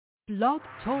Blog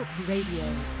Talk Radio.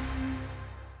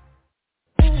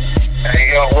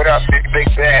 Hey yo, what up, big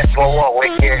bad 4-1,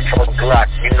 wake here from the Glock,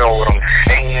 you know what I'm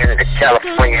saying, the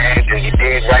California Angel, you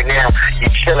dig right now, you're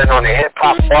chilling on the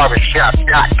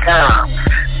hiphopbarbershop.com.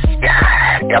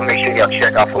 Y'all make sure y'all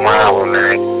check out for my album,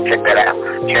 man, check that out,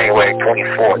 January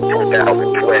 24th,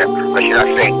 2012, or should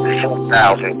I say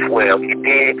 2012, you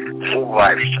dig, Zoo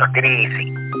Life, suck it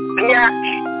easy,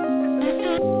 biatch.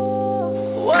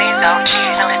 Please don't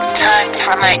cheat till it's time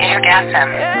for my orgasm.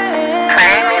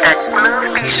 Play me that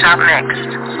smooth B-sharp mix.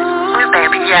 Ooh,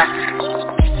 baby, yes.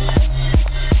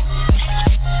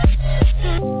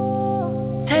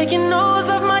 Taking notes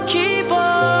off my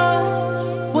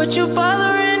keyboard. What you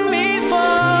bothering me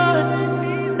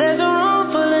for? There's a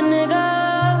room full of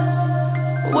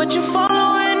niggas. What you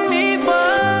following me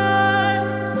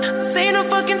for? Say no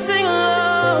fucking sing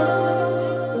along.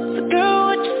 So girl,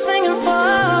 what you singing for?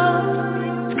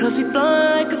 Cause we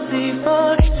blowing like a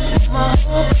C4. My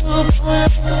whole crew blowing like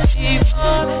a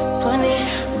C4.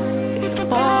 20, get the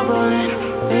ball rolling.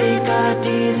 Big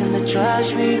IDs in the trash,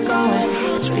 we going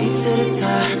straight to the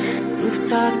top.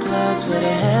 Rooftop clubs with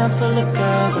a handful of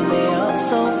girls and they all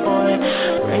so foreign.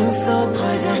 Rain so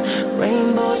poison,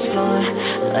 rainbows flowing.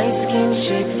 Light skin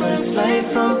chick for a flight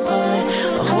from Poland.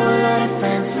 A whole lot of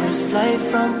friends for a flight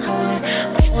from Poland.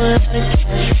 A whole lot of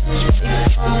cash straight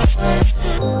from Poland.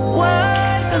 Why?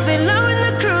 Cause they loving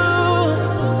the crew.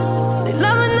 They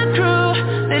loving the crew.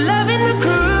 They loving the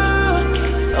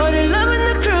crew. Oh, they loving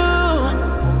the crew.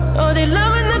 Oh, they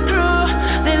loving the crew.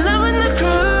 They loving the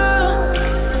crew.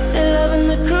 They loving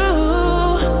the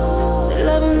crew. They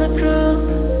loving the crew.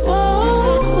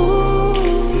 Whoa.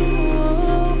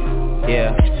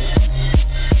 Yeah.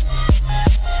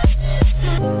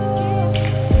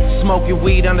 Smoking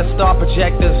weed under star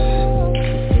projectors.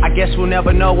 I guess we'll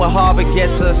never know what Harvard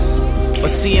gets us. But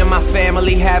seeing my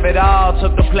family have it all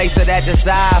took the place of that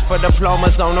desire for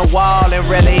diplomas on the wall. And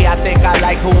really, I think I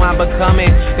like who I'm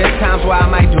becoming. There's times where I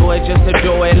might do it just to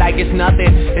do it like it's nothing.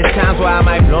 There's times where I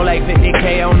might blow like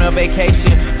 50K on a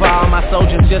vacation for all my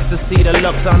soldiers just to see the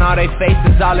looks on all their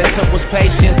faces. All it took was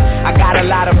patience. I got a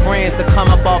lot of friends to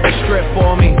come up off the strip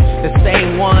for me. The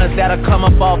same ones that'll come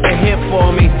up off the hip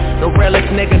for me. The realest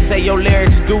niggas say your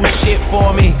lyrics do shit for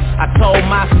me. I told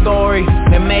my story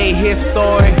and made his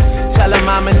story. Tell him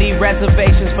I'ma need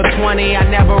reservations for 20. I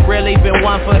never really been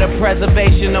one for the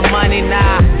preservation of money,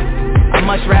 nah. I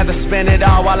much rather spend it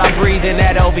all while I'm breathing.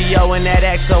 That OVO and that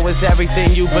XO is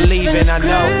everything you believe in, I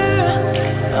know.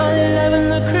 Oh, they loving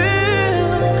the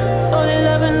crew. Oh, they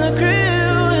loving the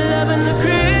crew. They loving the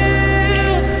crew.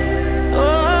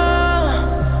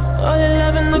 Oh, they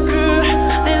loving the crew.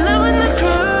 They loving the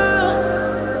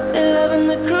crew. They loving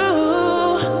the crew.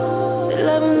 They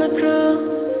loving the crew.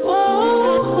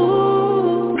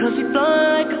 Cause we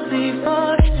blowing like a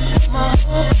C4. My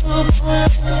whole crew blowing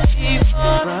like a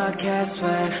C4. Broadcast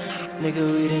swag, nigga,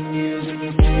 we the music.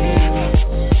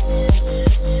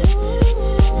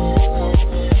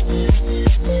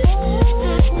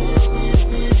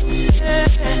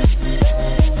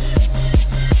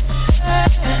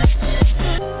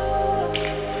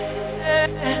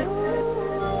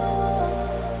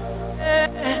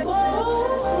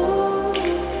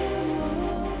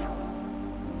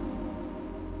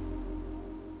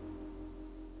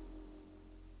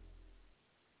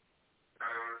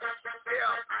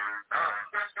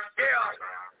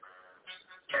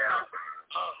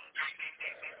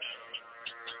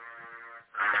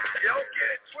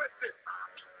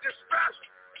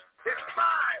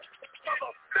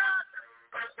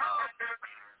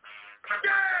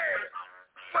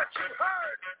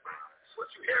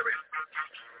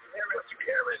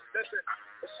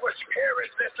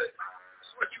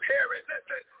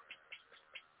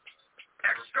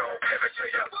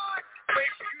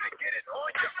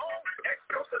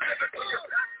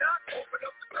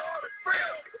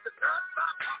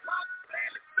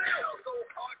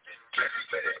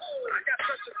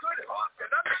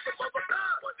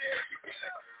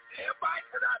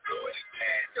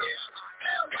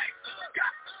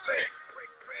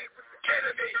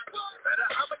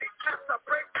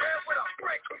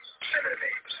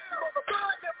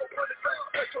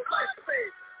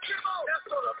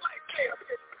 That's on a light camp.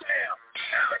 Down.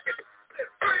 Now, it's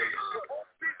free. You won't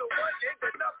be the one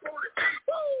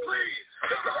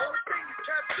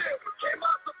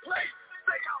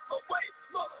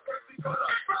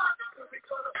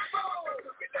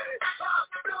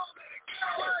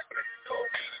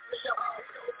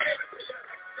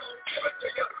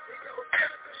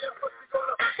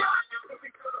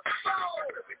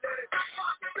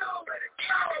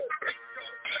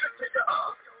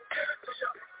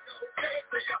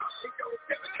He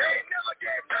ain't never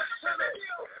gave nothing to me.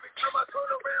 Every time I turn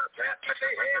around, cats with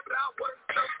their head, but I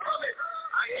wasn't so funny.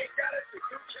 I ain't got it, you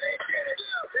can't get it.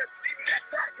 Just leave it at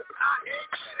that, cause I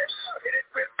ain't get it. Hit it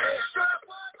with full strap.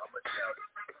 I'ma tell you,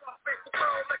 I face the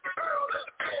world like a girl in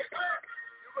a full pack.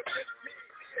 You against me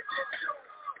against you.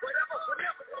 Whatever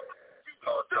you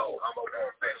gon' do, I'm a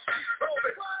wolf and she's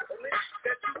moving. Only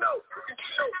that you know,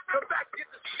 come back, get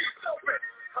the streets open.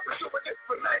 I've been doing this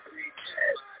for 19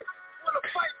 years. Wanna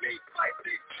fight me, yeah.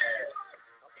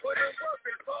 I put in work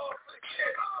and ball for the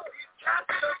shit. These cats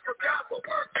just forgot what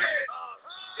work is.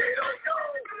 They don't know.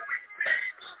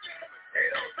 They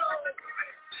don't know.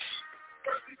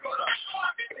 First we gonna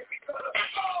fuck it, then we gonna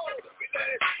fall. We let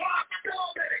it pop,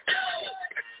 don't let it go.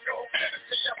 Go give it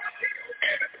to ya, go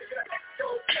give it to ya,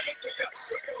 go give it to ya,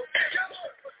 go give it to ya.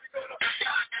 First we gonna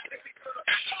fuck it, then we gonna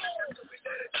fall. We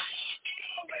let it go,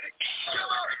 let it go.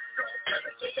 Go give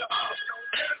it to ya, go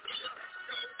give it to ya.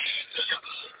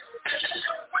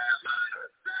 Where am I?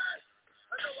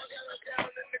 I know I got her down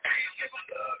in the creek, give them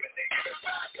love and they give it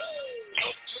back.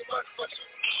 Don't too much for too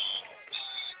long.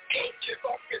 Don't give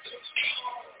up, get too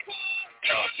strong.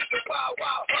 Talk to the wild,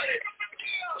 wild honey.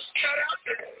 Shout out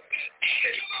to the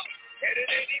shit. And it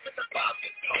ain't even the boss,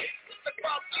 it's the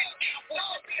boss.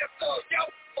 Yo,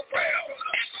 for real.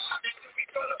 We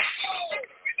gonna go.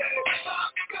 We let it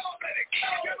pop, go, let it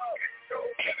go. Go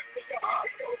give it to your heart,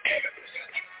 go give it to your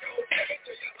heart. Go give it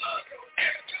to your heart, go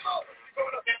give it to your heart. We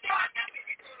gonna pop,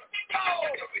 we gonna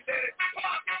go. We let it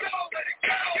pop, go, let it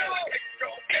go. Go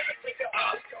give it to your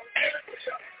heart, go give it to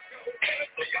your heart. Go give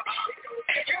it to your heart, go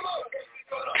give it to your heart. We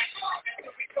gonna pop,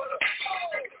 we gonna go.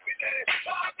 We let it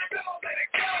pop, go, let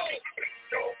it go.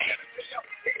 Go give it to your,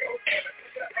 he go give it to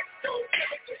your, go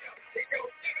give it to your, he go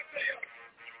give it to your.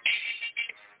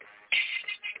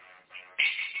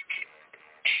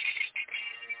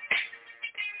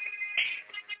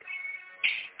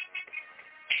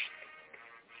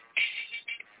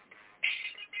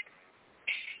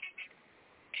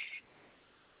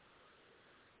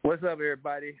 What's up,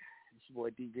 everybody? It's your boy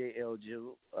DJ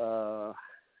Ljezzle.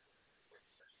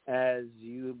 As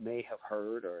you may have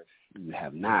heard, or if you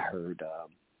have not heard,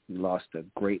 we lost a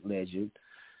great legend.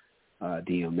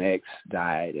 DMX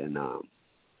died, and I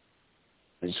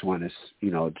just want to,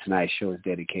 tonight's show is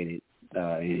dedicated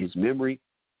in his memory.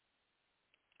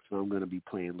 So I'm going to be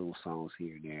playing little songs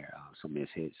here and there, some of his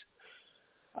hits.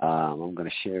 I'm going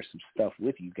to share some stuff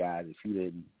with you guys. If you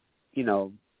didn't,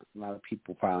 a lot of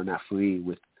people probably not familiar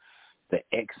with the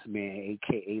X-Man,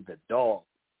 a.k.a. the dog,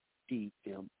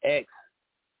 DMX.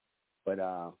 But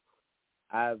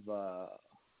I've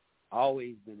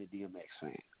always been a DMX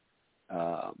fan.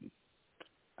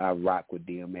 I rock with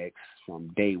DMX from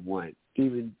day one,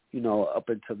 even, up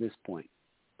until this point.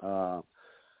 I've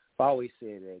always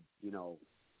said that,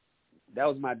 that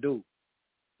was my dude.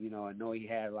 I know he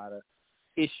had a lot of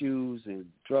issues and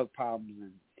drug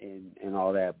problems and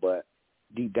all that, but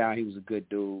deep down, he was a good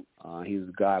dude. He was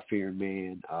a God-fearing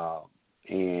man.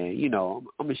 And, I'm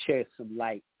going to shed some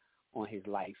light on his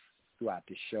life throughout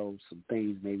the show, some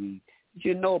things maybe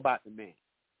you know about the man.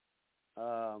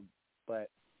 But,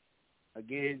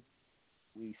 again,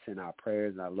 we send our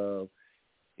prayers and our love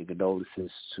and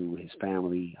condolences to his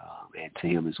family and to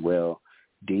him as well.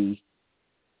 D,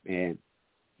 man,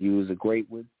 you was a great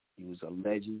one. You was a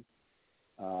legend.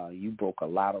 You broke a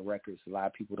lot of records a lot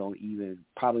of people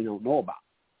probably don't know about.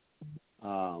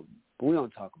 But we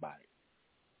don't talk about it.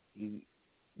 You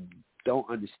don't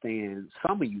understand.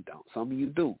 Some of you don't. Some of you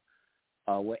do.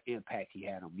 What impact he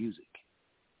had on music.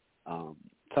 Some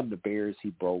of the barriers he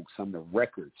broke, some of the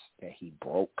records that he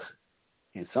broke,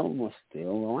 and some of them are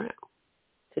still around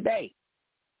today.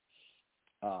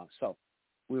 So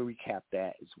we'll recap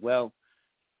that as well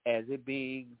as it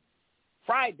being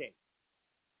Friday.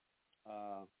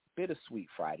 Bittersweet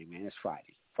Friday, man. It's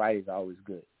Friday. Friday's always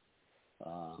good.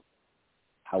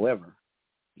 However,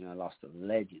 I lost a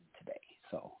legend today,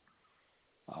 so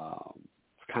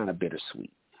it's kind of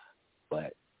bittersweet.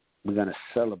 But we're gonna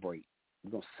celebrate.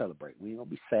 We're gonna celebrate. We ain't gonna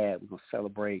be sad. We're gonna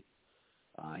celebrate.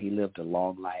 He lived a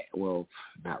long life. Well,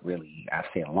 not really. I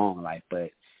say a long life,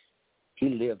 but he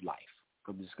lived life.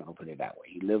 I'm just gonna put it that way.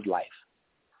 He lived life.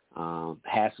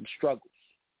 Had some struggles.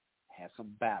 Had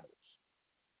some battles.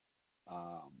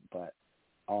 But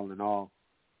all in all,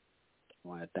 I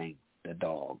want to thank the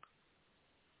dog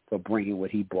for bringing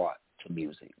what he brought to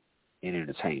music and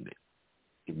entertainment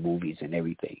and movies and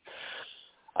everything.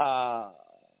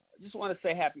 Just want to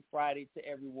say happy Friday to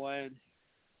everyone.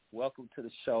 Welcome to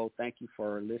the show. Thank you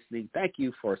for listening. Thank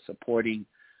you for supporting.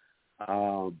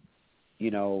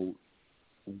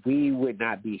 We would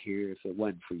not be here if it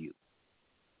wasn't for you.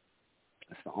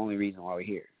 That's the only reason why we're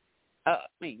here.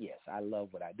 Yes, I love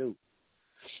what I do.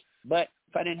 But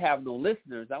if I didn't have no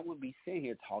listeners, I wouldn't be sitting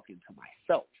here talking to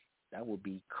myself. That would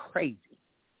be crazy.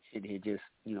 Sitting here just,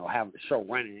 having the show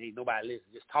running, ain't nobody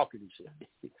listening, just talking and shit.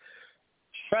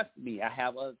 Trust me, I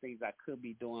have other things I could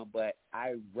be doing, but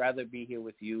I'd rather be here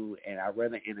with you, and I'd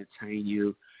rather entertain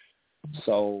you.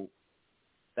 So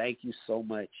thank you so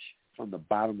much from the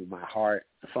bottom of my heart,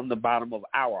 from the bottom of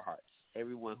our hearts,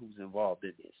 everyone who's involved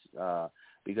in this.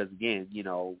 Because, again,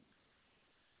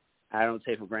 I don't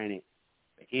take for granted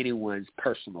anyone's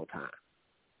personal time.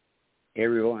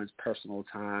 Everyone's personal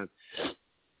time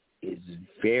is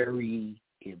very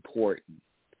important,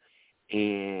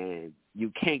 and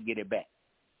you can't get it back.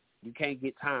 You can't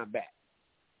get time back.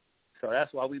 So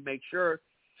that's why we make sure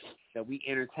that we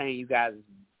entertain you guys as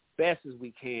best as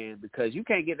we can, because you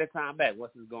can't get that time back.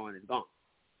 Once it's gone, it's gone.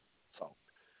 So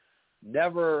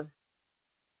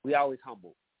we always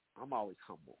humble. I'm always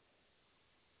humble.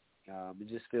 It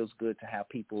just feels good to have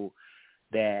people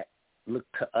that look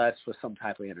to us for some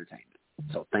type of entertainment.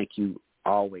 So thank you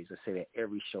always. I say that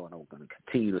every show, and I'm going to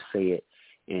continue to say it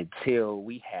until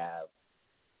we have,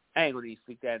 I ain't going to even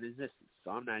speak that in existence,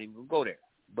 so I'm not even going to go there.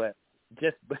 But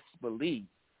just believe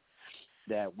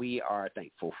that we are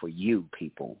thankful for you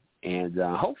people. And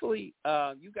hopefully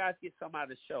you guys get some out of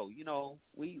the show.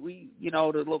 We the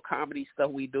little comedy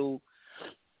stuff we do,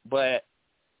 but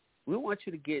we want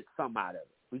you to get some out of it.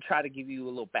 We try to give you a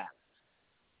little balance.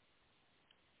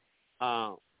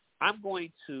 I'm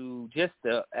going to, just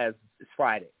as it's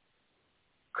Friday,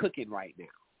 cooking right now.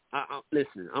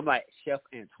 Listen, I'm like Chef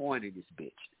Antoine in this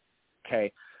bitch,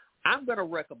 okay? I'm going to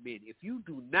recommend, if you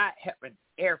do not have an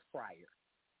air fryer,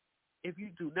 if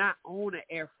you do not own an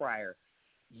air fryer,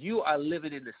 you are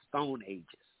living in the Stone Ages.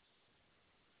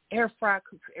 Air fryer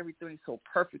cooks everything so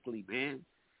perfectly, man.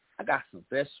 I got some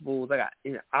vegetables. I got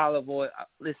olive oil.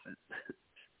 Listen,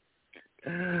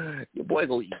 your boy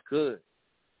going to eat good.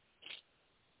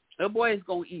 Your boy is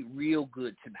going to eat real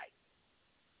good tonight.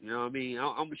 You know what I mean?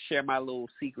 I'm going to share my little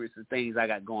secrets and things I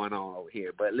got going on over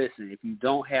here. But listen, if you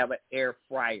don't have an air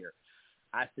fryer,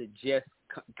 I suggest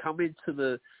come into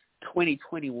the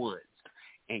 2021s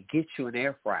and get you an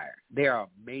air fryer. They are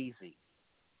amazing.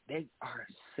 They are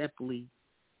simply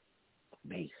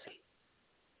amazing.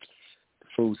 The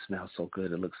food smells so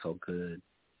good. It looks so good.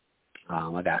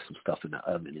 I got some stuff in the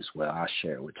oven as well. I'll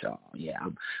share it with y'all. Yeah,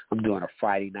 I'm doing a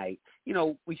Friday night. We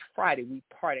party.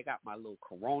 I got my little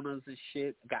Coronas and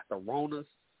shit. I got the Ronas,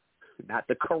 not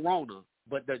the Corona,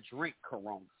 but the drink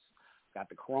Coronas. Got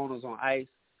the Coronas on ice.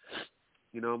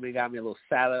 Got me a little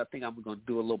salad. I think I'm going to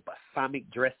do a little balsamic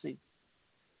dressing.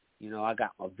 I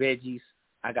got my veggies.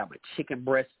 I got my chicken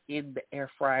breast in the air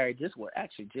fryer. Just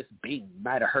bing.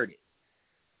 Might have heard it.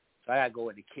 So I got to go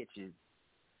in the kitchen,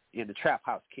 in the trap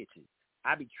house kitchen.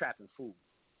 I be trapping food.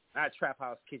 Our trap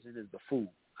house kitchen is the food.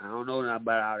 I don't know nothing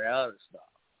about all the other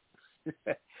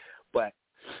stuff. But,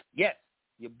 yes,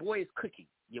 your boy is cooking.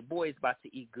 Your boy is about to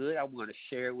eat good. I'm going to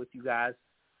share it with you guys.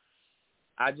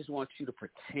 I just want you to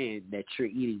pretend that you're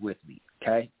eating with me,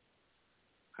 okay?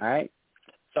 All right?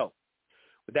 So,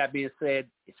 with that being said,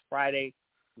 it's Friday.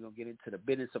 We're going to get into the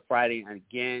business of Friday. And,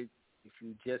 again, if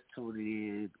you just tuned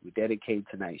in, we dedicate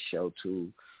tonight's show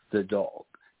to the dog,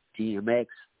 DMX.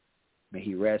 May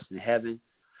he rest in heaven.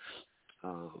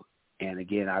 And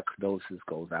again, our condolences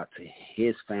goes out to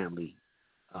his family.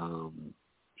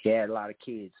 He had a lot of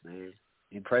kids, man,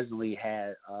 and presently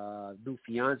had a new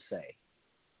fiance.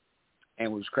 And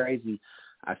it was crazy.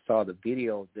 I saw the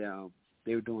video of them.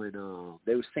 They were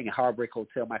singing Heartbreak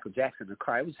Hotel, Michael Jackson in the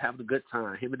car. He was having a good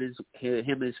time. Him and his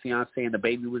fiance and the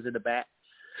baby was in the back.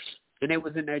 And they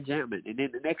was in there jamming. And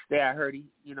then the next day I heard he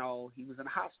was in the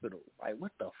hospital. Like,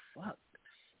 what the fuck?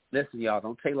 Listen, y'all,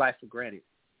 don't take life for granted.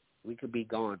 We could be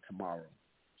gone tomorrow.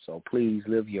 So please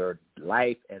live your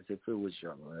life as if it was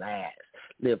your last.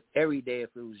 Live every day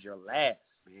if it was your last,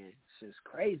 man. It's just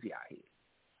crazy out here.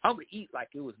 I'm going to eat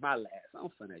like it was my last. I'm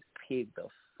finna pig the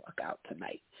fuck out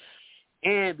tonight.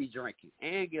 And be drinking.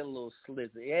 And get a little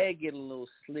slizzard. And get a little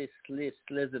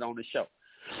slizzard on the show.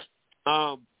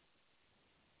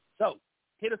 So,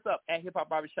 hit us up at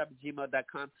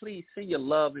hiphopbarbershop@gmail.com. Please send your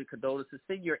love and condolences.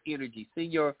 Send your energy.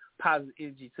 Send your positive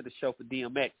energy to the show for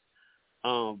DMX.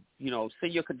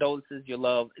 Send your condolences, your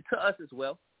love to us as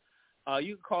well.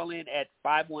 You can call in at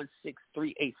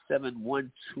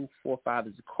 516-387-1245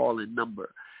 is the call-in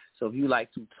number. So if you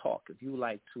like to talk, if you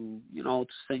like to,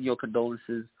 send your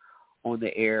condolences on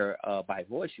the air by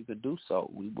voice, you can do so.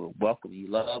 We will welcome you.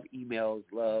 Love emails,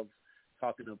 love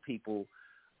talking to people.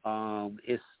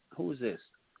 Who is this?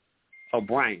 Oh,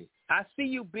 Brian. I see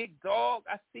you, big dog.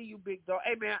 Hey,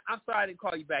 man, I'm sorry I didn't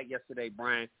call you back yesterday,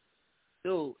 Brian.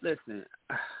 dude, listen,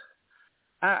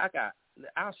 I'll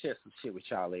share some shit with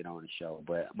y'all later on the show,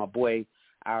 but my boy,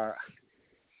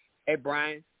 hey,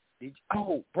 Brian,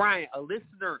 Brian, a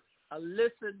listener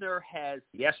has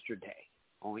yesterday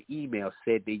on email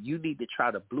said that you need to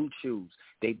try the Blue Chews.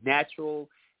 They natural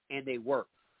and they work.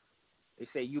 They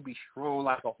say you'll be strong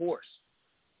like a horse.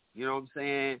 You know what I'm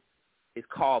saying? It's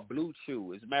called Blue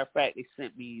Chew. As a matter of fact, they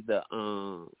sent me the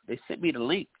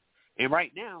link. And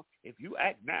right now, if you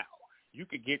act now, you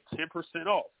could get 10%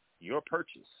 off your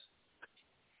purchase.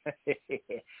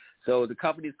 So the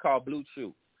company is called Blue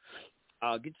Chew.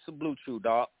 Get you some Blue Chew,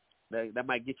 dog. That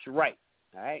might get you right.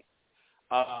 All right.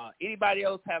 Anybody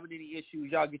else having any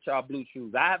issues? Y'all get y'all Blue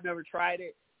Chews. I have never tried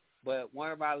it, but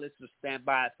one of our listeners stand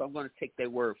by, so I'm going to take their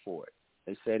word for it.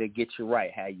 They said it gets you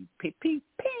right. How you ping, ping,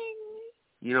 ping.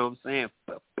 You know what I'm saying?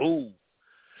 But boom,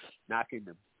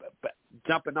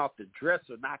 jumping off the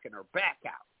dresser, knocking her back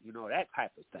out. You know, that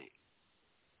type of thing.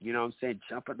 You know what I'm saying?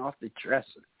 Jumping off the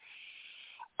dresser.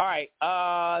 All right,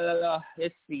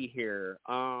 let's see here.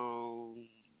 Now,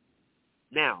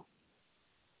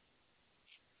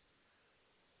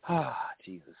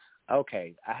 Jesus.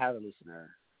 Okay, I have a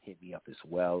listener hit me up as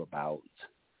well about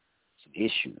some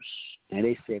issues. And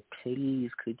they said, please,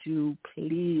 could you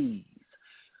please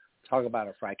talk about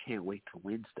it for I can't wait till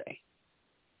Wednesday.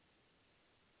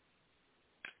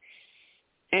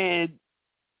 And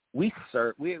we're a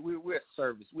service.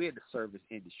 We're in the service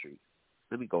industry.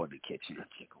 Let me go in the kitchen and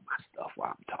check on my stuff while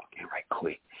I'm talking right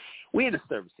quick. We're in the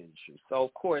service industry. So,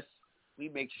 of course, we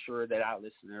make sure that our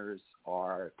listeners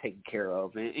are taken care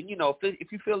of. And you know,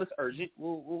 if you feel it's urgent,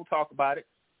 we'll talk about it.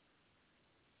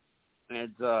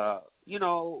 And, you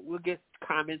know, we'll get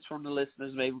comments from the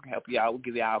listeners. Maybe we can help you out. We'll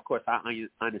give you, of course, our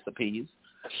honest opinions,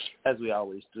 as we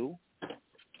always do.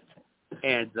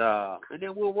 And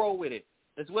then we'll roll with it,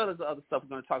 as well as the other stuff we're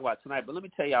going to talk about tonight. But let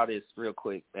me tell y'all this real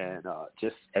quick, and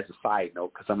just as a side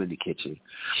note, because I'm in the kitchen.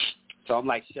 So I'm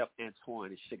like Chef Antoine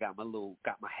and shit, got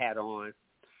my hat on.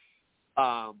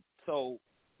 So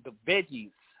the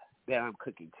veggies that I'm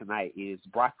cooking tonight is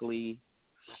broccoli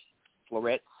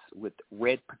florets with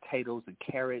red potatoes and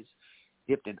carrots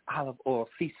dipped in olive oil,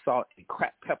 sea salt, and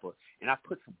cracked pepper. And I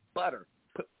put butter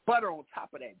on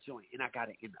top of that joint, and I got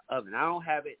it in the oven. I don't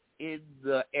have it in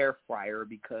the air fryer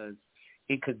because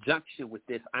in conjunction with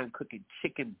this, I'm cooking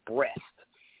chicken breast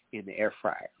in the air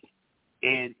fryer.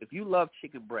 And if you love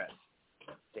chicken breast,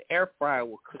 the air fryer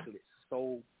will cook it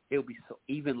it'll be so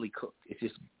evenly cooked.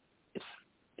 It's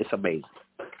amazing.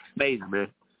 Amazing, man.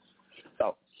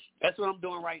 So that's what I'm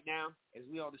doing right now. As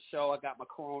we on the show, I got my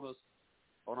Coronas.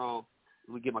 Hold on.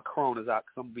 Let me get my Coronas out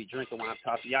because I'm going to be drinking when I'm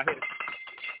talking. Y'all hear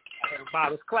the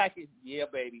bottles clacking? Yeah,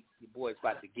 baby. Your boy's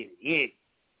about to get it in.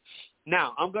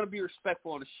 Now, I'm going to be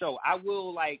respectful on the show. I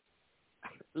will,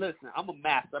 listen, I'm a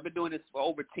master. I've been doing this for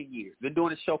over 10 years. Been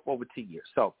doing this show for over 10 years.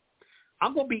 So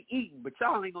I'm going to be eating, but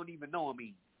y'all ain't going to even know I'm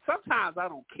eating. Sometimes I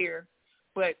don't care,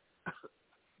 but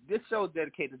this show is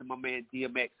dedicated to my man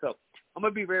DMX. So I'm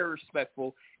going to be very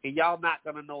respectful, and y'all not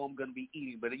going to know I'm going to be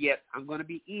eating. But, yes, I'm going to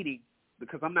be eating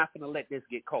because I'm not going to let this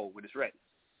get cold when it's ready.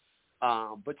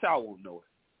 But y'all won't know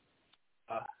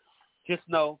it. Just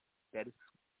know that it's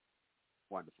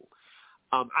wonderful.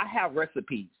 I have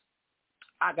recipes.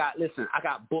 I got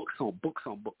books on books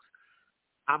on books.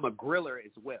 I'm a griller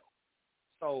as well.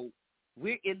 So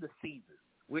we're in the season.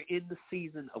 We're in the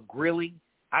season of grilling.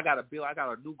 I got a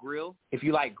new grill. If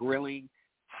you like grilling,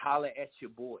 holler at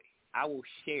your boy. I will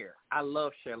share. I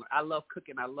love sharing. I love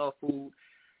cooking. I love food.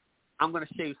 I'm going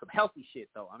to share you some healthy shit,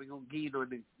 though. I'm going to give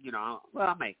you,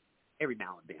 I might, every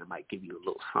now and then, I might give you a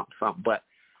little something. But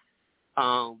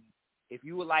if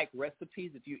you would like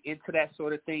recipes, if you're into that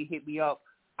sort of thing, hit me up.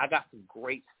 I got some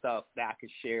great stuff that I can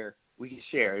share. We can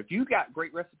share. If you got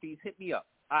great recipes, hit me up.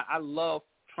 I love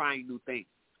trying new things.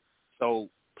 So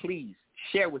please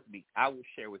share with me. I will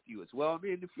share with you as well.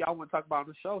 And if y'all want to talk about it on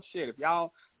the show, shit. If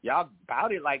y'all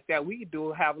about it like that, we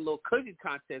can have a little cooking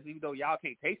contest, even though y'all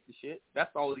can't taste the shit.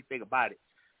 That's the only thing about it.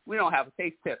 We don't have a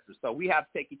taste tester, so we have to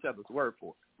take each other's word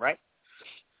for it, right?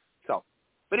 So,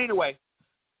 but anyway,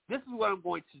 this is what I'm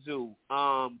going to do.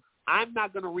 I'm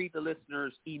not going to read the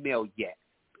listener's email yet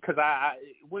because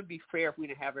it wouldn't be fair if we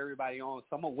didn't have everybody on.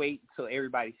 So I'm going to wait until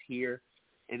everybody's here,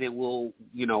 and then we'll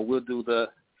do the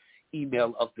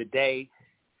email of the day,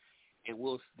 and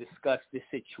we'll discuss this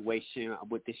situation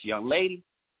with this young lady.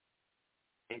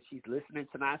 And she's listening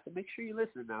tonight, so make sure you're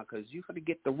listening now because you're going to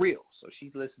get the real. So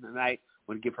she's listening tonight. I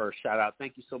want to give her a shout-out.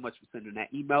 Thank you so much for sending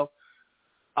that email.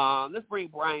 Let's bring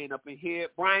Brian up in here.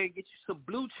 Brian, get you some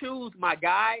Blue Chews, my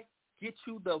guy. Get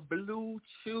you the Blue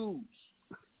Chews.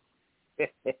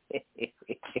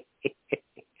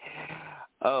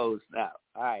 Oh, snap.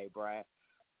 All right, Brian.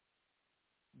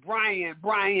 Brian,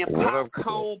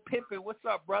 Popcorn Pippin, what's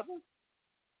up, brother?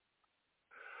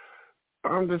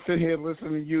 I'm just sitting here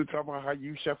listening to you talk about how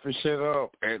you shuffle shit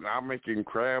up, and I'm making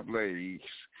crab legs.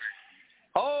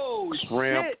 Oh,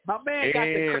 shrimp, shit. My man got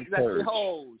the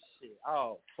oh, shit.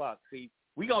 Oh, fuck. See,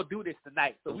 we going to do this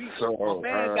tonight. So my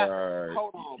man got,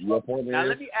 hold on, bro. Now,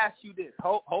 let me ask you this.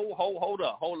 Hold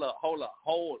up.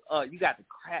 You got the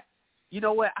crab. You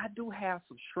know what? I do have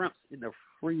some shrimps in the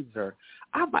freezer.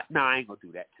 I ain't going to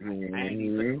do that tonight. I ain't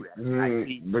even going to do that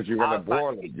tonight. But you're going to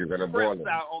boil it. You're going to boil it.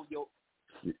 Out on your,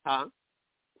 huh?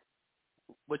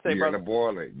 You got to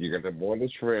boil it. You got to boil the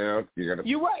shrimp. You got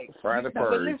to fry the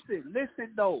first. But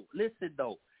listen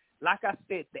though. Like I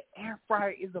said, the air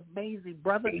fryer is amazing,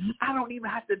 brother. I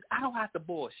don't have to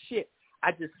boil shit.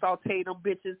 I just saute them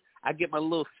bitches. I get my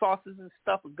little sauces and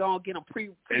stuff and go and get them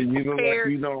prepared. And you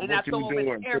and what I throw them in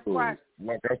the air fryer.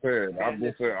 Like I said,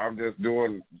 I'm just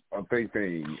doing a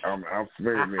thing. I'm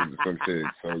experimenting some shit.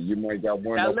 So you might got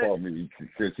one up on me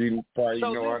because you probably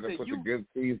know how to put the good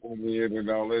seasoning in and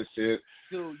all that shit.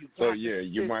 Dude,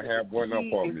 you might have one up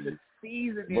on me.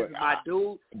 Seasoning, my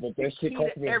dude. But that shit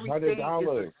cost me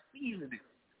 $100.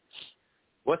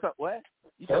 What's up? What?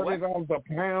 $30 a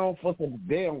pound for some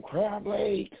damn crab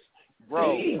legs.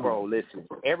 Bro, listen.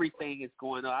 Everything is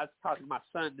going on. I was talking to my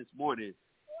son this morning,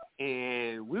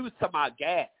 and we was talking about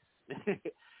gas.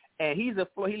 And he lives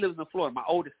in Florida. My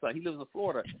oldest son, he lives in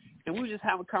Florida, and we were just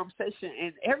having a conversation.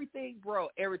 And everything,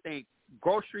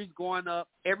 groceries going up.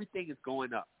 Everything is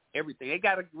going up. Everything. They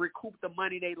got to recoup the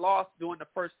money they lost during the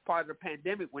first part of the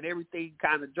pandemic when everything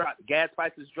kind of dropped. Gas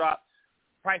prices dropped.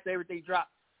 Price of everything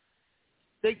dropped.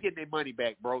 They get their money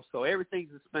back, bro. So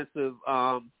everything's expensive,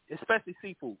 especially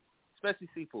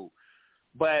seafood.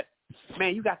 But,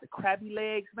 man, you got the crabby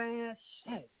legs, man.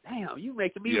 Shit, damn, you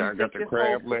making me I got the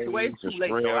crab legs, the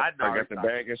shrimp. I got the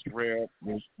bag of shrimp.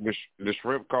 The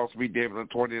shrimp cost me damn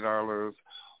 $20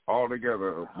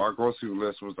 altogether. My grocery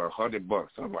list was $100.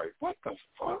 I'm like, what the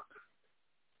fuck?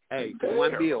 Hey, for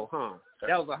one meal, huh?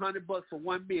 That was $100 for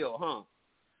one meal, huh?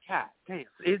 God damn.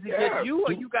 Is it just you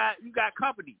or you got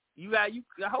company? I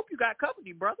hope you got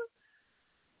company, brother.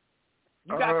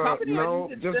 You got company no, or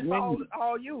you just me.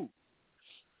 all you?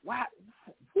 Wow.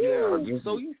 Yeah,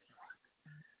 so you,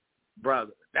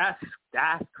 brother, that's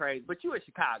crazy. But you in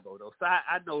Chicago though, so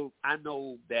I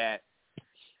know that.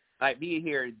 Like being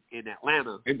here in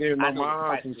Atlanta. And then my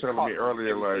mom was telling me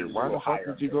earlier, like, why the fuck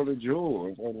did you go to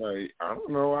Jewel's? I'm like, I don't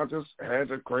know. I just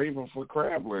had a craving for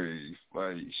crab legs.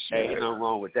 Like, shit. Hey, ain't nothing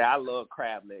wrong with that. I love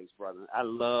crab legs, brother. I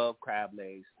love crab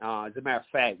legs. As a matter of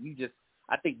fact,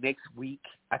 I think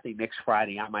next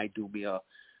Friday, I might do me a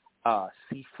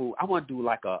seafood. I want to do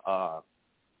like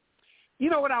you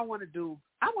know what I want to do?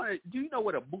 Do you know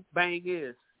what a mukbang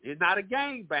is? It's not a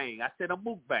gang bang. I said a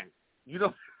mukbang. You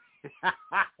know.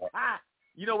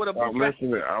 You know what a mukbang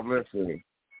is? I'm listening.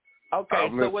 Okay,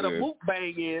 so what a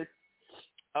mukbang is,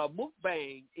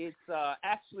 it's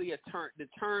actually the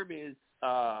term is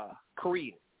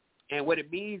Korean. And what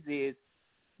it means is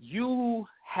you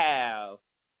have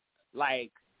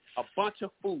like a bunch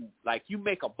of food. Like you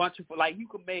make a bunch of food. Like you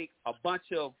can make a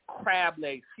bunch of crab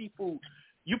legs, seafood.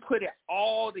 You put it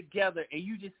all together and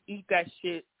you just eat that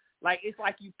shit. Like it's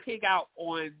like you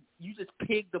you just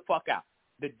pig the fuck out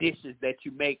the dishes that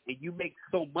you make, and you make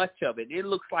so much of it. It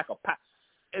looks like a pie.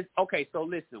 Okay, so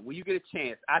listen, when you get a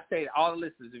chance, I say to all the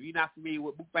listeners, if you're not familiar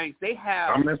with mukbangs, they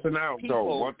have I'm missing out,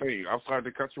 though. One thing. I'm sorry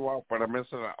to cut you off, but I'm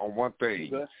missing out on one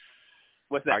thing.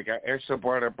 What's that? I got extra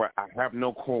butter, but I have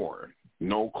no corn.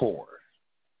 No corn.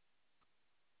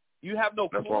 You have no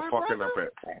That's corn, what fucking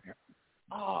brother? up at.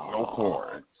 No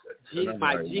corn. What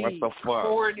the fuck?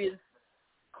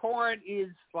 Corn is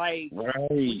like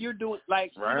you're doing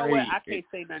like you know what? I can't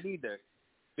say none either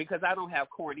because I don't have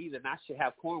corn either, and I should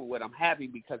have corn with what I'm having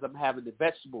because I'm having the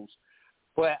vegetables.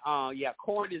 But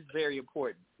corn is very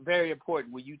important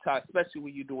when you talk, especially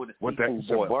when you're doing a seafood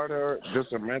boil. Butter,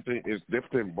 just imagine it's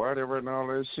dipped in butter and all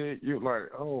that shit. You're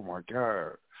like, oh my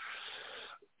god,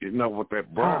 you know, with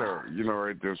that butter, you know,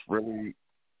 it just really.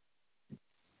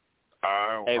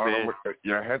 I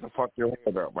had to fuck your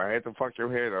head up.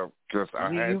 Because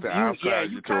I had to outside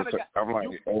you. I'm like,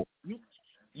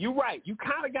 you're right. You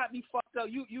kind of got me fucked up.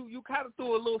 You kind of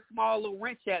threw a small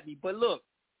wrench at me. But look,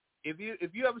 if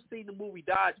you ever seen the movie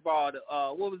Dodgeball,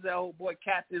 what was that old boy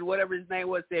Captain, whatever his name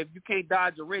was, said, if you can't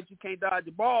dodge a wrench, you can't dodge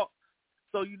a ball.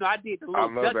 So I did the little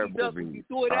ducky duck when you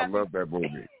threw it at me. I love that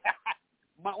movie.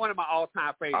 One of my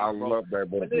all-time favorites. I love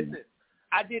that movie. But listen,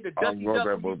 I did the ducky duck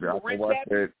when you threw the wrench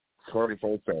at me.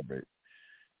 24/7.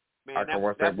 I can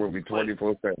watch that movie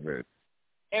 24/7.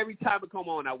 Every time it come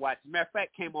on, I watch it. Matter of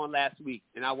fact, came on last week,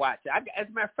 and I watched it. As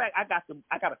a matter of fact, I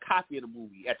got a copy of the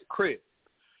movie at the crib.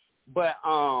 But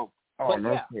I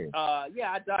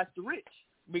dodged the wrench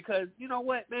because you know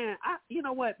what, man?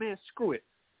 Screw it.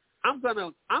 I'm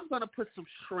gonna put some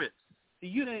shrimps. So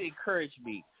you didn't encourage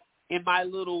me in my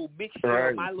little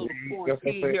mixture, my little corn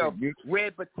here,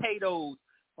 red potatoes.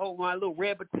 Oh, my little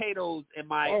red potatoes and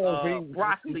my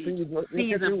broccoli,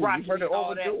 seasoned broccoli,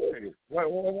 all that. Why are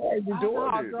you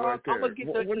doing this? I'm going to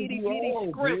get the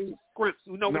itty-bitty scripts.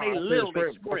 You know, when they little, they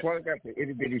scripts. That's why I got the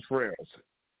itty-bitty shrimps.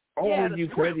 You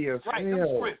petty as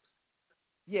hell.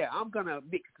 Yeah, I'm going to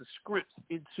mix the scripts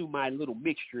into my little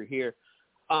mixture here.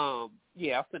 I'm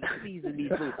finna season these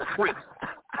little shrimps.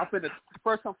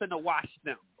 First I'm finna wash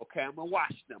them. Okay, I'm gonna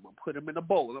wash them. I'm put them in a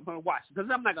bowl. I'm gonna wash them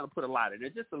because I'm not gonna put a lot in there.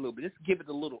 Just a little bit. Just give it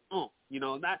a little you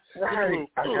know, not right.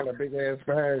 I got a big ass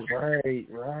bag.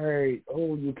 Right.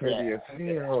 Oh, you petty as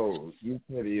hell. You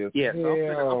petty as hell. So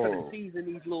I'm finna season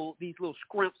these little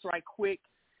scrimps right quick,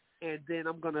 and then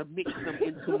I'm gonna mix them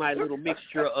into my little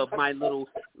mixture of my little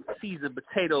seasoned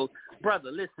potatoes.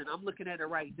 Brother, listen, I'm looking at it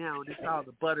right now, and it's all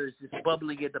the butter is just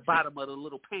bubbling at the bottom of the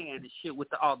little pan and shit with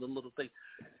all the little things.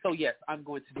 So yes, I'm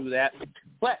going to do that.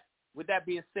 But with that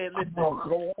being said, listen,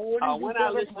 when I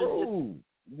listen to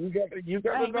you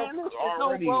got enough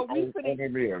already.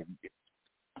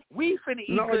 We finna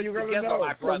eat good together,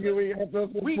 my brother. You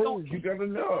got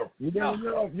enough.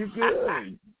 You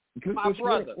good. My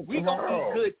brother, we gonna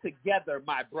eat good together,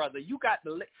 my brother. You got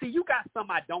some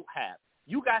I don't have.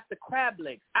 You got the crab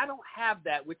legs. I don't have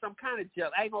that, which I'm kind of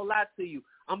jealous. I ain't gonna lie to you.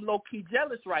 I'm low key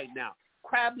jealous right now.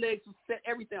 Crab legs will set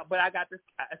everything up, but I got this.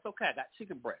 It's okay. I got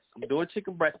chicken breast. I'm doing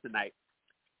chicken breast tonight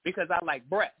because I like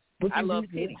breast. I love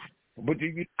titties.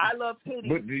 I love titties.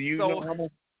 But do you know how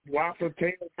much lots of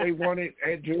tails they wanted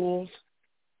at Jules?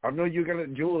 I know you got a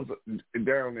Jules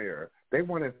down there. They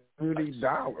wanted $30.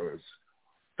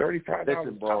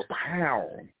 $35 a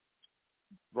pound.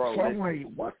 Bro, so I'm like,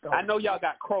 what the I know y'all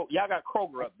got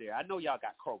Kroger up there. I know y'all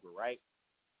got Kroger, right?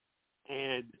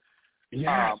 And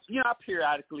I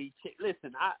periodically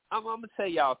listen. I'm gonna tell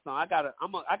y'all something.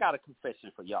 I got a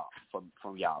confession for y'all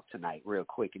from y'all tonight, real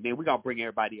quick, and then we're gonna bring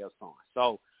everybody else on.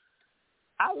 So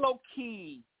I low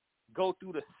key go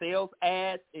through the sales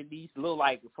ads in these little,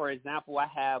 like, for example,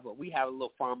 we have a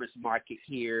little farmers market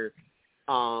here.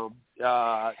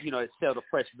 It sell the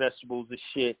fresh vegetables and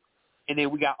shit. And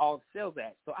then we got all the sales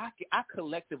ads. So I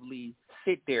collectively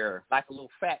sit there like a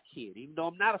little fat kid, even though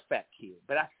I'm not a fat kid.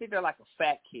 But I sit there like a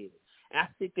fat kid. And I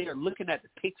sit there looking at the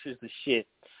pictures and shit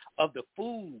of the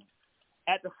food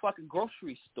at the fucking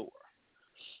grocery store.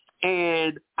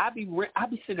 And I be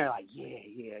sitting there like,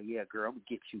 yeah, girl, I'm going to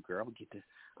get you, girl. I'm going to get this.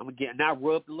 And I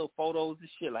rub the little photos and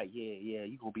shit like, yeah,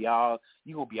 you gonna be all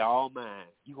mine.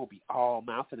 You gonna be all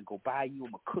mine. I'm finna go buy you.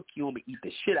 I'm gonna cook you. I'm gonna eat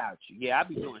the shit out of you. Yeah, I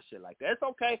be doing shit like that. It's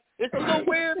okay. It's a little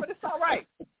weird, but it's all right.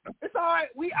 It's all right.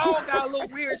 We all got a little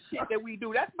weird shit that we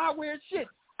do. That's my weird shit.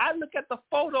 I look at the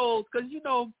photos because,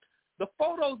 the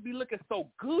photos be looking so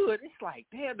good. It's like,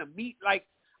 damn, the meat, like,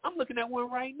 I'm looking at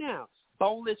one right now.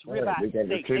 Boneless ribeye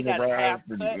steak. They got a half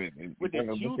cut with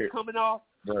the juice coming off.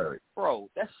 Right. Bro,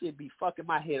 that shit be fucking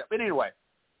my head up. But anyway,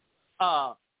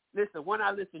 listen, one of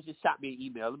our listeners just shot me an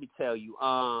email. Let me tell you.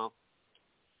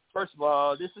 First of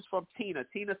all, this is from Tina.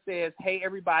 Tina says, hey,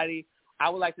 everybody, I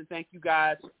would like to thank you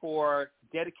guys for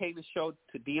dedicating the show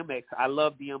to DMX. I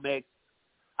love DMX.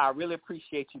 I really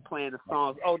appreciate you playing the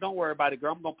songs. Oh, don't worry about it,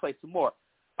 girl. I'm going to play some more.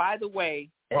 By the way.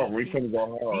 Oh, we can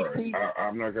go hard.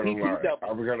 I'm not going to lie.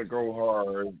 I'm going to go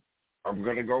hard. I'm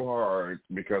going to go hard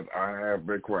because I have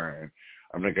been crying.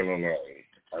 I'm not going to lie.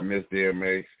 I miss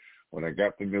DMX. When I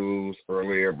got the news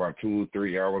earlier, about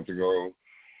 2-3 hours ago,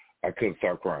 I couldn't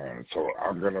stop crying. So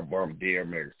I'm going to bump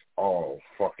DMX all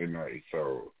fucking night.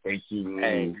 So thank you.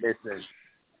 Hey, listen,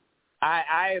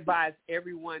 I advise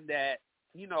everyone that,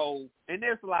 and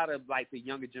there's a lot of, like, the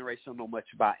younger generation don't know much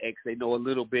about X. They know a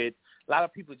little bit. A lot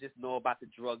of people just know about the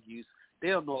drug use. They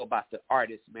don't know about the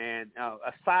artist, man.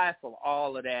 Aside from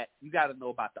all of that, you got to know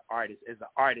about the artist. As an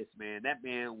artist, man, that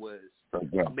man was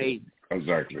amazing.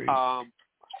 Exactly.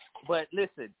 But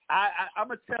listen, I'm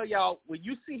going to tell y'all, when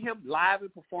you see him live in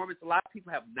performance, a lot of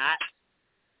people have not.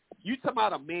 You talking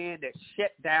about a man that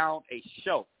shut down a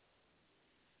show.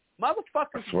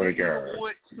 Motherfuckers didn't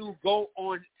want to go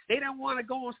on. They didn't want to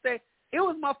go on stage. It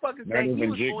was motherfuckers that he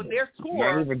was on their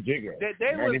tour. Not even Jigga. That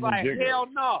they was like, Jigga. Hell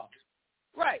no.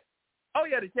 Right. Oh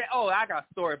yeah. I got a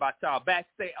story about y'all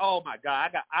backstage. Oh my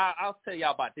God. I'll tell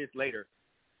y'all about this later.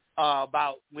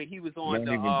 About when he was on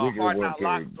the Hard Knock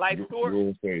Life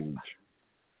tour.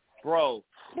 Bro,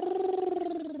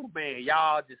 man,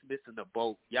 y'all just missing the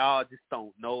boat. Y'all just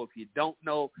don't know. If you don't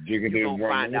know, you're going to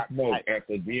find out. Smoke at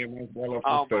the DMS fell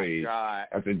off the stage. God.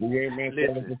 At the DMS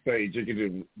fell off the stage, you can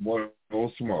do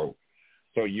no smoke.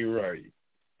 So you're right.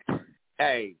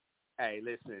 Hey,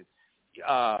 listen.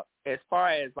 As far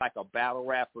as like a battle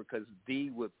rapper, because D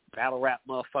would battle rap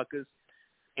motherfuckers,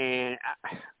 and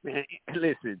man,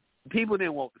 listen, people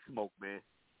didn't want the smoke, man.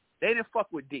 They didn't fuck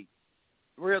with D.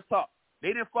 Real talk. They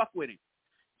didn't fuck with him.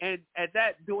 And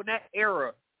during that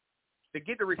era, to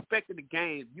get the respect of the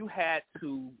game, you had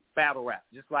to battle rap.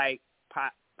 Just like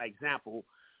example,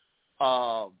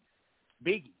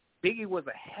 Biggie. Biggie was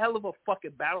a hell of a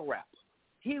fucking battle rapper.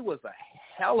 He was a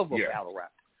hell of a battle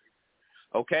rapper.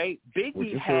 Okay?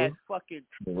 Biggie had fucking...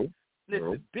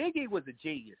 Listen, Biggie was a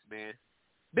genius, man.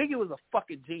 Biggie was a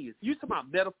fucking genius. You talking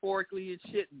about metaphorically and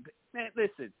shit. Man,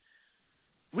 listen,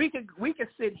 we can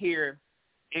sit here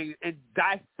and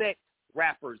dissect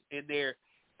rappers in there,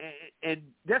 and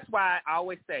that's why I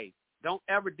always say, don't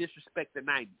ever disrespect the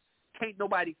 90s. Can't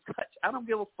nobody touch. I don't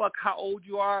give a fuck how old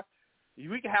you are.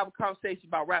 We can have a conversation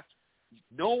about rap.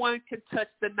 No one can touch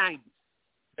the 90s.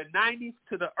 The 90s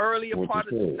to the earlier part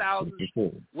of the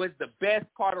 2000s was the best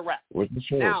part of rap.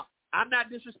 Now, I'm not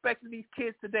disrespecting these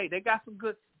kids today. They got some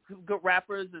good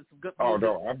rappers and some good music. Oh,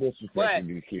 no, I'm disrespecting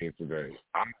these kids today.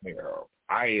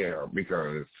 I am,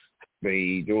 because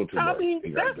they do it too much. I mean,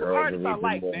 that's the artist I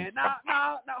like, man. No,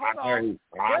 hold on.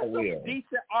 There's some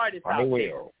decent artists out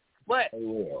there. But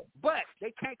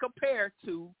they can't compare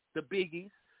to the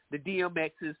Biggies, the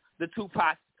DMXs, the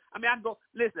Tupacs. I mean, I'm going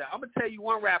to tell you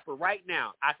one rapper right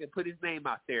now. I can put his name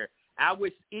out there. I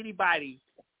wish anybody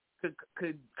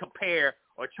could compare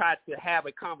or try to have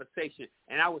a conversation,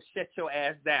 and I would shut your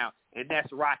ass down, and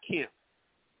that's Rakim.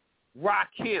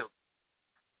 Rakim.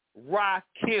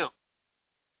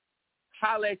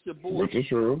 Holla at your boy. Which is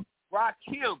true.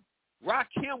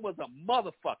 Rakim was a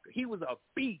motherfucker. He was a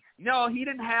beast. No, he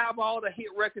didn't have all the hit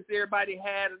records everybody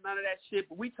had and none of that shit,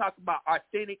 but we talk about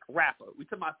authentic rapper. We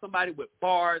talk about somebody with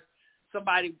bars,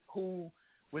 somebody who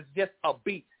was just a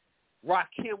beast.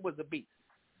 Rakim was a beast.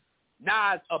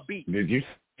 Nas, a beast. Did you?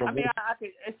 I mean,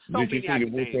 it's so many I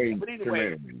can name. But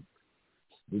anyway.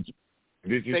 Did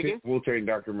you see the Wu-Tang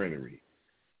documentary?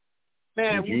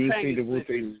 Man, did you see the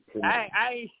Wu-Tang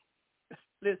documentary?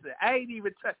 Listen, I ain't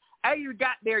even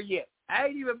got there yet. I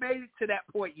ain't even made it to that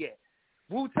point yet.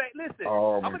 Wu-Tang, listen,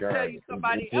 I'm going to tell you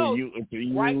somebody else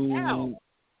right now.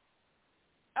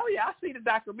 Oh, yeah, I see the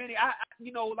documentary. I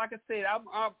like I said, I'm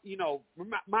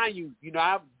mind you,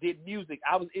 I did music.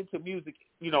 I was into music,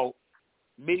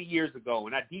 many years ago,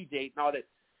 and I DJ'd and all that.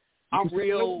 I'm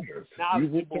real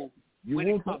knowledgeable when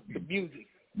it comes to music.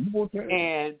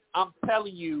 And I'm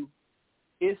telling you,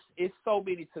 it's so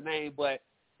many to name, but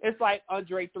it's like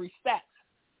Andre 3 Stacks,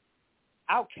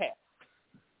 Outkast,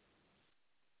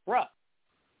 bruh.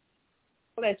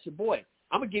 Well, that's your boy.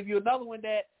 I'm gonna give you another one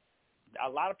that a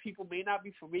lot of people may not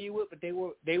be familiar with, but they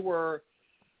were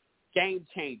game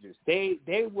changers.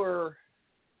 They were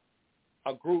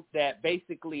a group that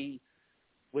basically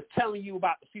was telling you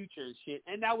about the future and shit,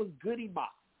 and that was Goody Mob.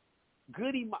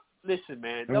 Listen,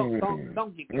 man,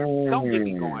 don't get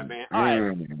me going, man. All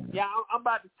right, yeah, I'm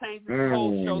about to change this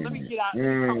whole show. Let me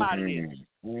come out of this.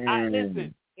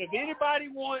 Listen, if anybody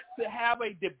wants to have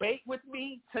a debate with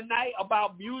me tonight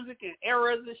about music and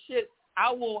eras and shit,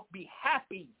 I will be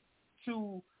happy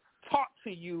to talk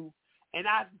to you, and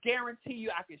I guarantee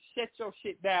you I can shut your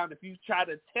shit down if you try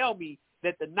to tell me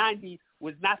that the 90s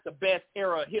was not the best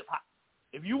era of hip-hop.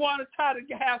 If you want to try to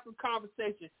have some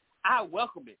conversation, I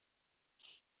welcome it.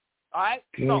 All right?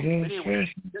 So, anyway,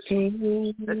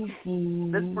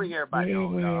 let's bring everybody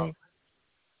on, y'all.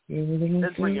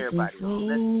 Let's bring everybody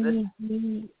on.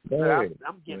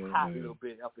 I'm getting hot a little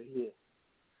bit up in here.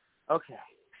 Okay.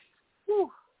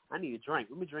 Whew. I need a drink.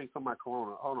 Let me drink some of my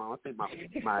Corona. Hold on. I think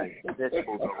my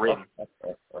vegetables are ready.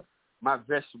 My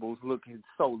vegetables looking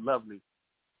so lovely.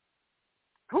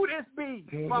 Who this be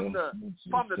from the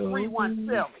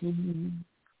 317?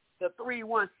 The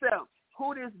 317.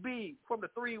 Who this be from the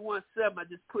 317? I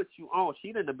just put you on. She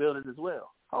in the building as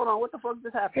well. Hold on. What the fuck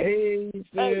just happened? Hey, sis.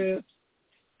 Hey.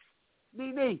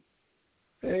 Nene.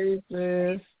 Hey,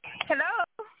 sis. Hello.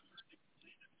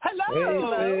 Hey,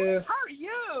 sis. How are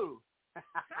you?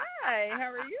 Hi.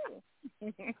 How are you?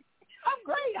 I'm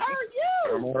great. How are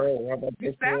you? I'm all right. How about this?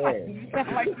 You sound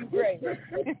like you're great.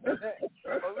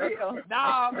 For real.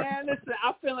 Nah, man. Listen,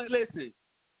 I'm feeling. Listen,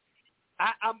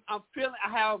 I'm feeling. I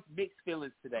have mixed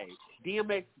feelings today.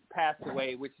 DMX passed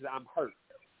away, which is I'm hurt.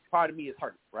 Part of me is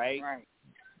hurt, right? Right.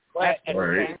 But at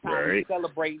the same time,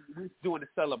 we're doing a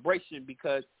celebration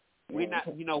because we're not.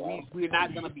 We're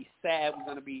not going to be sad. We're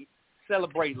going to be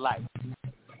celebrate life.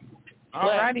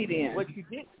 Alrighty then. What you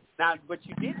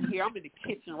didn't hear, I'm in the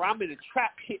kitchen. I'm in the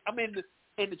trap. I'm in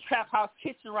the trap house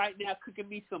kitchen right now, cooking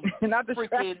me some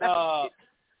freaking.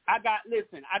 I got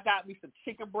me some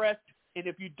chicken breast, and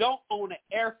if you don't own an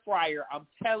air fryer, I'm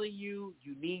telling you,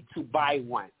 you need to buy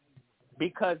one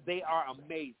because they are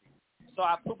amazing. So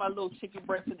I put my little chicken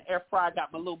breast in the air fryer. I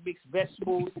got my little mixed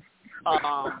vegetables.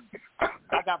 I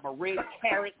got my red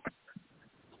carrots.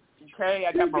 Okay,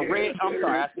 I got my red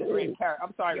potatoes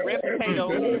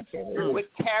with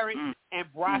carrots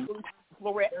and broccoli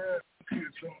florette.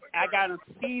 I got them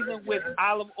seasoned with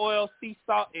olive oil, sea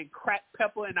salt, and cracked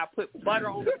pepper, and I put butter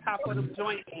on the top of them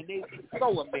joints, and they're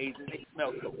so amazing. They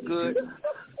smell so good.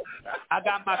 I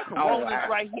got my Coronas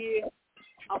right here.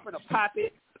 I'm going to pop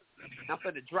it. I'm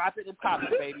going to drop it and pop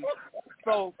it, baby.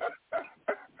 So,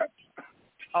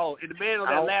 and the man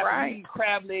over there laughing, eating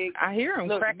crab legs. I hear him.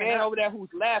 Look, the man over there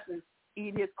who's laughing,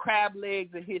 eating his crab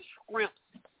legs and his shrimps.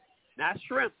 Not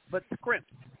shrimp, but scrimp.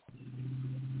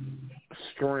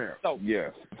 Scrimp. So,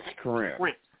 yes, scrimp.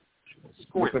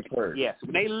 Scrimp. Yes.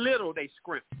 When they little, they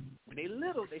scrimp. When they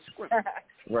little, they scrimp.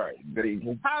 Right.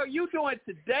 How are you doing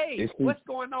today? What's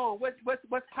going on?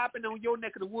 What's popping on your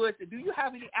neck of the woods? And do you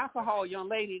have any alcohol, young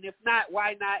lady? And if not,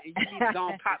 why not? And you need to go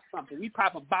and pop something. We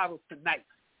popping bottles tonight.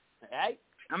 All right?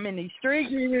 I'm in these streets.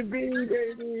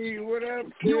 Baby, what up,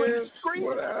 kid? You in the streets?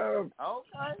 What up? Okay. All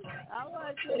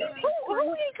right. Who he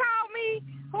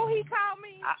called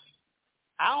me?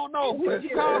 I don't know. Who did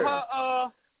you call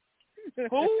her?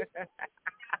 Who?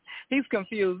 He's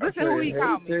confused. Listen, who he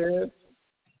called me.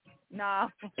 Nah.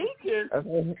 Peaches. That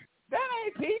ain't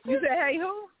Peaches. You said, hey,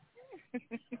 who?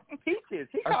 Peaches.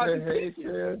 He called you Peaches.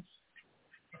 Sis.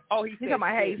 Oh, he said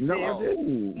my hey, sis. No,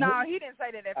 No, he didn't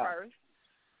say that at first.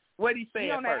 What did he say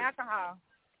He at on first? that alcohol.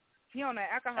 He on that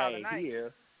alcohol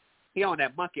tonight. He on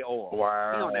that monkey oil.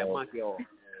 Wow. He on that monkey oil.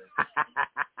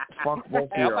 Fuck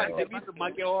monkey I'm oil. about to get me some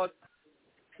monkey oil.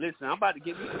 Listen, I'm about to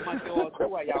get me some monkey oil. That's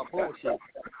why y'all bullshit. All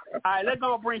right, let's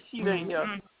go bring Sheeta in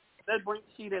here. Let's bring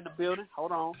Sheeta in the building.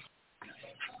 Hold on.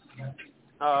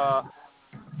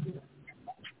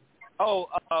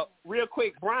 Real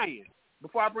quick, Brian,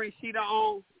 before I bring Sheeta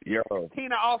on,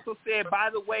 Tina also said, by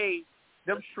the way,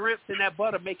 them shrimps and that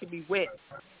butter making me wet.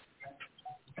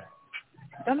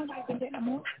 Don't nobody think that no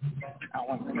more?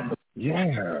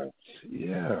 Yes. She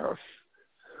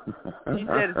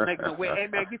said it's making me wet. Hey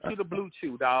man, get you the Blue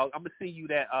Chew, dog. I'm gonna send you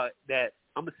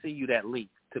that link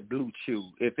to Blue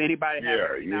Chew. If anybody has a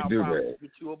problem,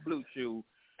 get you a Blue Chew.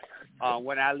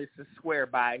 When I listen to Swear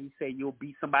By, he said you'll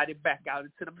beat somebody back out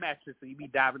into the mattress and you be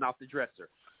diving off the dresser.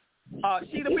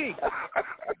 Sheeta B.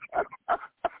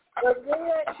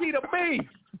 Sheeta B.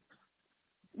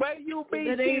 Where you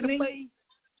be, Sheeta B?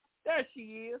 There she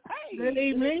is. Hey. Good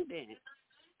evening.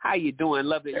 How you doing,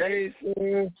 lovely lady? Hey,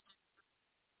 sis.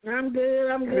 I'm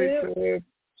good. Hey,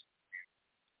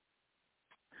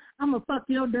 I'm going to fuck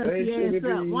your dusty ass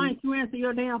up. Why didn't you answer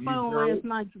your damn phone last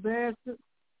night, you bastard?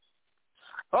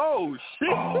 Oh, shit.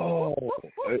 Oh,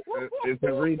 it's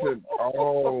a reason.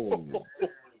 Oh.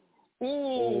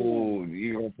 Oh,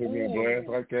 you going to put me on blast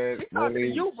like that?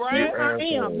 Really? You, Brian. Yes, I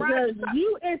am, because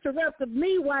you interrupted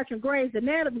me watching Grey's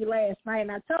Anatomy last night,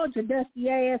 and I told your dusty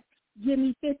ass, give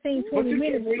me 15, 20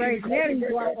 minutes of Grey's Anatomy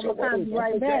so I'm going to call you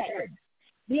right back.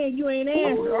 Then you ain't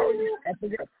answering.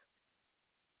 Shit.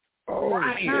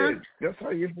 That's how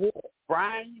you feel.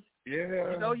 Brian,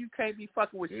 yeah. You know you can't be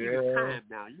fucking with Sheeta's time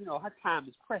now. You know her time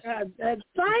is precious.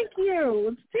 Thank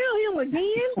you. Still him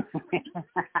again.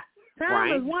 Time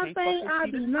Brian, is one thing I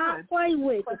do not play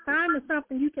with. Time is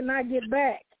something you cannot get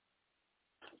back.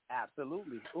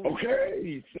 Absolutely. Ooh.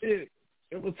 Okay, shit.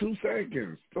 It was 2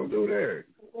 seconds. Don't do that.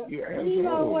 You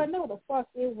know what? No, the fuck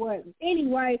it wasn't.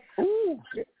 Anyway,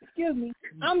 excuse me.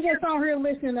 I'm just on here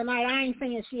listening tonight. I ain't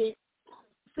saying shit.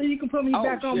 So you can put me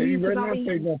back on mute. You better not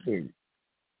say nothing.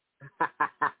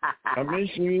 I miss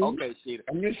you. Okay, Sheeta.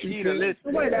 I miss you. Sheeta,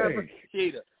 listen. Whatever.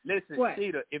 Sheeta, listen. What?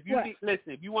 Sheeta, if you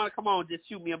want to come on, just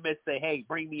shoot me a message. Say, hey,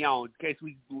 bring me on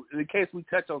in case we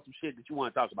touch on some shit that you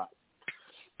want to talk about.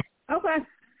 Okay.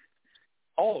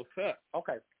 Oh, fair.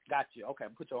 Okay, got you. Okay,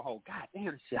 put you on hold. God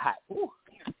damn, this shit hot. Ooh,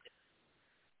 damn.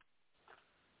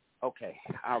 Okay,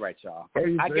 all right, y'all.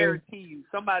 I guarantee you,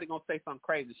 somebody gonna say something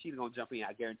crazy. She's gonna jump in.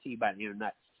 I guarantee you by the end of the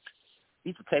night.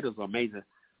 These potatoes are amazing.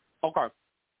 Okay.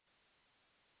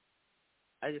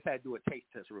 I just had to do a taste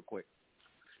test real quick.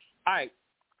 All right,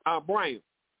 Brian.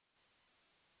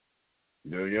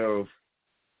 Yo.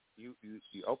 You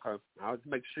okay? I was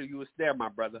making sure you was there, my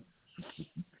brother.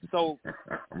 So,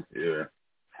 yeah.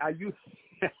 Are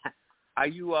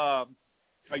you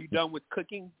done with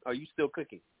cooking? Are you still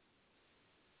cooking?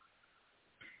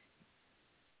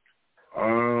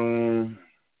 I'm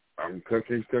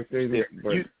cooking.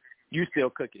 But you still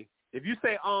cooking. If you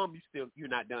say you're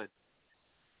not done.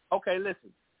 Okay,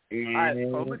 listen. All right,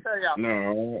 so I'm gonna tell y'all.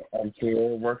 No, I'm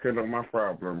still working on my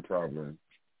problem.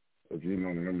 If you know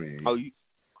what I mean.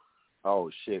 Oh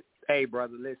shit. Hey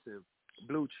brother, listen.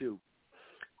 Blue Chew.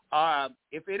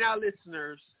 If any of our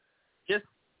listeners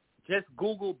just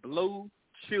Google Blue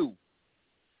Chew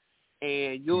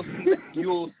and you'll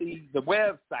see the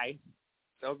website.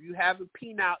 So if you have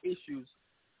penile issues,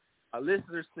 a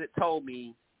listener told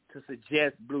me to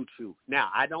suggest Blue Chew. Now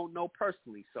I don't know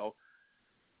personally, so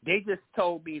they just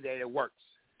told me that it works,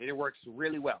 and it works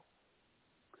really well.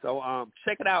 So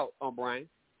check it out, Brian.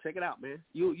 Check it out, man.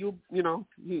 You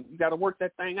got to work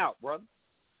that thing out, brother.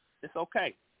 It's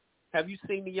okay. Have you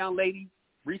seen the young lady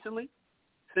recently?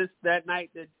 Since that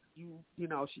night that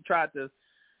she tried to,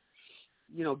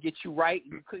 get you right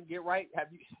and you couldn't get right. Have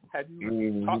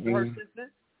you talked to her since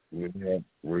then?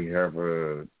 We have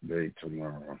a date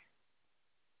tomorrow.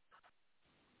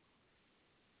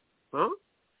 Huh?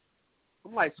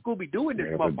 I'm like Scooby-Doo in this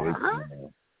motherfucker, huh?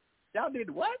 Y'all did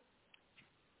what?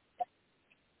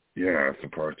 Yeah, it's a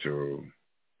part two.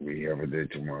 We have a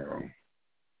date tomorrow.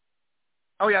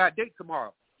 Oh, yeah, a date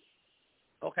tomorrow.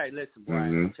 Okay, listen,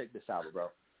 Brian, check this out, bro.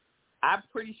 I'm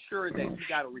pretty sure that you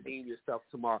got to redeem yourself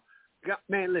tomorrow.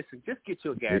 Man, listen, just get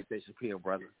you a gas station pill,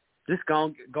 brother. Just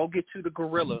go get you the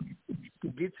Gorilla.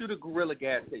 Get you the Gorilla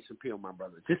gas station pill, my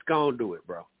brother. Just go and do it,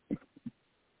 bro.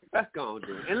 Let's go and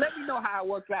do it. And let me know how it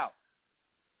works out.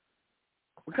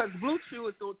 Because Blue Chew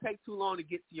is going to take too long to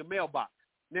get to your mailbox.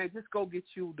 Now, just go get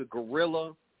you the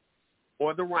Gorilla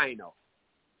or the Rhino.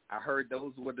 I heard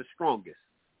those were the strongest.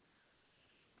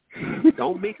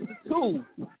 Don't mix the two.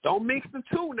 Don't mix the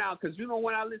two now, because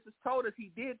when our listeners told us he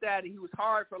did that and he was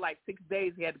hard for like 6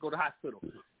 days, he had to go to the hospital.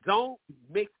 Don't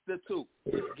mix the two.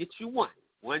 Get you one.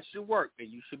 One should work, and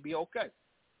you should be okay.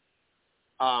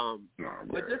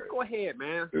 But just go ahead,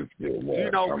 man. I'm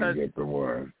gonna get the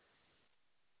one.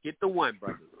 Get the one,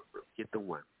 brother. Get the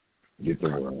one. Get the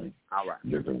one. All right.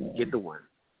 Get the one. Get the one.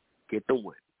 Get the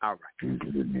one. All right.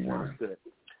 Sounds good.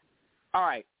 All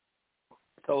right.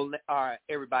 So, all right,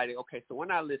 everybody. Okay, so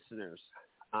one of our listeners,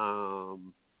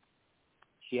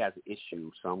 she has an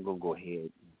issue, so I'm going to go ahead.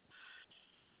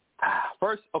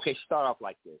 First, okay, she started off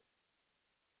like this.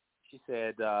 She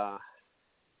said,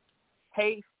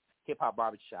 hey, Hip Hop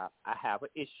Barbershop, I have an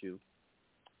issue.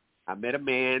 I met a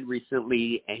man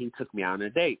recently, and he took me out on a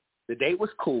date. The date was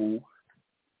cool,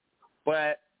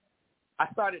 but I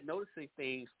started noticing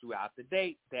things throughout the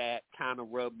date that kind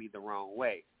of rubbed me the wrong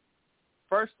way.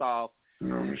 First off,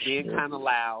 being kind of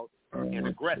loud and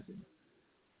aggressive.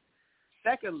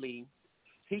 Secondly,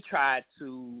 he tried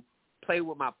to play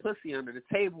with my pussy under the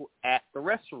table at the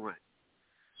restaurant.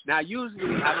 Now,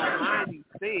 usually I don't mind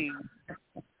these things,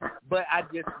 but I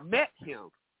just met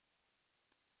him.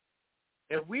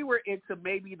 If we were into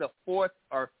maybe the 4th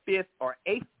or 5th or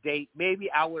 8th date,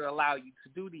 maybe I would allow you to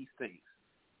do these things.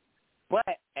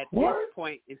 But at this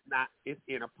point, it's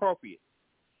inappropriate.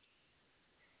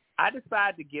 I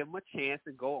decided to give him a chance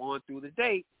and go on through the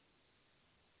date.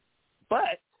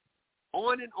 But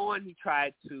on and on, he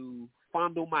tried to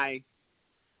fondle my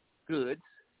goods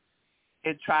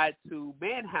and tried to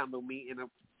manhandle me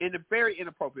in a very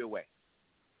inappropriate way.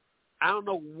 I don't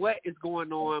know what is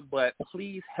going on, but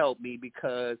please help me,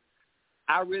 because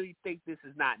I really think this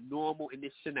is not normal and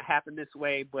this shouldn't have happened this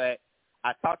way. But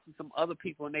I talked to some other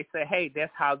people, and they say, hey,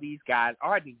 that's how these guys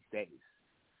are these days.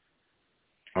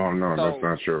 Oh, no, so that's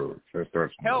not true. That's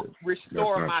help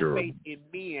restore my faith in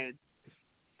men.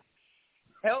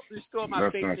 Help restore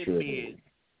my faith in men.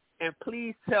 And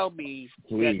please tell me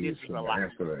that this is a lie.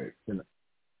 Answer that.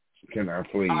 Can I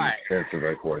please answer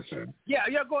that question? Yeah,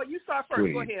 go ahead. You start first.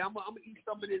 Please. Go ahead. I'm gonna eat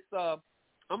some of this. I'm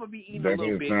gonna be eating that a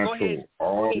little bit. Not go true. ahead.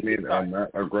 All men are not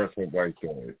aggressive like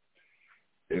that.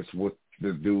 It's with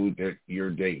the dude that you're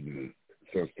dating,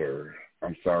 sister.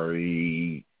 I'm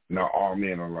sorry. Not all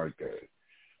men are like that.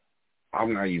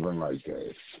 I'm not even like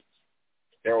that.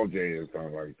 LJ is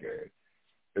not like that.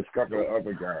 There's a couple of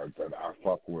other guys that I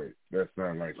fuck with that's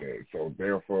not like that. So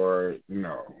therefore,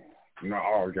 no. Not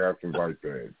all guys is like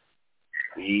that.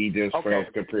 He just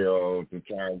felt the pill to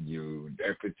try you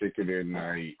that particular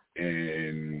night,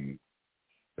 and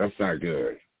that's not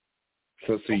good.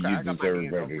 So see, you deserve better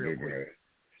than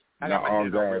that. Not all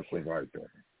guys is like that.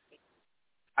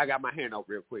 I got my hand up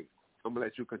real quick. I'm going to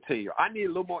let you continue. I need a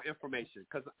little more information,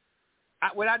 because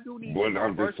what I do need to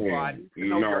know, first of all, I need to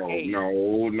know your age.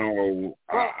 No.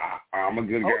 I'm a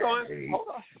good guy. Hold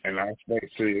on. And I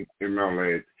expect to know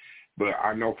that. But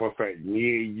I know for a fact,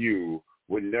 me and you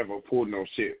would never pull no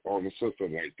shit on the sister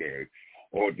like that.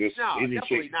 or just any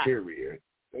chick, period.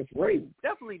 That's rape.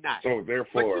 Definitely not. So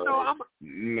therefore, but no.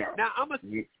 Now I'm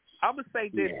gonna say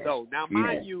this though. Now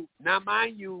mind you,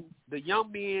 the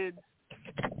young men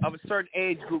of a certain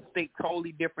age group think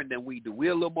totally different than we do.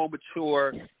 We're a little more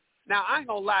mature. Now I ain't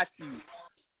gonna lie to you.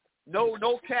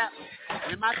 No cap.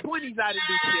 In my 20s, I didn't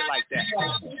do shit like that.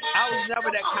 I was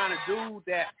never that kind of dude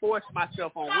that forced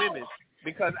myself on women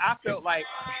because I felt like.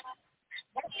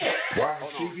 Why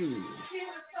should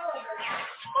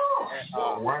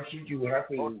you have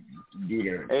to do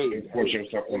that and force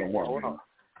yourself on a woman?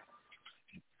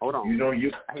 Hold on. You know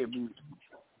you. Hey,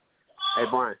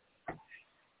 Brian.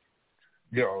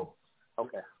 Yo.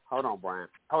 Okay. Hold on, Brian.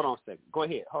 Hold on a second. Go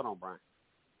ahead. Hold on, Brian.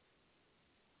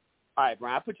 All right,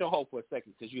 Brian. I put you on hold for a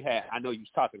second because I know you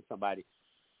was talking to somebody.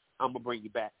 I'm gonna bring you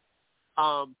back.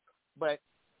 But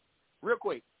real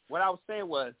quick, what I was saying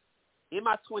was, in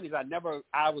my 20s,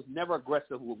 I was never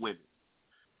aggressive with women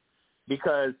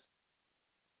because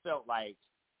I felt like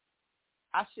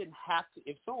I shouldn't have to.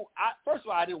 First of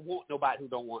all, I didn't want nobody who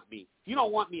don't want me. If you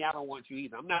don't want me, I don't want you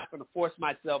either. I'm not going to force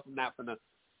myself. I'm not going to.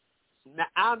 Now,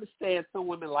 I understand some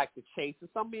women like to chase, and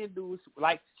some men do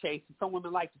like to chase, and some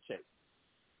women like to chase.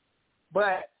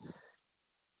 But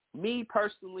me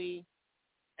personally,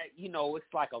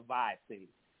 it's like a vibe thing.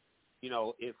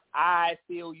 If I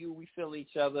feel you, we feel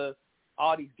each other,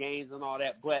 all these games and all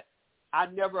that. But I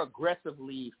never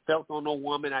aggressively felt on a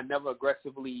woman. I never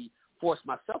aggressively forced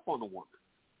myself on a woman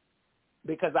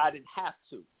because I didn't have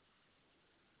to.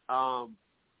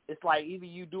 It's like either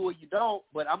you do or you don't,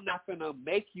 but I'm not going to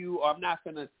make you, or I'm not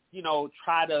going to,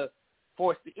 try to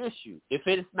force the issue. If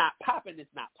it is not popping, it's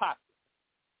not popping.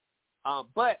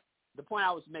 But the point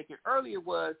I was making earlier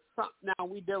was, now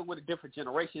we dealing with a different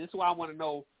generation. This is why I want to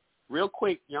know real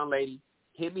quick, young lady,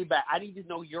 hit me back. I need to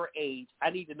know your age. I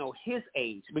need to know his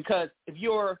age, because if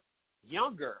you're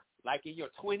younger, like in your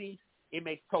 20s, it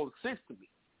makes total sense to me.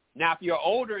 Now, if you're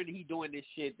older and he doing this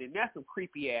shit, then that's some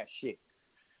creepy ass shit.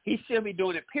 He should be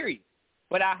doing it, period.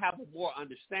 But I have more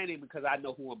understanding because I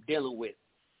know who I'm dealing with,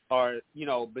 or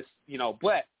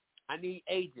But I need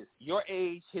ages. Your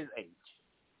age, his age.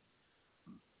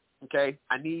 Okay,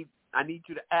 I need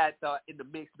you to add that in the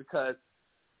mix because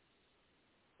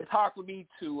it's hard for me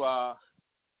to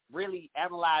really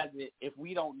analyze it if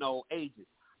we don't know ages.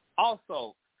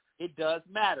 Also, it does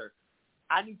matter.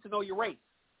 I need to know your race.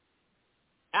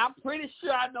 I'm pretty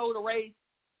sure I know the race,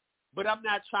 but I'm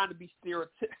not trying to be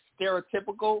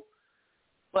stereotypical.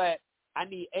 But I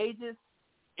need ages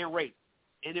and race,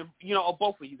 and if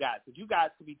both of you guys, because you guys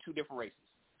could be two different races.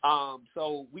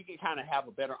 So we can kind of have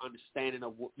a better understanding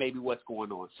of maybe what's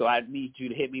going on. So I need you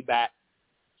to hit me back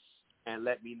and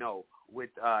let me know with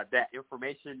that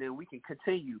information, then we can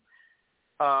continue.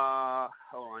 Hold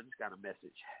on, just got a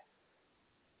message.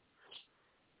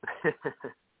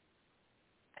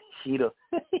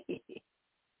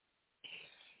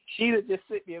 Sheeta just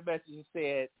sent me a message and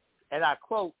said, and I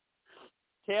quote,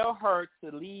 "Tell her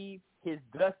to leave his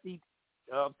dusty,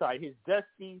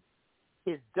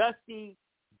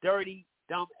 dirty,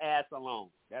 dumb ass alone."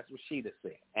 That's what Sheeta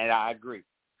said, and I agree.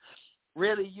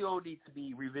 Really, you don't need to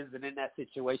be revisiting that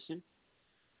situation.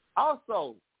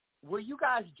 Also, were you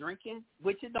guys drinking?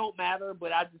 Which it don't matter,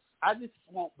 but I just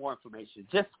want more information,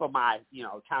 just for my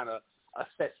kind of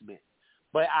assessment.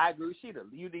 But I agree with Sheeta.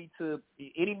 You need to,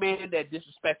 any man that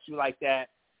disrespects you like that,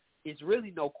 it's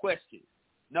really no question.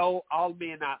 No, all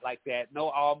men not like that. No,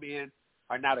 all men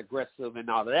are not aggressive and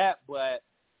all of that. But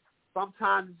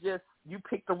sometimes just you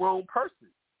pick the wrong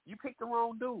person. You pick the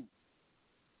wrong dude.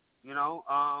 You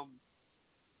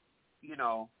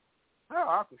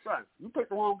pick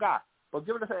the wrong guy. But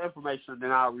give us that information,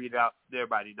 then I'll read it out so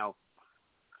everybody know.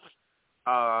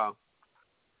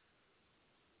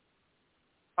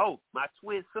 My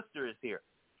twin sister is here.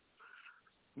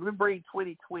 Let me bring twin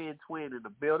in the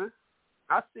building.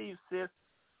 I see you, sis.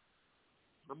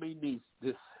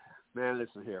 Man,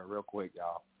 listen here real quick,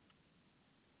 y'all.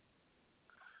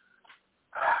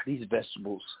 These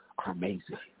vegetables are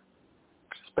amazing,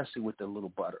 especially with the little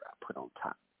butter I put on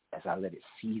top as I let it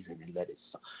season and let it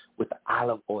with the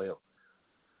olive oil.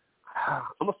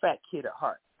 I'm a fat kid at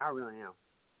heart. I really am.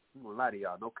 I'm going to lie to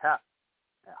y'all. No cap.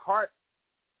 At heart,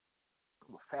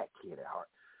 I'm a fat kid at heart.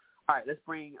 All right, let's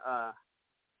bring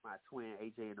my twin,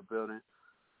 AJ, in the building.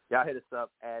 Y'all hit us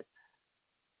up at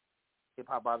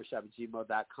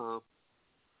hiphopbarbershop@gmail.com.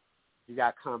 You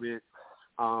got comments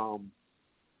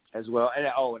as well. And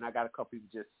I got a couple people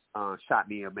just shot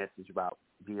me a message about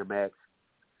DMX,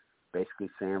 basically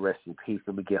saying rest in peace.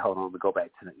 Let me go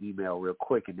back to the email real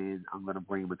quick, and then I'm going to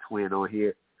bring my twin on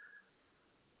here.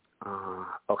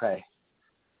 Okay.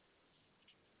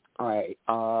 All right.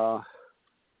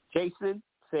 Jason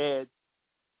said,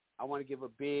 I want to give a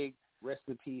big rest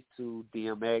in peace to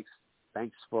DMX.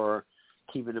 Thanks for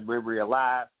keeping the memory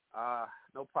alive.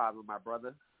 No problem, my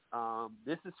brother.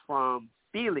 This is from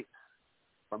Felix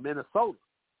from Minnesota.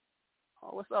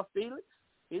 Oh, what's up, Felix?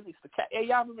 Felix the cat. Hey,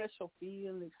 y'all remember that show,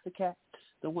 Felix the cat?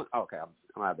 The one. Okay,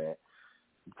 my bad.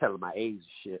 I'm telling my age and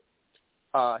shit.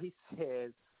 He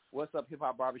says, what's up, Hip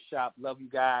Hop Barbershop? Love you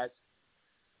guys.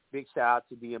 Big shout out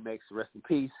to DMX. Rest in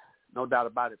peace. No doubt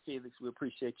about it, Felix. We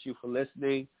appreciate you for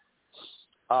listening.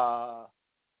 Oh,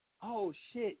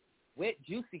 shit. Wet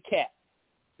Juicy Cat.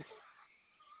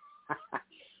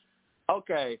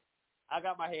 Okay. I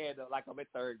got my head up like I'm in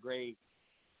third grade.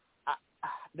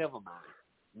 Never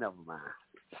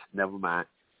mind.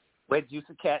 Wet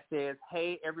Juicy Cat says,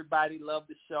 hey, everybody, love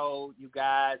the show. You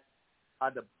guys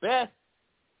are the best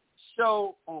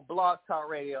show on Blog Talk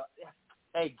Radio.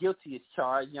 Hey, guilty as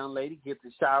charged, young lady. Guilty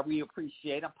as charged. We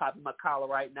appreciate it. I'm popping my collar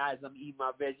right now as I'm eating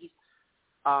my veggies.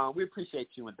 We appreciate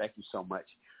you, and thank you so much.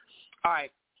 All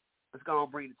right. Let's go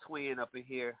and bring the twin up in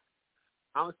here.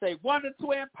 I'm going to say, one of the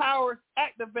twin powers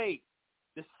activate.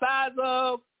 The size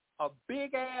of a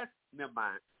big-ass... Never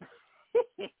mind.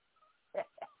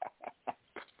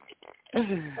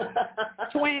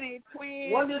 20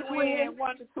 twin. Wonder twin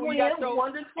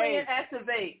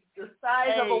activate. The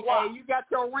size of a watch. Hey, you got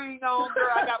your ring on,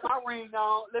 girl. I got my ring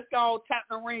on. Let's go and tap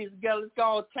the rings together. Let's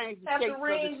go and change the shape of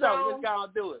the show. Let's go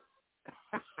and do it.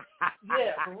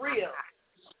 Yeah, for real.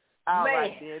 All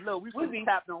right, then. Look, we finna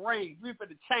tap the rings. We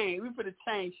finna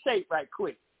change shape right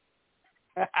quick.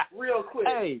 Real quick.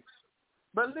 Hey,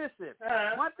 but listen,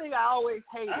 one thing I always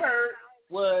hated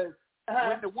was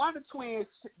when the Wonder Twins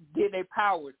did their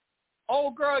powers,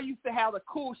 old girl used to have the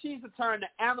cool, she used to turn to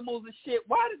animals and shit.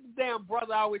 Why did the damn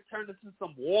brother always turn into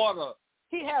some water?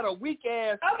 He had a weak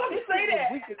ass. I was about to say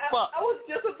that. I was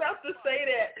just about to say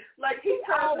that. Like, he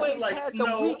always like had snow.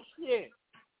 The weak shit.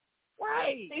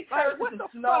 Right. He turned what into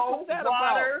the snow, fuck is that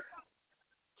water.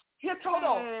 About? He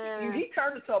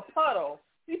turned into a puddle.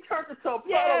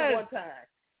 One time.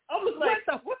 I was like,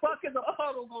 what the fuck is a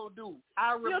puddle gonna do?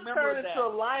 I remember that.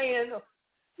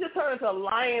 You turn into a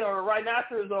lion or a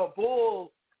rhinoceros or a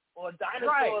bull or a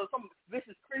dinosaur or some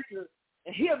vicious creature,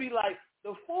 and he'll be like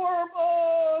the form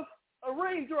of a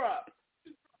raindrop.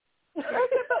 Get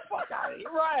the fuck out of here.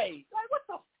 Right. Like, what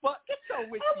the fuck? Get your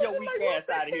weak ass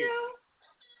out of here.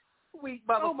 Weak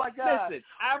motherfucker. Oh my God. Listen,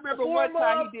 I remember one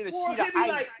time he did a sheet of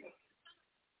ice.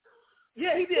 He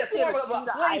did a form of a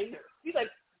glacier. He's like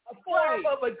a form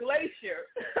of a glacier.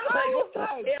 Like, what the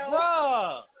hell?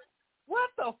 Bruh.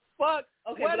 What the fuck?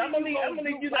 Okay, but I'm gonna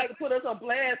need you not to put us on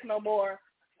blast no more.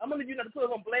 I'm gonna need you not to put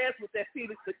us on blast with that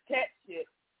Felix the cat shit.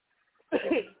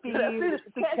 Felix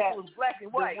the cat was black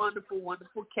and white. The wonderful,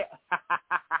 wonderful cat.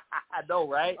 I know,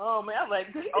 right? Oh man, I'm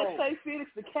like, did he just say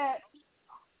Felix the cat?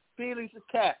 Felix the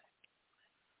cat.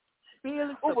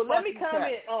 Felix the well, let me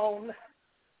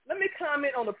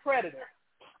comment on the Predator.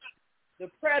 The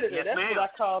Predator, yes, that's ma'am. What I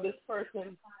call this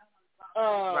person.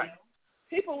 Right.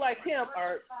 People like him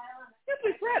are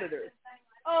simply predators.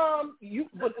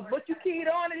 What you keyed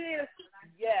on it is,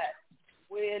 yes.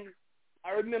 When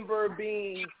I remember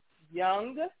being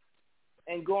young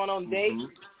and going on dates,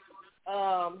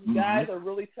 guys are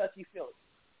really touchy-feely.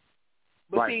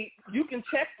 But see, you can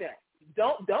check them.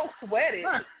 Don't sweat it.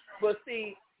 Right. But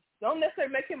see, don't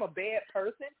necessarily make him a bad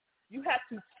person. You have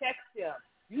to check him.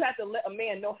 You have to let a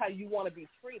man know how you want to be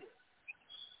treated.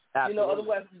 Absolutely. You know,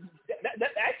 otherwise,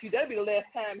 that'd be the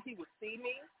last time he would see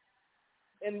me.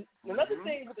 And another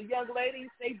thing with the young ladies,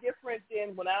 they different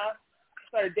than when I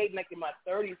started dating like in my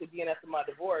 30s again after my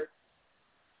divorce.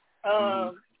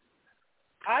 I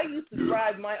used to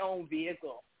drive my own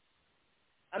vehicle.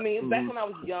 I mean, back when I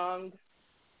was young,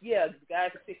 yeah,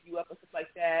 guys would pick you up and stuff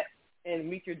like that and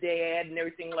meet your dad and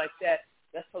everything like that.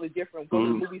 That's totally different. Go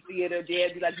to the movie theater,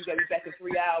 dad be like, you got to be back in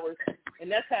 3 hours.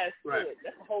 And that's how it's good.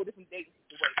 That's a whole different dating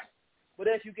situation. But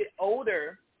as you get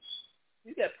older,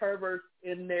 you get perverts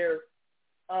in their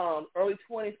early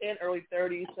 20s and early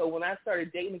 30s. So when I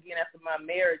started dating again after my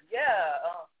marriage,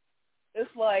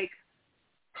 it's like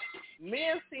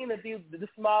men seem to do the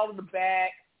small of the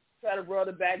back, try to rub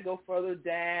the back, go further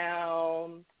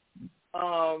down.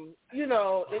 You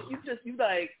know, and you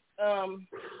like,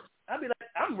 I'd be like,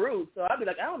 I'm rude, so I'd be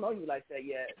like, I don't know you like that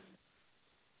yet.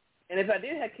 And if I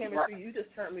did have chemistry, you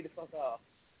just turned me the fuck off.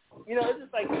 You know, it's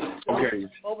just like,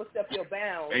 don't overstep your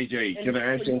bounds. AJ, can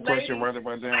I ask you a question right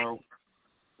about now?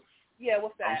 Yeah,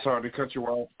 what's that? I'm sorry to cut you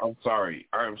off. I'm sorry.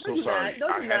 I am so sorry.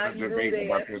 I had a debate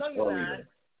about this earlier.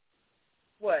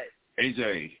 What?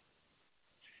 AJ,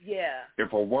 Yeah.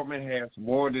 If a woman has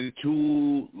more than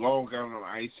 2 Long Island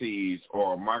iced teas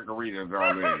or a margarita,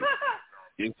 darling,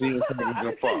 is he entitled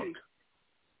to fuck?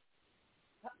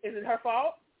 Is it her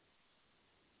fault?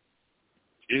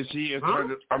 Is he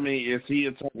entitled? I mean, is he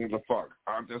entitled to fuck?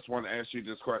 I just want to ask you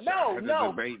this question. No.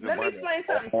 Let me explain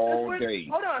something. All day.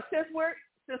 Hold on, since we're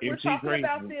talking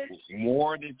about this,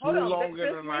 more than 2 Long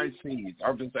Island iced teas.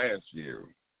 I'm just asking you.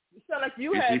 You sound like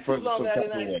you had 2 Long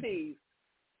Island iced teas.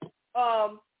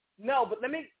 No, but let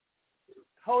me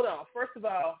hold on. First of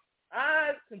all,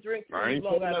 I can drink 2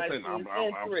 Long Island iced teas and 3.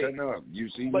 I'm shutting up. You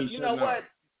see but me you know what? Up.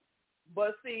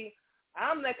 But see,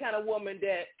 I'm that kind of woman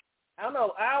that I don't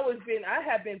know. I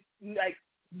have been like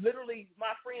literally.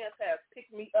 My friends have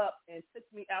picked me up and took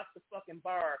me out the fucking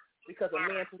bar because a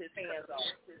man put his hands on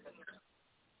me.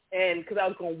 And because I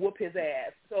was going to whoop his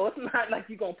ass. So it's not like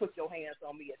you're going to put your hands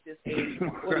on me at this age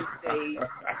or this stage.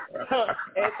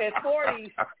 At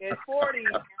 40,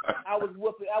 I was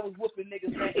whooping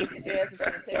niggas' asses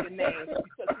and taking names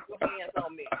because you put your hands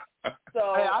on me.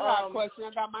 So, hey, I got a question.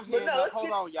 I got my hands up.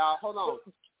 Hold on, y'all. Hold on.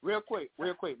 Real quick.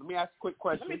 Let me ask a quick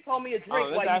question. Let me pour me a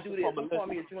drink while you do this. Let me pour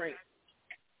me a drink.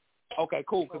 Okay,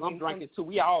 cool, because I'm drinking too.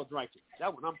 We all drinking.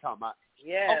 That's what I'm talking about.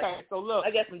 Yeah. Okay, so look.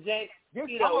 I got some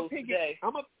Cheetos today.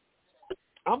 I'm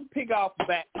gonna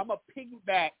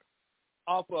piggyback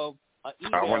off of an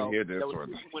email I want to hear this that was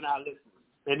one. When I listen,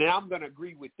 and then I'm gonna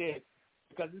agree with this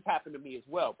because this happened to me as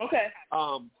well. Okay.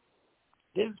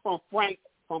 This is from Frank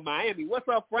from Miami. What's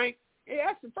up, Frank? Hey,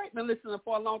 actually, Frank been listening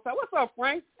for a long time. What's up,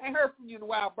 Frank? Ain't heard from you in a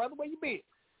while, brother. Where you been?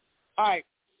 All right.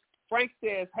 Frank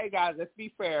says, "Hey guys, let's be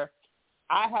fair.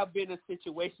 I have been in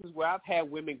situations where I've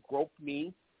had women grope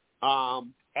me at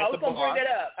the bar.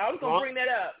 I was gonna bring that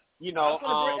up. You know,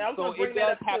 so it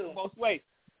does happen too. both ways.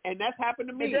 And that's happened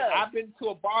to me. It does. I've been to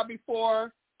a bar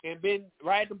before and been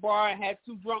right at the bar and had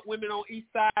 2 drunk women on each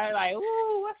side, like,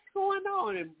 ooh, what's going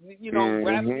on? And, you know,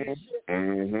 grabbing and shit. I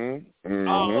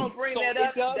was going to bring that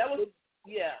up. That was,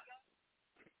 yeah.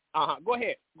 Go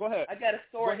ahead. I got a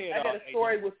story. I got a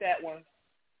story with that one.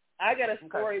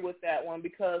 With that one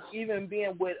because even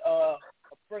being with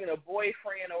bringing a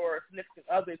boyfriend or a significant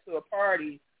other to a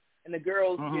party, and the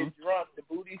girls get drunk, the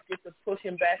booties get to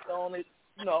pushing back on it,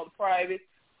 you know, private.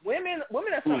 Women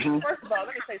are something. First of all,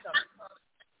 let me say something.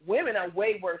 Women are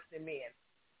way worse than men.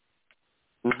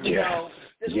 You know,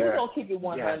 we're gonna keep it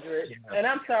 100. And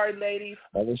I'm sorry, ladies,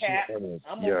 Cat,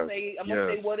 I'm gonna say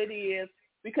what it is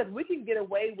because we can get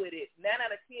away with it. 9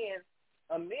 out of 10.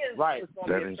 A man's right. is going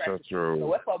to be attractive. That is so true.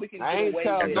 So that's why we can get away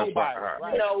with it. Nobody,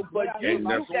 right. You know, but you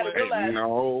got to realize.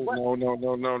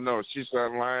 No. She's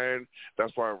not lying.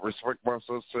 That's why I respect my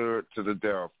sister to the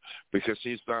death because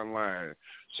she's not lying.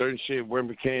 Certain shit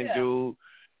women can't do.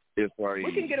 It's like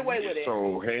we can get away with it.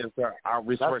 So hands down, I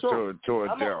respect her to a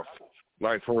death.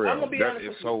 Like for real, that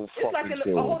is so fucking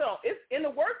true. Hold on, it's in the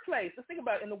workplace. Let's think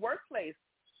about it. In the workplace,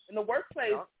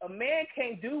 a man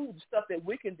can't do the stuff that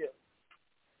we can do.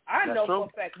 I know for a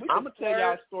fact we I'm can tell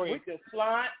y'all a story. We can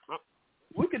flaunt.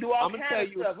 We can do all kinds of stuff. I'm gonna tell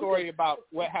you a story about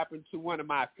what happened to one of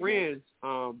my friends.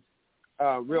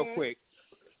 Real quick.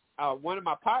 One of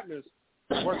my partners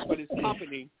works for this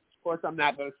company. Of course, I'm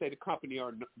not going to say the company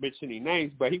or mention any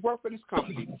names, but he worked for this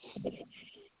company,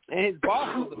 and his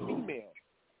boss was a female,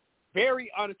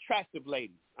 very unattractive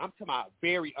lady. I'm talking about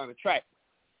very unattractive.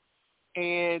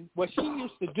 And what she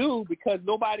used to do, because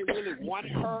nobody really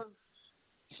wanted her,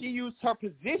 she used her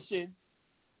position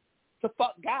to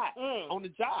fuck guys on the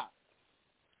job.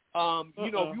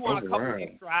 You know, if you want a couple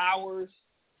extra hours,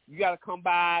 you got to come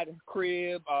by the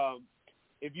crib.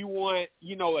 If you want,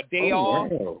 you know, a day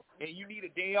off, and you need a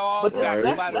day off, but you got to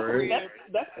come by the crib.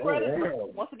 That's predator.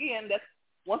 Once again, that's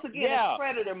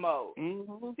predator mode.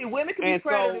 See, women can be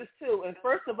predators too. And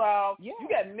first of all, you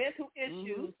got mental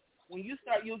issues. When you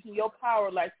start using your power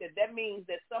like that, that means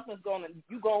that something's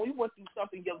you went through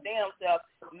something your damn self.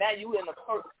 Now you in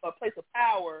a place of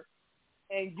power,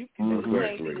 and you can do the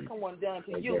same thing that someone done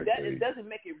to you. That it doesn't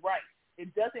make it right.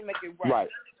 It doesn't make it right.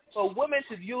 For women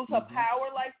to use her power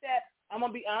like that, I'm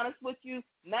gonna be honest with you.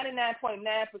 99.9%,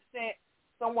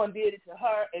 someone did it to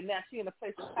her, and now she's in a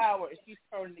place of power, and she's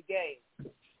turning the game.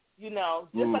 You know,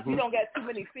 just like you don't got too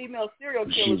many female serial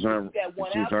killers, you got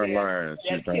one out there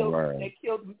that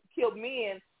killed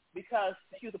men because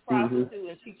she was a prostitute,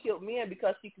 and she killed men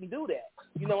because she can do that.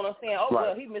 You know what I'm saying? Oh,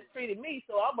 well, he mistreated me,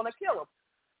 so I'm gonna kill him.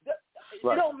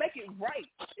 It don't make it right.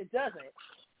 It doesn't.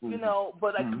 You know,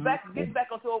 but like get back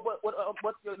onto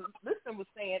what your listener was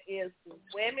saying is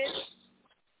women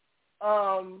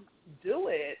do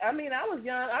it. I mean, I was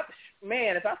young.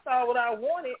 If I saw what I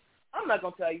wanted, I'm not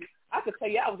gonna tell you. I could tell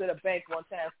you, I was at a bank one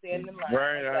time standing in line.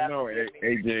 Right, I know.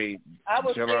 AJ, I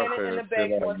was standing in the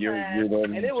bank one you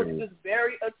time, and it was this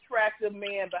very attractive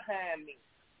man behind me.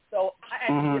 So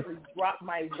I accidentally dropped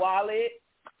my wallet.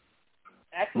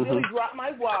 Dropped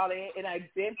my wallet, and I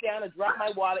bent down and dropped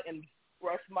my wallet and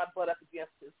brushed my butt up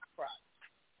against his crotch.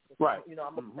 Right. You know,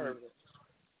 I'm a pervert.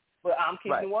 But I'm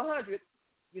keeping 100.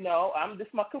 You know, this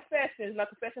is my confession. It's not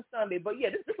Confession Sunday. But, yeah,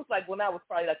 this was like when I was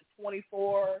probably like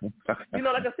 24. You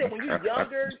know, like I said, when you're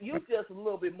younger, you're just a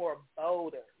little bit more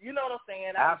bolder. You know what I'm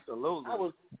saying? Absolutely. I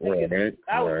was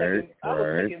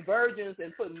taking virgins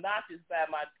and putting notches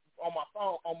on my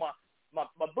phone, on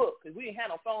my book, because we didn't have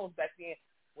no phones back then.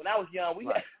 When I was young,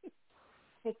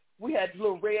 we had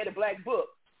little red and black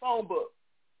phone book.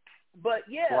 But,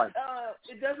 yeah,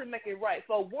 it doesn't make it right.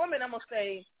 For a woman, I'm going to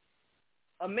say,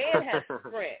 a man has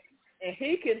strength, and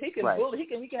he can bully. He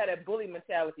can have that bully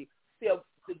mentality. See,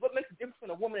 what makes the difference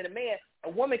between a woman and a man? A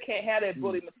woman can't have that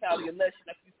bully mentality unless,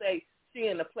 like you say, she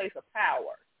in a place of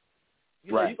power.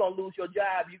 You know, you're gonna lose your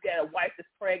job. You got a wife that's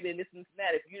pregnant, this and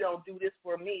that. If you don't do this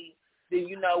for me, then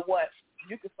you know what?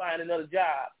 You can find another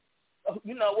job.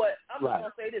 You know what? I'm just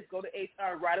gonna say this: go to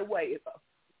HR right away.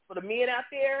 For the men out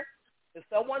there, if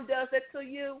someone does that to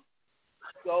you,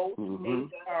 go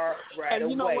HR right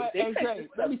and you know away. What, AJ,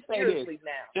 let me say this.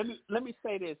 Now. Let me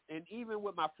say this. And even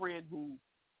with my friend who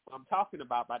I'm talking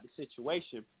about the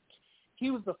situation,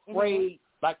 he was afraid.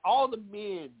 Like all the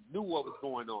men knew what was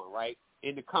going on, right?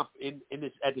 In the company, in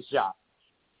this at the job,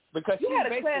 because he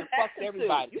basically fucked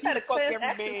everybody. You had a class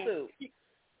action suit.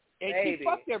 He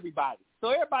fucked everybody, so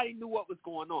everybody knew what was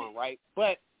going on, right?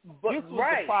 But this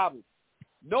was the problem.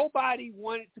 Nobody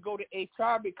wanted to go to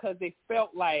HR because they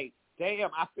felt like, damn,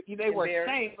 they were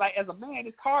ashamed. Like as a man,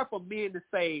 it's hard for men to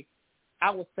say I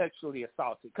was sexually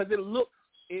assaulted because it looks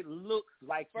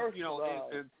like, you know,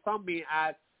 in some men's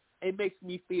eyes, it makes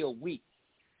me feel weak.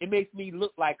 It makes me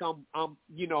look like I'm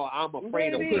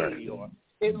afraid of pussy, or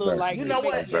it looks like it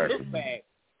makes me look bad.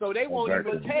 So they won't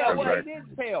even tell. Well, they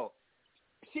didn't tell.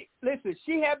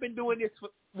 She had been doing this.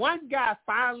 One guy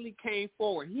finally came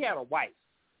forward. He had a wife,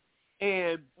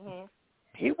 and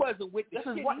he wasn't with this.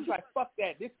 His wife was like, "Fuck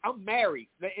that! I'm married,"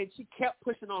 and she kept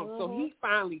pushing on him. So he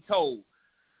finally told.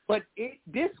 But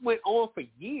this went on for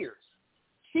years.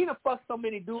 She done fucked so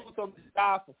many dudes on the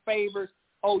job for favors.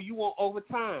 Oh, you want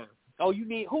overtime? Oh,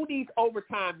 who needs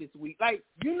overtime this week? Like,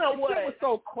 you know what? It was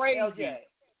so crazy. LJ.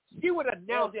 She would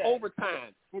announce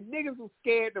overtime, and niggas were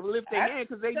scared to lift their hand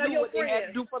because they knew what they had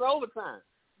to do for the overtime.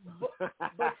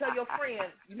 But tell your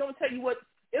friend, tell you what,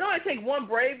 it only takes one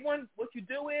brave one. What you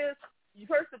do is,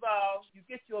 first of all, you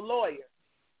get you a lawyer.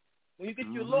 When you get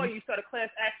you a lawyer, you start a class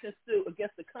action suit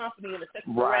against the company and the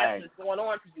sexual harassment that's going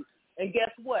on to you. And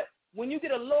guess what? When you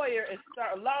get a lawyer and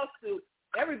start a lawsuit,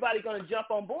 everybody's going to jump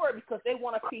on board because they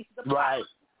want a piece of the pie.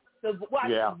 So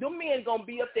them men going to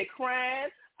be up there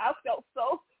crying. I felt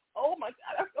so, oh my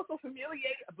God, I felt so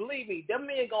humiliated. Believe me, them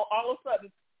men going to all of a sudden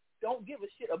don't give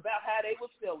a shit about how they were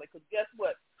feeling. Because guess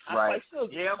what? I'm quite sure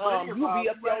you'll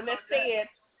be up there on that stand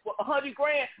for $100,000.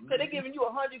 So they're giving you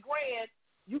 $100,000.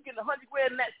 You get $100,000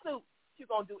 in that suit. What you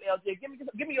going to do, LJ? Give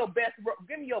me your best.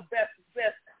 Give me your best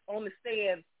on the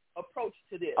stand approach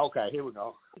to this. Okay, here we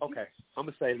go. Okay, I'm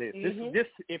gonna say this. This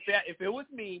if it was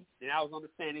me and I was on the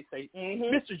stand, they'd say,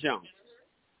 Mr. Jones,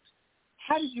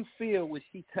 how did you feel when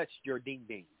she touched your ding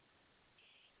ding?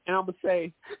 And I'm gonna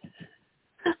say,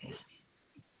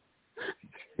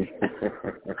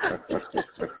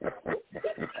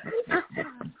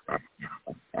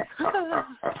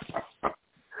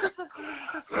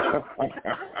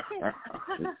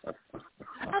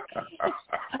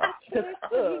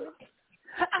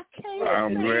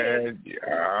 I'm glad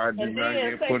I did not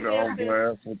get put on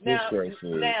blast with this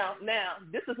question. Now,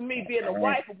 this is me being the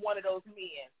wife of one of those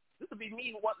men. This would be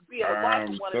me being the wife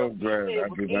of one of those men. I'm so glad I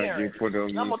did not get put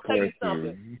on. I'm gonna tell you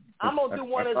something. I'm gonna do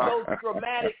one of those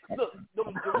dramatic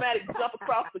jump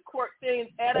across the court things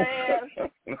at her ass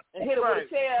and hit her with a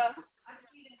chair.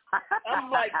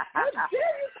 I'm like, how dare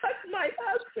you touch my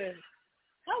husband?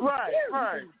 How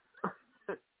dare you?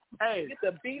 Hey, get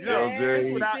the beat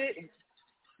ass.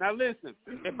 Now listen,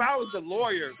 if I was a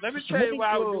lawyer, let me tell you what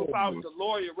I would do if I was a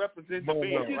lawyer representing the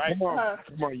man, right?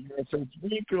 Come on, you got some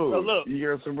speakers. So look, you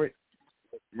got some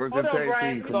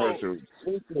commercials.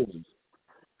 You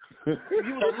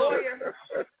was a lawyer?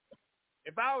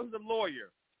 If I was a lawyer,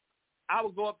 I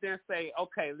would go up there and say,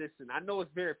 okay, listen, I know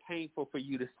it's very painful for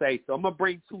you to say, so I'm gonna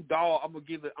bring two dolls. I'm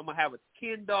gonna have a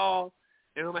Ken doll,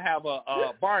 and I'm gonna have a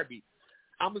Barbie.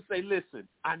 I'm gonna say, listen,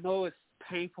 I know it's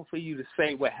painful for you to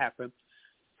say what happened.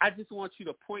 I just want you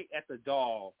to point at the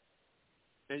doll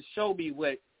and show me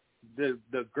what the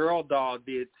girl doll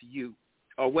did to you,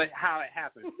 or how it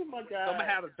happened. Oh my God! So I'm gonna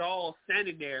have a doll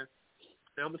standing there,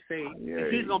 and I'm gonna say,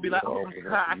 he's gonna be like, "Oh my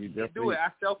God, I can't do it."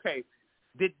 I said, "Okay,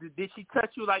 did she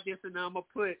touch you like this?" And then I'm gonna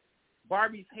put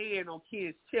Barbie's hand on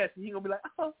Ken's chest, and he's gonna be like,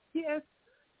 "Oh yes."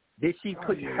 Did she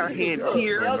put her hand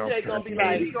here? LJ gonna be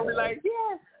like,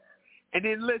 yes. And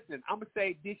then listen, I'm gonna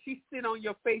say, did she sit on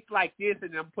your face like this?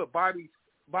 And then I'm gonna put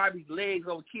Barbie's legs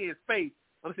on Ken's face.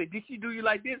 I'm gonna say, did she do you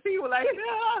like this? He was like,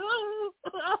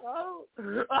 oh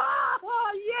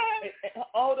yeah.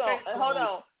 Hold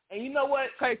on. And you know what?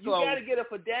 You gotta get her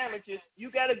for damages. You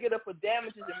gotta get her for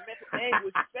damages and mental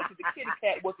anguish, especially the kitty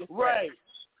cat wasn't fresh. Right.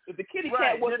 If the kitty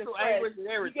cat wasn't fresh,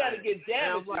 you gotta get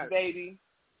damages, right. baby.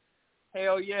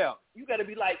 Hell yeah. You gotta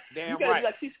be like, damn you gotta right. be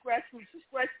like, she scratched my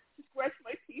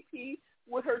pee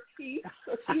with her teeth,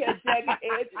 so she has jagged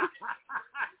edges.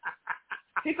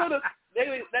 Here go the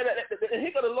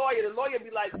lawyer. The lawyer be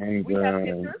like, we have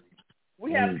pictures.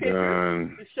 We have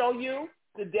pictures to show you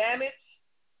the damage.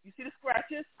 You see the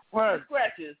scratches? Right. The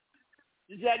scratches.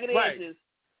 The jagged edges.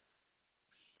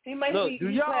 He might Look, be. do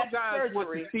y'all guys surgery.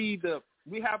 want to see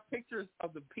we have pictures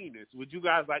of the penis. Would you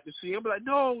guys like to see them? Be like,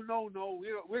 no.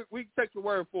 We take your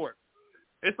word for it.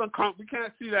 It's uncomfortable. We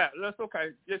can't see that. That's okay.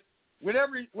 Just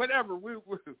whatever. We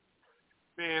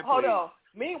man. Hold please. on.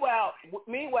 Meanwhile,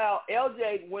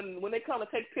 LJ, when they come to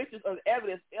take pictures of the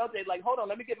evidence, LJ like, hold on,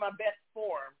 let me get my best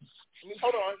form.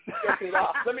 Hold on,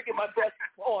 let me get my best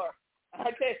form.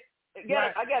 I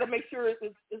got to make sure it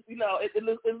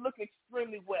looks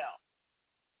extremely well.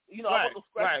 You know, I want those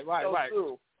scratches to go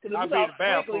through. Because if it's all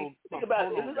squiggly, think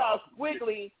about it. If it's all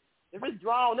squiggly, if it's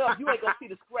drawn up, you ain't gonna see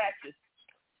the scratches.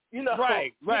 You know,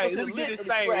 right. Let me get this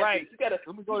thing right.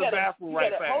 Let me go to the bathroom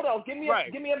right fast. Hold on, give me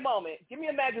a moment. Give me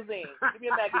a magazine. I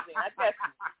got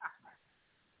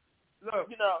you. Look,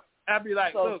 you know, I'd be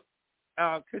like, look,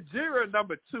 Kajira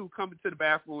number 2 come into the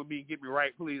bathroom with me and get me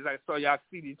right, please. So y'all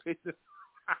see these pictures.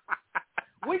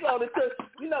 We go to took.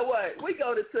 You know what? We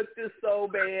go to took this so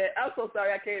bad. I'm so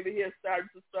sorry I came in here and started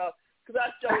some stuff because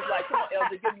I was like, come on,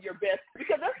 Elder, give me your best.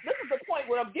 Because this is the point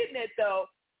where I'm getting at, though.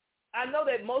 I know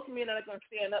that most men are not going to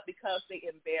stand up because they're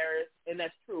embarrassed, and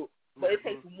that's true. But it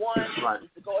takes one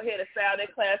to go ahead and file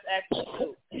that class action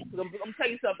too. Because I'm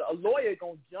telling you something, a lawyer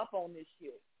going to jump on this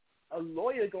shit. A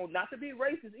lawyer going not to be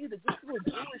racist either. Just do a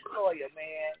Jewish lawyer,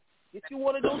 man. Get you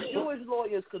one of those Jewish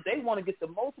lawyers because they want to get the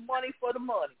most money for the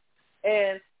money.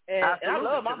 And I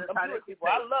love them. I'm Jewish people.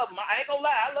 I love them. I ain't gonna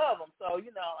lie, I love them. So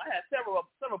I had several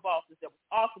bosses that was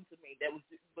awesome to me.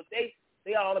 But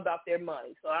they all about their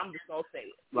money. So I'm just gonna say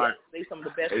it. Right. They some of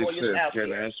the best lawyers out there.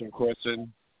 Can I ask you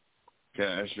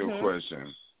a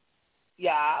question?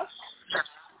 Yeah.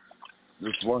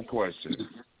 Just one question.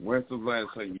 When's the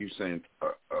last time you sent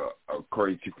a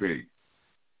crazy pic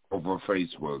over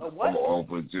Facebook or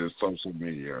over just social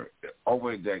media?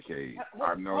 Over a decade.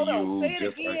 I know you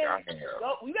just like I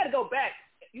have. You got to go back.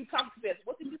 You talked to this.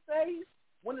 What did you say?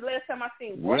 When the last time I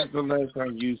seen? When's the last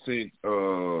time you sent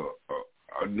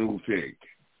a new pic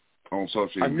on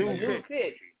social media? A new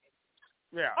pic.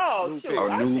 Yeah. Oh, shoot.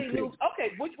 A new pic. Okay,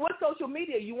 what social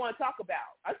media you want to talk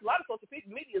about? There's a lot of social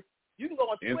media. You can go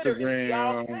on Twitter Instagram, and see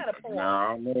all kind of porn. No, I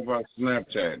don't know about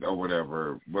Snapchat or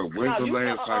whatever, but when's the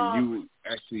last time you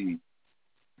actually...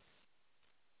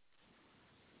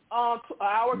 An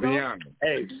hour ago. Be honest.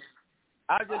 Hey,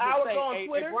 I just say, hey,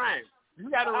 Brian,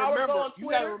 you got to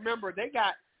remember, they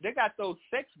got those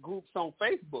sex groups on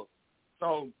Facebook.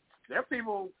 So there are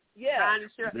people trying to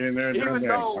share.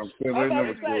 I'm still in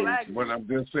those groups, but I'm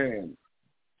just saying.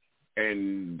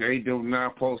 And they do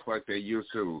not post like they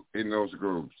used to in those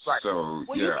groups. Right. So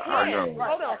I know.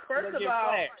 Hold on.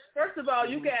 First of all,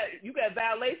 you got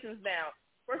violations now.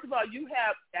 First of all, you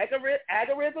have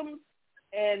algorithms,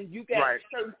 and you got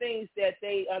certain things that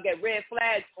they get red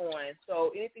flags on.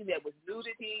 So anything that was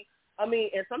nudity. I mean,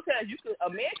 and sometimes a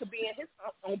man could be in his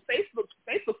on Facebook.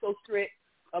 Facebook so strict.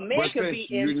 A man could be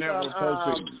in some.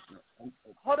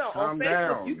 Hold on. Calm on Facebook,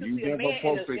 down. you can You see a never man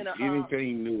posted in a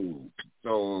anything new.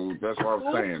 So that's what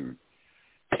I'm saying.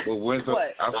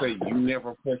 But I say you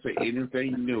never posted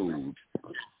anything nude.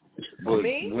 But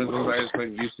when's the last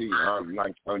time you see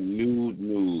like a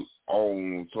nude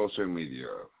on social media?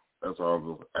 That's all I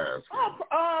was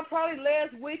asking. Probably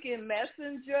last week in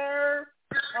Messenger.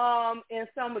 In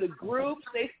some of the groups,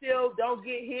 they still don't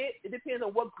get hit. It depends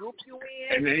on what group you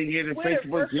in. And they get in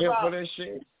Facebook jail for that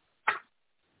shit.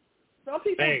 Some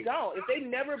people don't. If they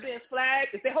never been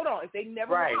flagged, if they never been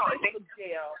in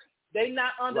jail, they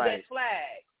not under that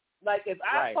flag. Like if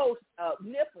I post a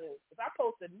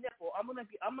nipple, I'm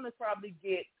gonna probably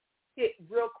get hit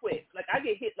real quick. Like I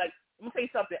get hit. Like I'm gonna tell you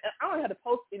something. I don't have to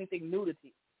post anything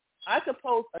nudity. I could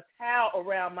post a towel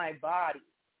around my body,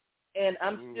 and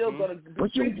I'm still gonna.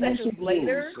 3 seconds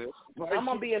later, I'm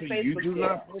gonna be in Facebook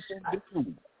jail.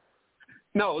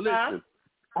 No, listen.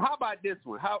 How about this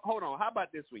one? Hold on. How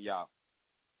about this one, y'all?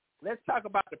 Let's talk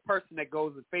about the person that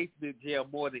goes to Facebook jail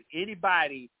more than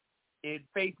anybody in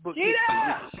Facebook.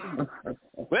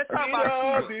 Let's talk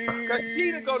about Sheeta. Because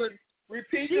Sheeta go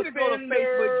to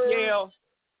Facebook jail.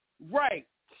 Right.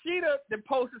 Sheeta then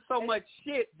posted so much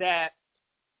shit that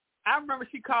I remember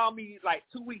she called me like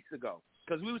 2 weeks ago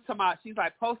because we was talking about. She's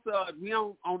like, post we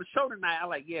on the show tonight. I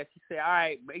like, yeah. She said, all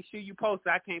right, make sure you post it.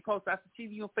 I can't post it. I said,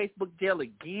 Sheeta, you on Facebook jail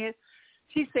again?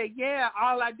 She said, yeah.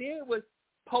 All I did was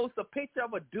post a picture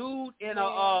of a dude in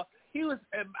I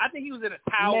think he was in a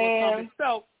towel or something.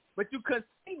 So, but you couldn't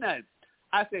see nothing.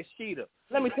 I said, Sheeta,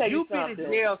 let me tell you something. You've been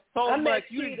in jail so much.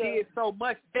 You did so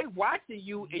much. They watching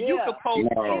you, and you can post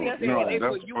anything. No.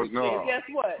 Guess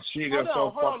what? Sheeta's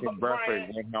so fucking graphic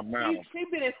with her mouth. She's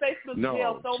been in Facebook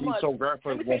jail so much. She's so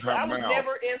graphic with her mouth.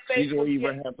 Never in Facebook. She don't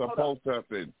even have to post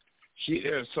something. She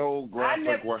is so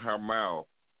graphic with her mouth.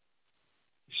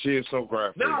 She is so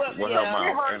graphic with her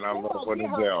mouth, and I love her to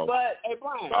death.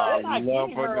 I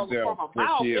love her to death, but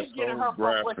she is so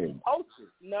graphic.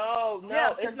 No,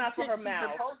 it's not for her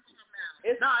mouth.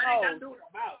 It's it ain't got to do with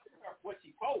her mouth. It's what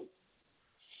she posts.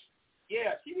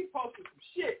 Yeah, she be posting some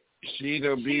shit.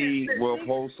 She'll will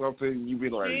post something, you be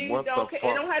like, what the fuck? It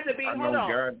don't have to be, hold on.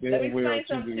 Goddamn well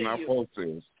she did not post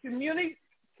this.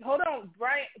 Hold on,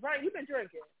 Brian, you've been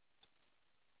drinking.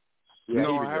 Yeah,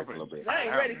 no, I haven't. I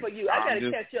ain't ready for you. I got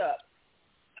to catch up.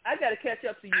 I got to catch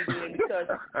up to you, man, because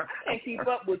I can't keep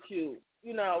up with you,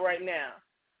 right now.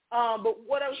 But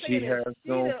what I was saying is,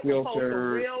 she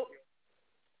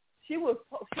would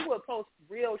post she would post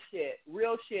real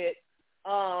shit.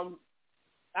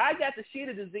 I got the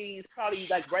Sheeta disease probably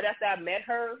like right after I met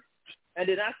her, and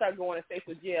then I started going to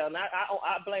Facebook jail, and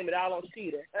I blame it all on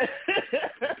Sheeta.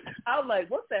 I was like,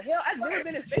 what the hell? I've never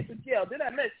been in Facebook jail. Then I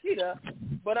met Sheeta.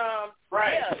 But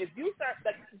yeah, if you start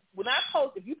when I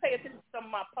post, if you pay attention to some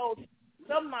of my posts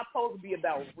will be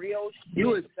about real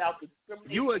shit, about the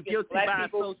discrimination. You were guilty by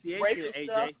association,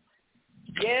 AJ.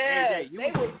 Yeah,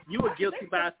 you were guilty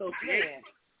by association.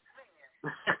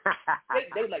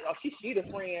 they like, oh, she's Sheeta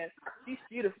friend.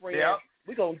 Yep.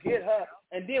 We gonna get her.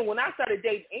 And then when I started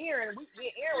dating Aaron, me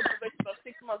and Aaron was in about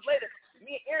 6 months later.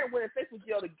 Me and Aaron went in Facebook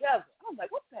jail together. I was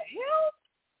like, what the hell?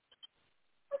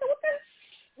 I said, what the?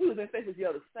 We was in Facebook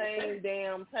jail the same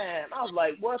damn time. I was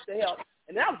like, what the hell?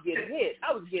 And I was getting hit.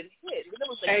 And it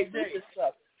was like stupid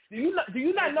stuff. Do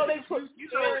you not know they put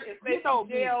Aaron in Facebook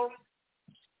jail?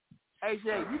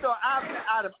 AJ,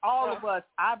 out of all of us,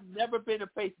 I've never been in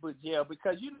Facebook jail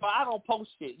because I don't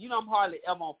post shit. I'm hardly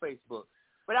ever on Facebook.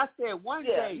 But I said one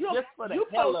day, just for the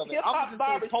hell of it, I'm just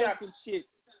going to post some shit.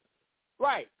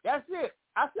 Right, that's it.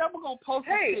 I said I'm going to post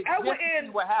some shit just to see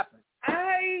what happens.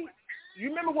 You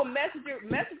remember when Messenger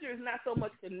is not so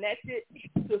much connected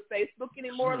to Facebook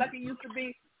anymore like it used to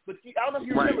be? But I don't know if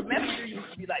you remember, Messenger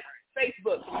used to be like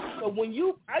Facebook. So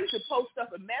I used to post stuff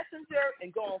in Messenger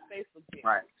and go on Facebook.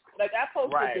 Right. Like I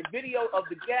posted the video of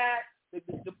the guy,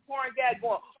 the porn guy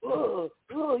going,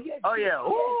 yeah. Oh yeah.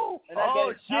 Ooh. And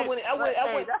I went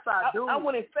that's how I do it. I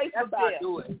went in Facebook That's how I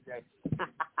do it.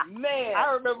 Man,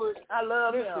 I remember. I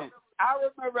love him. I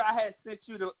remember I had sent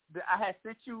you the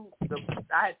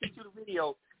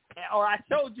video, or I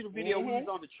showed you the video when we was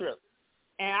on the trip,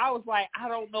 and I was like, I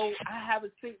don't know, I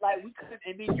haven't seen we couldn't,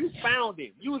 and then you found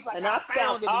him. You was like, and I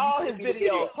found all his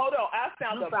videos. Hold on, I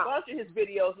found a bunch of his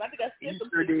videos, and I think I sent them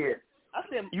to you. I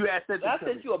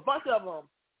sent you a bunch of them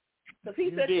because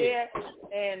he sat there,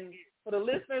 and for the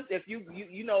listeners, if you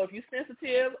if you're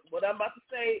sensitive, what I'm about to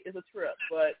say is a trip,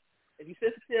 but if you're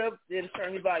sensitive, then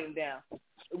turn your volume down.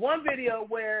 One video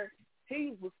where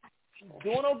he was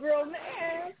doing a girl in the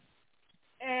ass,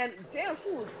 and damn,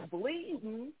 she was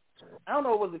bleeding. I don't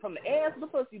know, was it from the ass or the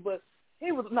pussy, but she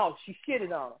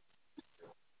shitted on him.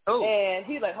 Oh. And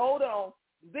he's like, hold on.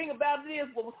 The thing about it is,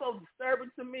 what was so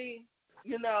disturbing to me,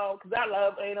 because I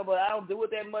love anal, but I don't do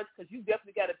it that much, because you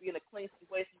definitely got to be in a clean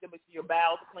situation. You got to make sure your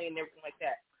bowels are clean and everything like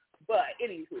that. But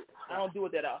anywho, I don't do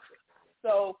it that often.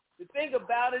 So the thing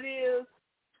about it is,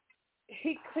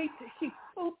 he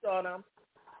pooped on him.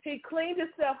 He cleaned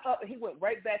himself up, and he went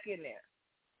right back in there.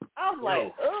 I was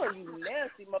like, oh, you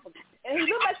nasty motherfucker. And he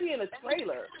looked like he in a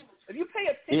trailer. If you pay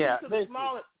attention to the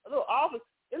small little office,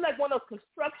 it's like one of those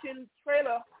construction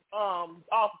trailer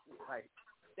offices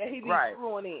that he be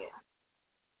throwing in.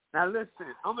 Now listen,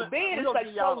 the bed is like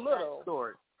so little.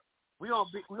 We're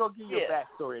gonna give you a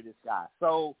backstory of this guy.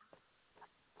 So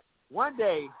one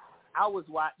day I was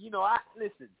watching.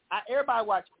 Everybody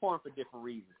watch porn for different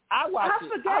reasons. I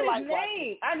forgot his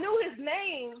name. I knew his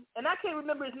name, and I can't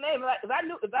remember his name. Like, if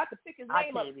I could pick his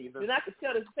name up, then I could say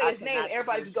his name.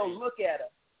 Everybody could go look at him.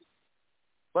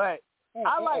 But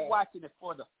I like watching it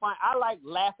for the fun. I like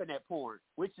laughing at porn,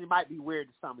 which it might be weird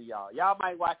to some of y'all. Y'all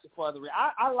might watch it for the.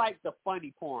 I like the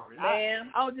funny porn. Man,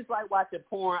 I don't just like watching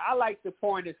porn. I like the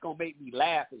porn that's gonna make me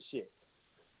laugh and shit.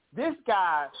 This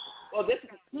guy. Well,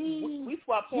 we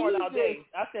swap porn all day.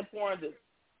 I send porn to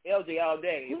LJ all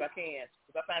day if I can.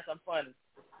 If I find something funny.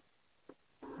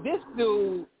 This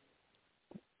dude,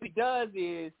 what he does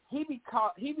is he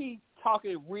be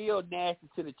talking real nasty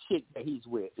to the chick that he's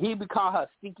with. He be calling her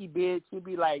stinky bitch. He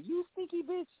be like, "You stinky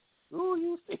bitch. Ooh,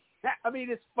 you stinky." I mean,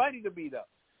 it's funny to me though.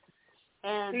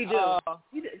 And he do.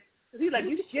 He's like,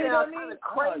 "You shit on me."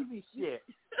 Crazy shit.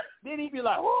 Then he be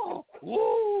like, "Oh,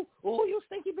 ooh, you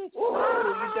stinky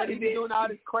bitch." He be doing all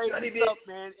this crazy stuff,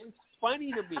 man. It's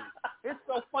funny to me. It's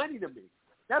so funny to me.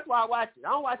 That's why I watch it. I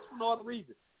don't watch it for no other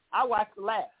reason. I watch to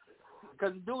laugh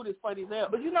because the dude is funny as hell.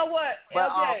 But you know what, but,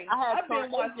 LJ, I've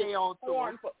been watching on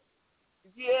porn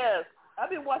yes, I've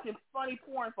been watching funny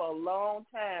porn for a long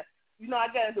time. You know, I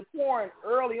got into porn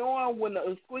early on when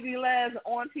the squiggly lines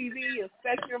on TV and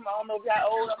Spectrum. I don't know how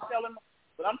old I'm telling,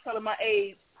 but I'm telling my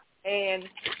age. And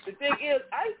the thing is,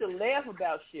 I used to laugh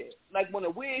about shit. Like when the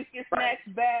wigs get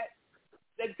snatched back.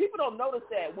 Like, people don't notice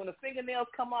that when the fingernails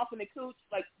come off in the cooch.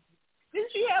 Like,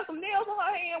 didn't she have some nails on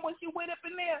her hand when she went up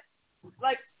in there?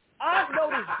 Like, I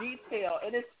noticed detail,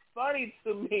 and it's funny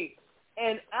to me.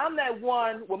 And I'm that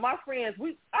one with my friends.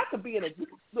 I could be in a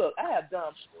look. I have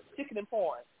done chicken and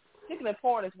porn. Chicken and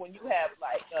porn is when you have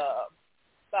like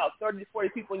about 30 to 40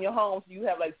 people in your home. So you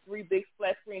have like 3 big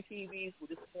flat screen TVs with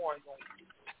this porn going.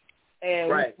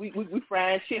 And we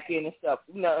frying chicken and stuff.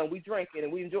 You know, and we drinking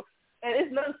and we enjoy.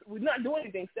 And we're not doing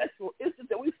anything sexual. It's just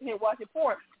that we sit here watching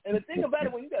porn. And the thing about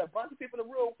it, when you got a bunch of people in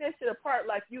the room, they sit apart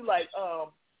like you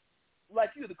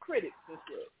you the critics and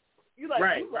shit. You like,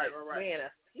 man,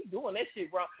 he's doing that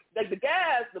shit wrong. Like the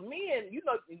guys, the men, you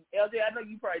know, LJ, I know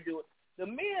you probably do it. The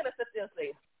men that sit there and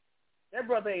say, that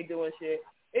brother ain't doing shit.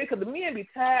 Because the men be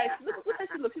tired. Look at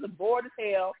she look. She's bored as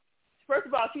hell. First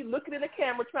of all, she's looking in the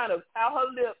camera trying to pout her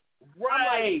lip.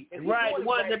 Right. The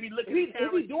one that be looking at the camera.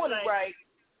 If he's doing it right.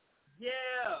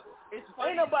 Yeah. It's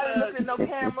funny. Ain't nobody looking at no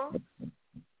camera.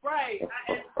 Right.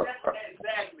 That's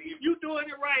exactly. If you doing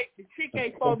it right, the chick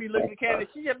ain't supposed to be looking at the camera.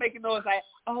 She just making noise like,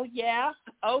 oh yeah.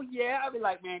 I be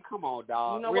like, man, come on,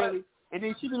 dog. You know really? What? And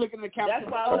then she be looking at the camera.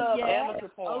 That's why I love amateur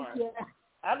porn. Oh, yeah.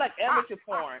 I like amateur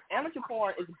porn. Amateur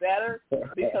porn is better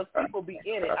because people be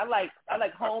in it. I like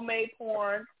homemade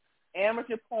porn,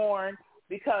 amateur porn,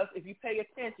 because if you pay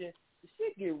attention, the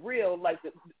shit get real. Like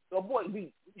the boy,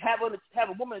 we have a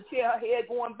woman in a chair, her head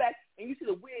going back, and you see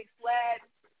the wig slide.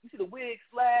 You see the wig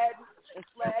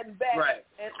sliding back. Right.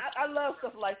 And I love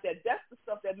stuff like that. That's the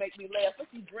stuff that makes me laugh. If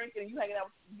you drinking and you hanging out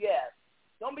with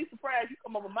don't be surprised you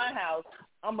come over to my house.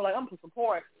 I'm like, I'm putting some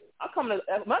porn.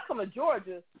 When I come to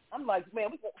Georgia, I'm like, man,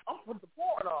 I'm putting some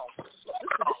porn on. This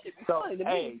shit be funny to me.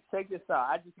 Hey, check this out.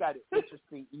 I just got an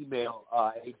interesting email,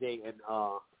 AJ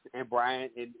and Brian.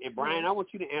 And Brian, I want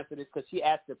you to answer this because she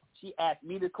asked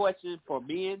me the question for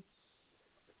men.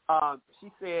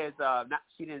 She says,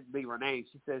 she didn't leave her name.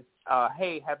 She says,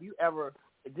 hey, have you ever,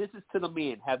 this is to the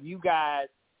men, have you guys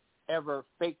ever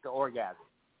faked the orgasm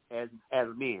as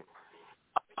men?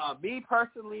 Me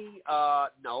personally,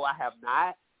 no, I have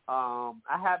not.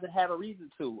 I haven't had a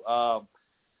reason to.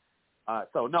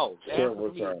 So no. Several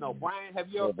times. No, Brian, have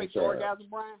you ever faked the orgasm,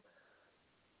 Brian?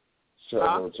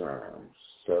 Several times.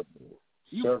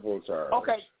 Several times.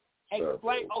 Okay.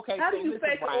 Explain. Okay. How do you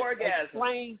fake the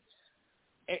orgasm?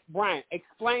 Brian,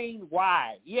 explain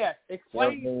why. Yes,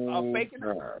 explain faking.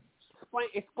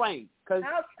 Explain. Cause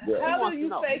how do you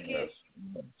fake it?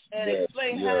 And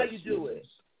explain how you do it.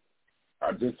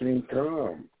 I just didn't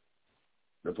come.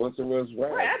 The pussy was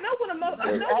right. Right, I know when a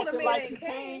man ain't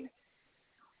came.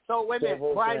 So wait a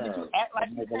minute, Brian, did you act like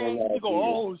you came? Did you go,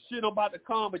 oh shit, I'm about to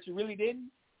come, but you really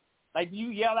didn't? Like, you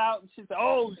yell out and shit, say,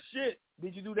 oh shit,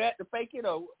 did you do that to fake it?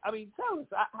 Or I mean, tell us.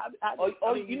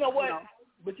 You know what?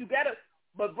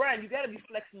 But Brian, you gotta be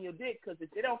flexing your dick, because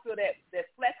if they don't feel that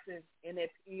flexing in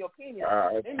your opinion,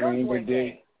 they know you ain't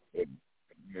gay.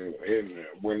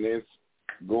 When it's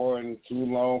going too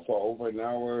long for over an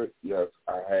hour, yes,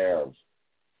 I have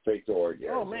faked the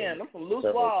orgasm. Oh man, them some loose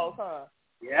walls, huh?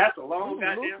 Yeah, that's a long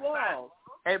goddamn walls.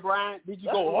 Hey Brian, did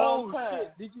you go? Oh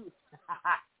shit! Did you?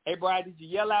 Hey Brian, did you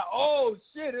yell out? Oh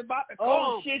shit! It's about to come.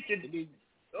 Oh shit! Did you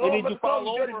fall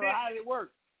over? How did it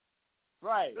work?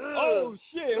 Right. Oh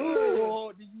shit!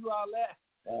 Oh, did you all that?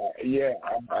 Yeah,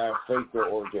 I faked the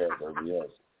orgasm. Yes,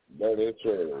 that is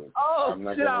true. Oh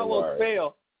shit! I almost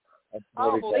fell.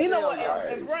 You know what?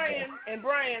 And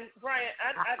Brian,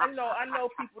 I know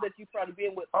people that you probably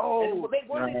been with. One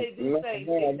thing they do say,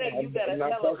 you got a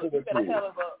hell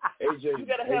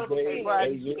of a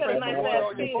penis. You got a nice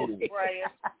ass penis, Brian.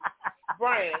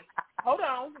 Brian, hold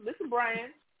on, listen,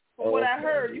 Brian. From what I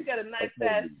heard, you got a nice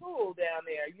ass tool down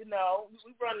there. You know,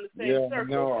 we run the same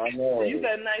circle. I know. So you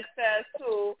got a nice ass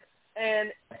tool,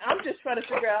 and I'm just trying to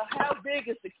figure out how big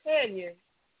is the canyon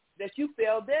that you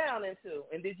fell down into,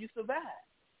 and did you survive?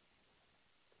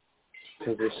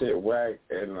 Because the shit whack,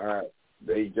 and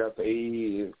they got the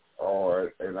ease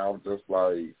hard, and I was just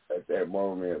like, at that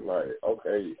moment, like,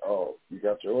 okay, you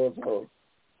got yours,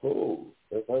 cool.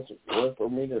 That's what for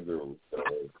me to do.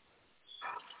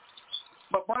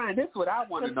 But Brian, this is what I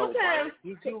want to know.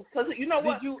 Because you know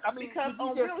what? Because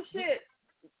on real shit,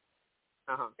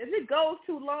 if it goes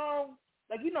too long,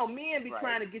 like, you know, men be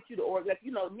trying to get you to order. Like,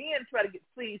 you know, men try to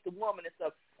please the woman and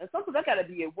stuff. And sometimes I got to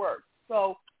be at work.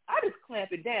 So I just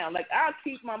clamp it down. Like, I'll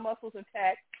keep my muscles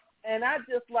intact. And I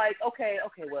just like, okay,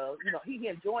 well, you know, he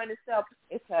enjoying himself.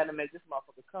 It's time to make this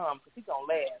motherfucker come because he's going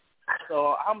to last.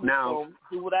 So I'm just going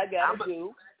to do what I got to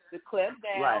do to clamp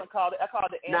down. I call it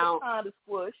the anaconda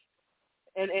squish.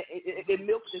 And it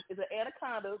milks. It's an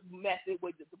anaconda method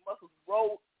where the muscles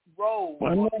roll.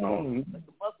 Like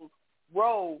the muscles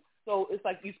roll. So it's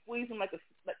like you squeeze them like a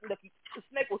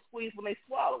snake will squeeze when they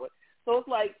swallow it. So it's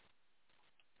like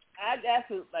I got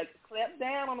to like clamp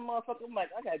down on the motherfucker. I'm like,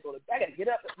 I gotta get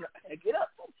up.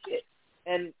 Oh shit.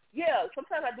 And yeah,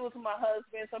 sometimes I do it to my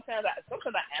husband. Sometimes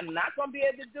I'm not gonna be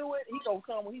able to do it. He gonna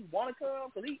come when he wanna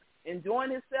come because he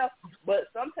enjoying himself.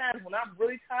 But sometimes when I'm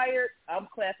really tired, I'm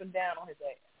clapping down on his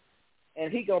ass,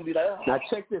 and he gonna be like, now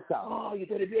check this out. Oh, you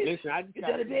did a bitch. Listen, I just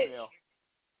got an email.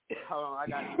 Hold on, I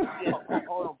got.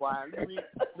 Hold on, Brian. Let me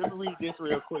read this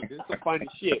real quick. This is some funny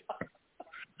shit.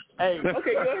 Hey,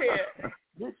 okay, go ahead.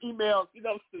 This email's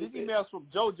from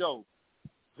JoJo.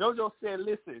 JoJo said,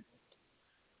 "Listen,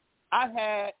 I've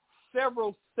had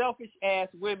several selfish ass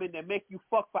women that make you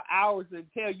fuck for hours and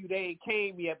tell you they ain't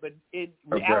came yet, but in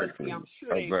reality, I'm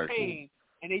sure they came,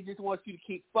 and they just want you to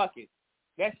keep fucking.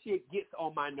 That shit gets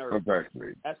on my nerves."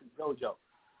 That's JoJo.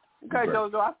 Okay,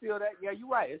 JoJo, I feel that. Yeah, you're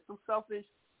right. It's some selfish.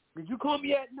 Did you come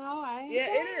yet? No, I ain't. Yeah,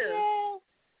 it is.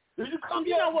 Did you come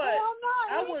yet? You know what? No,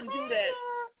 I wouldn't do that.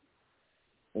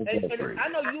 And I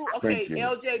know you. Okay,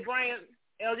 LJ Bryan.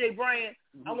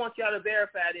 Mm-hmm. I want y'all to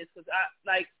verify this because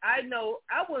I know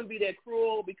I wouldn't be that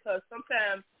cruel because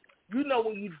sometimes you know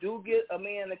when you do get a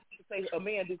man, say a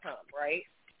man do come, right?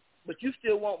 But you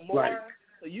still want more,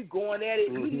 so you going at it.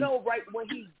 Mm-hmm. You know, right when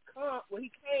he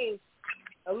came.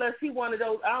 Unless he one of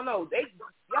those, I don't know.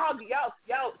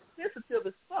 Y'all sensitive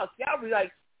as fuck. Y'all be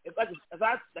like, if I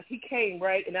he came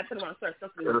right, and I put him on start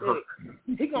something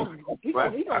big, he gonna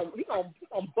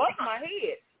bust my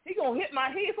head. He gonna hit my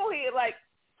head forehead like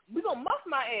we gonna muff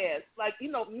my ass like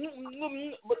but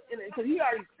because he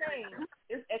already came.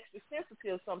 It's extra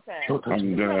sensitive sometimes. It's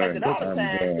not like it all the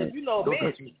time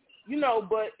because man,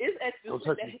 but it's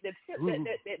extra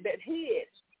that head.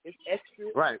 It's extra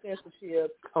sensitive.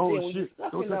 Oh, then when you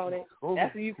sucking on it,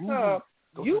 after you come,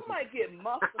 you might get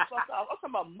muffed the fuck off. I'm talking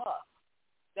about muff.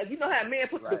 Like, you know how a man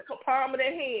puts the palm of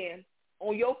their hand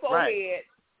on your forehead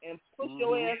and push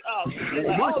your ass off. It's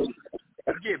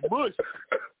like, get mushed.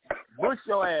 Mush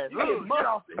your ass. Get mud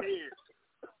off the head.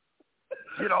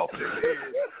 Get off the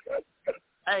head.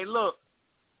 Hey, look.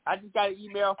 I just got an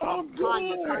email from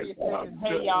Tanya. Tanya says,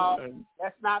 hey, y'all,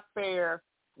 that's not fair.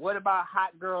 What about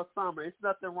hot girl summer? It's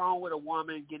nothing wrong with a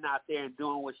woman getting out there and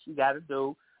doing what she got to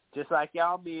do, just like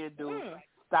y'all men do.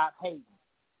 Stop hating.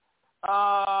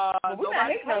 But we're not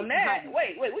hating on that.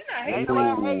 Wait, we're not hating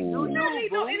on that. We're not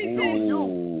hating on anything.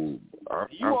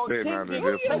 You want 10 dicks,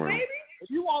 baby? If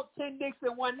you want 10 dicks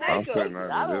in one night,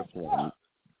 I don't care.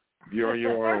 You're on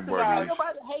your own, buddy.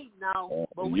 Nobody hating now,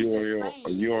 but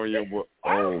you're on your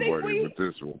own, buddy, with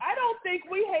this one. I don't think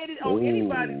we hated on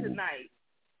anybody tonight.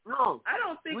 No, I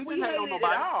don't think we hated it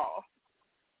at all.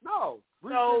 No, we're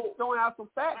just throwing out some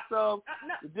facts of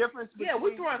the difference between. Yeah,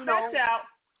 we're throwing facts out.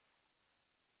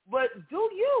 But do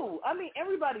you? I mean,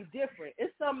 everybody's different.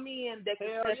 It's some men that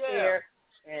can sit there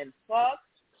and fuck.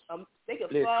 They can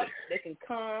fuck. They can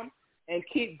come and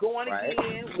keep going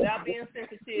again without being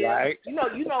sensitive. Right. You know.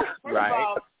 First of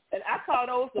all, and I call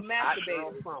those the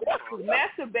masturbators.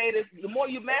 Masturbators. The more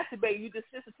you masturbate, you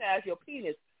desensitize your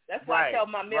penis. That's why I tell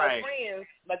my male friends,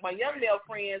 like my young male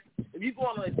friends, if you go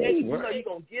on a date, you know you're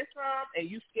going to get some and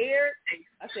you scared,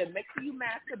 I said, make sure you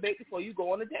masturbate before you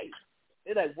go on a date.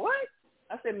 They're like, what?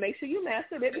 I said, make sure you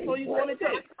masturbate before you go on a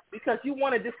date because you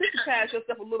want to desensitize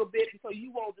yourself a little bit so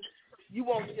you won't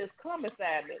just come in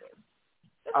 5 minutes.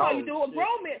 That's why you do a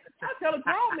grown man. I tell a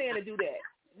grown man to do that.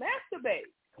 Masturbate.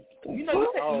 You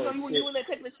know, when you in there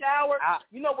taking a shower.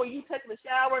 You know when you taking a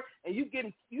shower and you try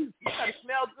to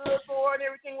smell good for her and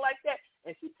everything like that.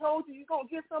 And she told you gonna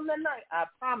get something that night. I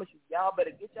promise you, y'all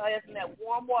better get your ass in that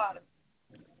warm water,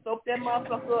 soak that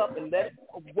motherfucker up, and let it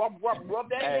rub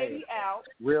that baby out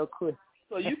real quick,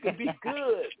 so you can be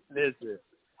good. Listen,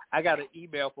 I got an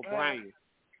email for Brian.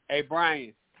 Hey,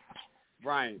 Brian.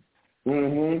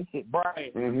 Mm-hmm.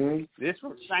 Brian. Mm-hmm. This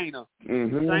from Shayna.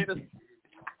 Mm-hmm.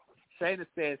 Shayna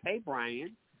says, "Hey,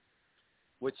 Brian,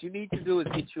 what you need to do is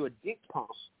get you a dick pump,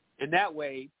 and that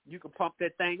way you can pump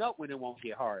that thing up when it won't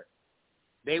get hard.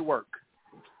 They work."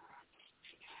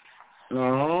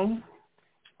 I'm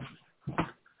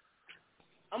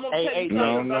gonna tell you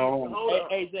something. No.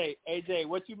 Hey, AJ,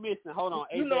 what you missing? Hold on,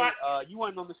 AJ. You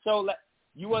wasn't on the show.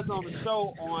 You wasn't on the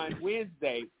show on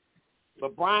Wednesday,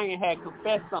 but Brian had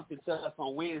confessed something to us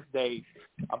on Wednesday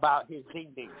about his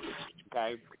ding ding.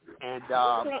 Okay, and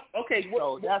okay,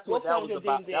 so that's what that was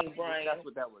about. Brian? That's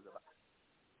what that was about.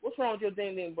 What's wrong with your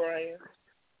ding ding, Brian?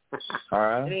 All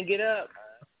right. I didn't get up.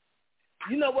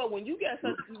 You know what? When you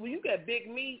got big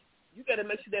meat, you got to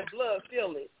make sure that blood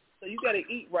fill it. So you got to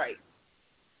eat right.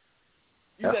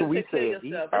 You got to take care of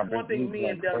yourself. That's one thing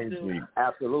men don't do.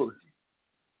 Absolutely.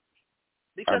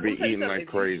 Because I be eating like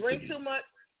crazy. If you drink too much,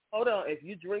 hold on. If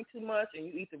you drink too much and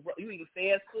you eat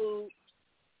fast food,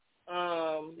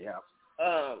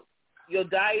 your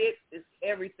diet is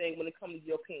everything when it comes to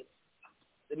your penis.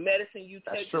 The medicine you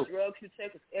take, the drugs you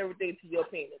take, is everything to your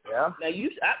penis. Yeah.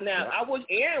 Now, I wish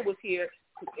Aaron was here,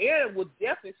 because Aaron would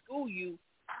definitely school you.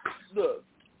 Look,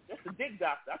 that's the dick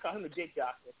doctor. I call him the dick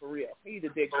doctor, for real. He's the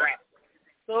dick doctor.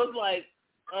 So it's like,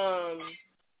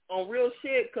 on real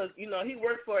shit, because, you know, he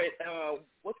worked for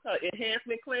what's called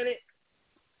Enhancement Clinic.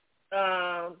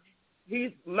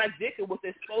 Mike Dicker was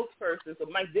his spokesperson, so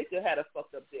Mike Dicker had a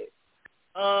fucked up dick.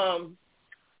 I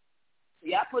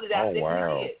put it out there.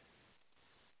 Wow. He did.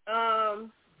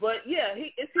 But yeah,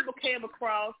 it's people came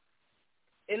across,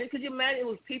 and could you imagine it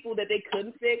was people that they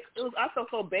couldn't fix? I felt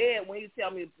so bad when he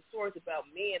tell me the stories about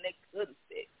men they couldn't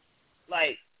fix.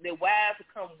 Like their wives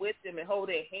would come with them and hold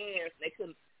their hands, and they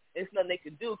couldn't. There's nothing they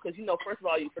could do because, you know, first of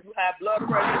all, you have blood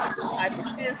pressure,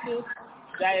 hypertensive,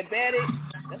 diabetic.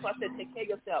 That's why I said take care of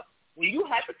yourself. When you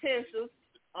hypertensive,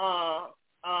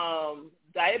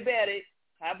 diabetic,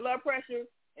 high blood pressure,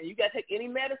 and you got to take any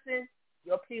medicine,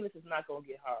 your penis is not going to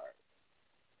get hard.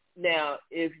 Now,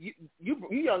 if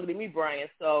you're younger than me, Brian,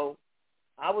 so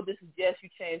I would just suggest you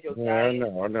change your diet. I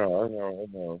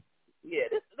know. Yeah,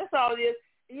 that's all it is.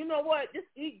 And you know what? Just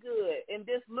eat good and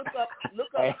just look up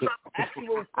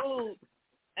actual food.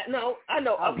 No, I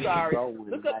know. I'm sorry.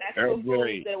 Look up actual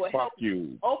foods that will help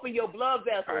you open your blood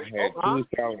vessels.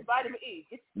 Vitamin E.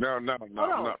 No.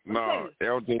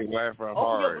 LJ laughing hard.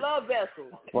 Open your blood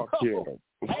vessels. Fuck you.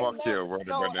 Fuck you right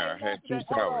now. I had 2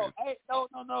 salads. Hey, no,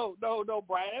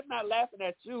 Brian. I'm not laughing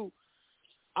at you.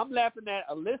 I'm laughing at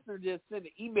a listener just sent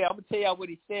an email. I'm going to tell y'all what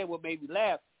he said, what made me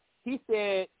laugh. He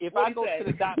said, if I go to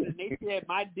the doctor and they said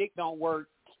my dick don't work,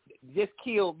 just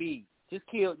kill me. Just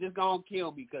go and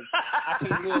kill me because I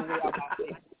can't live without my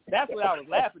dick. That's what I was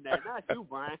laughing at, not you,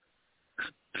 Brian.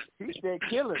 He said,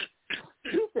 kill him.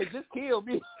 He said, just kill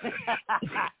me.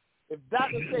 If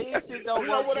doctors say his shit don't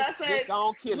work, just go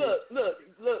and kill him. Look.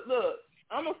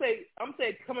 I'm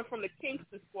saying coming from the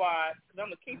Kingston squad, because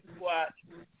I'm the Kingston squad,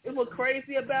 what's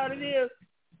crazy about it is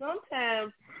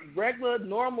sometimes regular,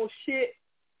 normal shit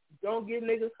don't get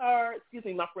niggas hard. Excuse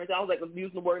me, my friends. I don't like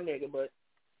using the word nigga, but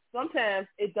sometimes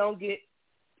it don't get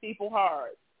people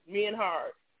hard, men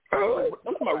hard. I'm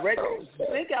talking about regular.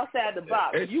 Think outside the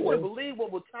box. You wouldn't believe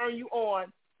what would turn you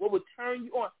on.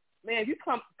 Man, if you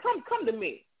come to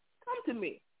me. Come to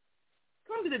me.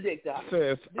 Come to the dick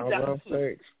doctor.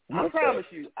 I promise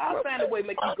you, I'll find a way to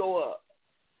make you go up.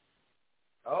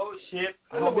 Oh shit!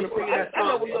 I know where your G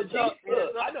spot is.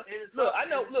 I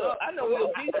know where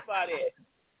your G spot is.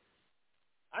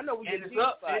 I know where your G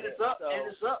spot is. And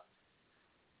it's up.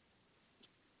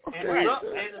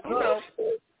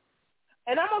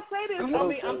 And I'm gonna say this. I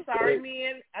mean, I'm sorry,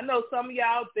 men. I know some of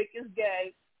y'all think it's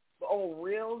gay, but on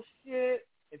real shit,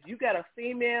 if you got a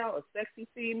female, a sexy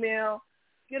female,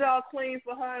 get all clean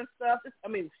for her and stuff.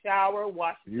 Shower,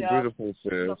 wash yourself. You beautiful,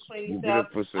 sis. Clean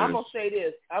yourself. I'm gonna say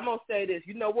this.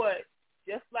 You know what?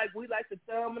 Just like we like the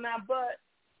thumb in our butt,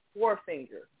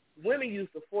 forefinger. Women use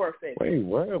the forefinger. Wait,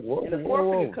 what? And the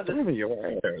forefinger because your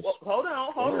ass. Well, hold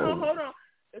on.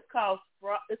 It's called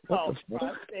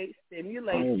prostate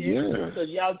stimulation because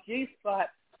y'all G spot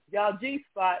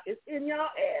is in y'all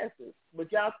asses,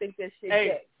 but y'all think that shit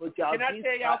gay. But y'all can I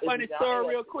tell y'all a funny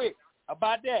story real quick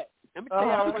about that? Let me tell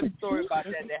you a funny story about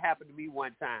that happened to me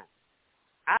one time.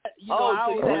 I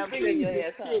was having sex with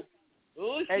this chick.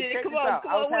 Oh, hey, shit, check come this on, out.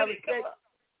 come I was on having with it, sex.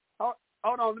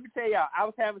 Hold on, let me tell y'all. I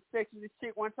was having sex with this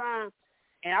chick one time,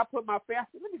 and I put my face. I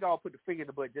said, let me go and put the finger in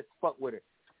the butt just to fuck with her.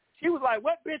 She was like,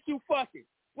 "What bitch you fucking?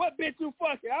 What bitch you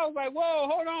fucking?" I was like, "Whoa,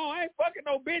 hold on, I ain't fucking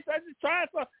no bitch. I just tried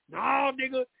something." "No,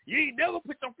 nigga, you ain't never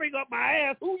put your finger up my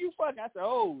ass. Who you fucking?" I said,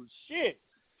 "Oh shit."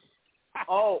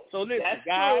 Oh, so listen, that's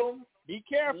guys, true. Be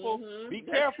careful. Mm-hmm. Be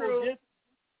That's careful. true. Just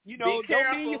don't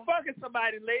mean you careful. fucking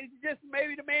somebody, ladies. Just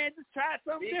maybe the man just tried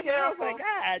something Be different. careful. I was like,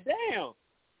 God damn.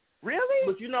 Really?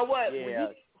 But you know what?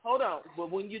 Yeah. Hold on. But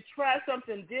when you try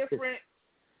something different,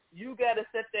 you got to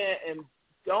sit there and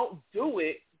don't do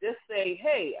it. Just say,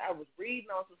 hey, I was reading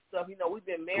on some stuff. You know, we've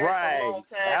been married for a long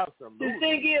time. Absolutely. The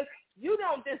thing is, you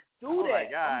don't just do that.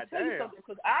 My God, I'm going to tell you something,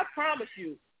 because I promise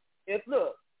you, I'm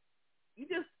going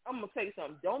to tell you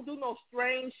something. Don't do no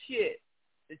strange shit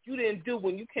that you didn't do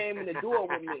when you came in the door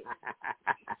with me.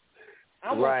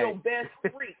 I want your best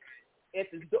freak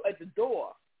at the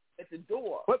door. At the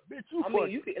door. What bitch you? I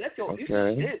mean, you can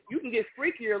get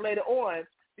freakier later on,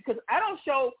 because I don't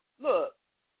show. Look,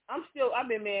 I've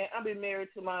been married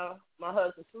to my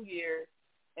husband 2 years,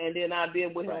 and then I've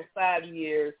been with him 5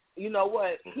 years. You know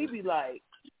what? He be like,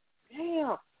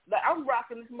 damn, like I'm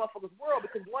rocking this motherfucker's world,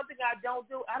 because one thing I don't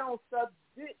do, I don't suck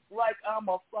dick like I'm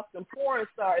a fucking porn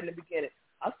star in the beginning.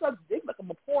 I suck dick like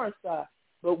I'm a porn star,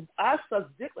 but I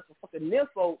suck dick like a fucking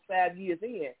nympho 5 years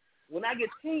in. When I get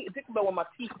think about when my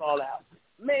teeth fall out.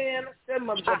 Man, that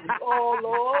motherfucker, oh,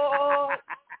 Lord.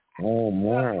 Oh,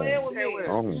 man. Playing with me.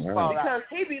 Oh, man. Because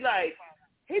he be like,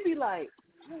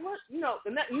 what? You know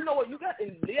what? You got,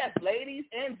 and yes, ladies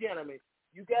and gentlemen,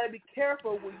 you got to be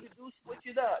careful when you do switch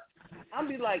it up. I'll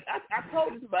be like, I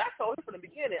told him from the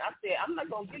beginning, I said, I'm not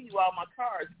going to give you all my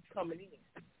cards coming in.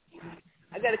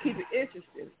 I got to keep it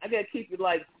interesting. I got to keep it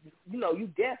like, you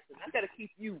guessing. I got to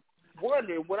keep you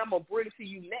wondering what I'm going to bring to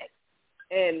you next.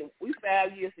 And we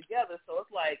 5 years together, so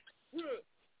it's like,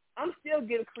 I'm still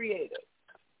getting creative.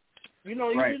 You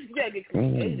just got to get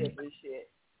creative and shit.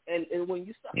 And when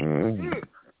you start,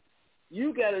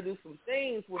 you got to do some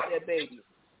things with that baby.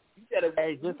 You got to,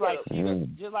 just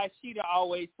like Sheeta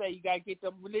always say, you got to get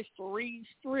them Listerine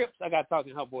strips. I got to talk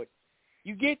in her voice.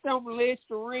 You get them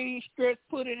Listerine strips,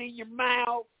 put it in your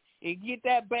mouth, and get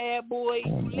that bad boy,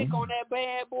 you lick on that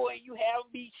bad boy, and you have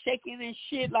him be shaking and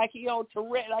shit like he on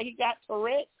Tourette, like he got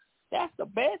Tourette. That's the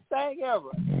best thing ever.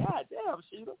 God damn,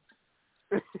 Sheeta.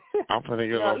 I'm finna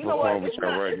get off the phone with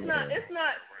y'all right now.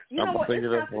 I'm finna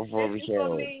get off the phone with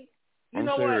y'all. I'm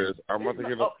serious. I'm about to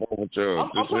get off the phone with y'all.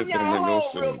 I'm putting y'all on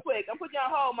hold real quick. I'm putting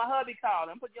y'all on hold. My hubby called.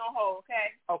 I'm putting you on hold,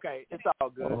 okay? Okay, it's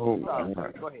all good. It's all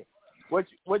good. Go ahead. What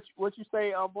you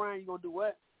say, Brian? You gonna do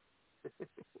what?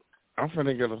 I'm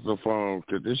finna get off the phone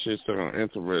because this shit sounds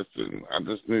interesting. I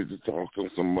just need to talk to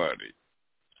somebody.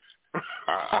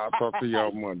 I'll talk to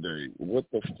y'all Monday. What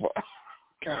the fuck?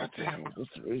 God damn.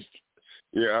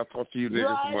 Yeah, I'll talk to you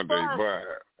niggas Monday. Bye.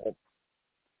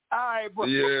 All right, bro.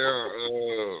 Yeah,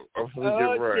 I'm finna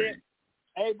get right. Shit.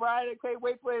 Hey, Brian, I can't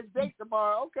wait for his date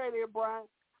tomorrow. Okay then, Brian.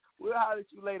 We'll holler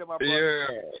at you later, my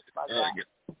brother.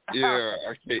 Yeah,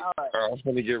 I can't. Right. I'm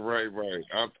finna get right.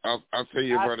 I'll tell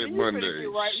you about it Monday.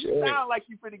 Right. You sound like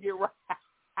you finna get right.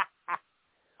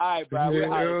 All right, Brian. We'll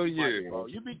holler at you Monday, bro.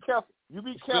 You be careful.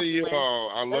 See you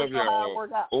all. I love y'all.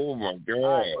 Oh my God.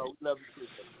 All right, bro. We love you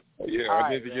too. Yeah, I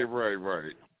need to get right.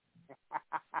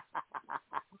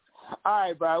 All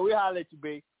right, Brian. We'll holler at you,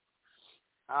 B.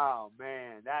 Oh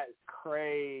man, that is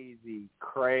crazy.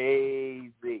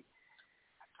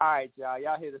 All right, y'all.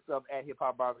 Y'all hit us up at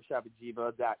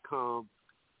hiphopbarbershop@gmail.com.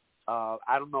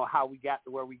 I don't know how we got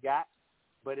to where we got,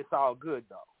 but it's all good,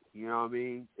 though. You know what I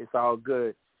mean? It's all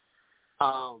good.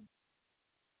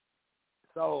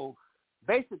 So,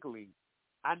 basically,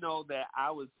 I know that I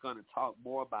was going to talk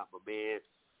more about my man,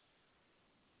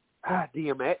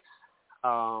 DMX.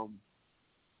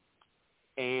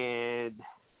 And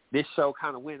this show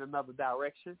kind of went another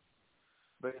direction,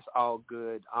 but it's all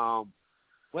good.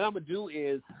 What I'm gonna do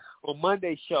is on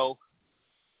Monday's show,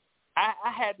 I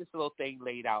had this little thing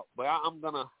laid out, but I'm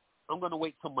gonna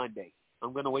wait till Monday.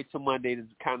 I'm gonna wait till Monday to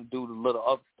kind of do the little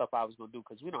other stuff I was gonna do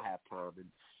because we don't have time, and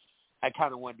I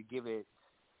kind of wanted to give it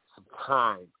some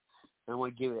time. I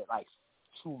want to give it like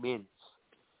 2 minutes.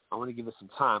 I want to give it some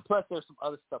time. Plus, there's some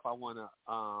other stuff I want to,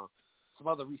 some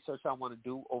other research I want to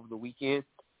do over the weekend.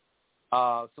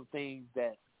 Some things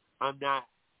that I'm not,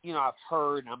 I've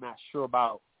heard and I'm not sure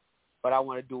about. But I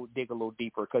want to dig a little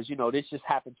deeper because, this just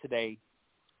happened today,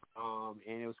 and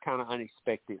it was kind of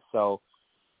unexpected. So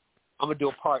I'm going to do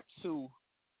a part 2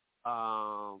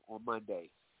 on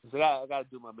Monday. So I got to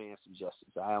do my man some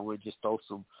justice. I don't want to just throw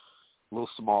some little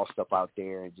small stuff out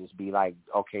there and just be like,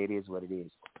 okay, it is what it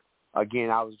is. Again,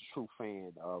 I was a true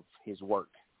fan of his work.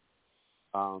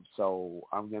 So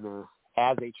I'm going to,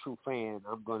 as a true fan,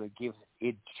 I'm going to give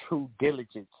it true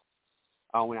diligence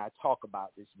when I talk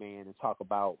about this man and talk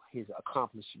about his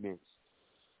accomplishments.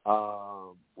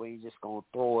 We ain't just going to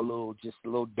throw a little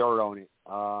dirt on it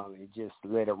and just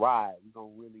let it ride. We're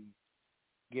going to really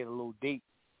get a little deep.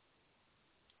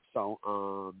 So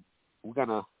I'm going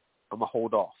to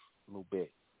hold off a little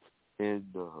bit and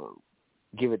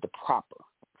give it the proper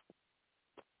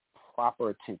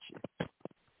attention.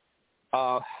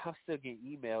 I'm still getting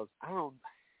emails. I'm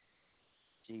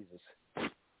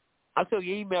still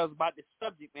getting emails about this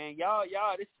subject, man. Y'all,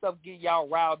 this stuff getting y'all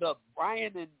riled up.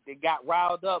 Brian they got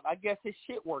riled up. I guess his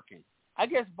shit working. I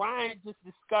guess Brian just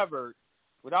discovered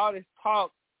with all this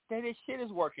talk that his shit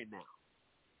is working now.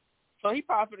 So he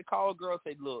probably gonna call a girl and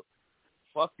say, look,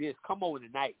 fuck this. Come over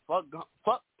tonight. Fuck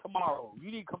tomorrow.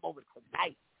 You need to come over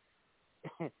tonight.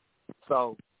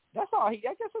 So I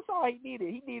guess that's all he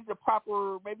needed. He needed the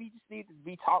proper, maybe he just needed to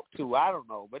be talked to. I don't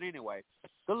know. But anyway,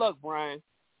 good luck, Brian.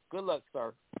 Good luck,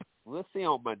 sir. We'll see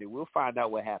on Monday. We'll find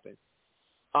out what happened.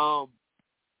 Also,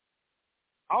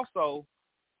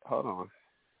 hold on.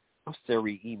 I'm still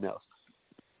reading emails.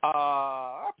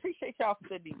 I appreciate y'all for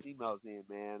sending these emails in,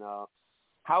 man.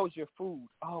 How was your food?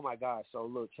 Oh, my gosh. So,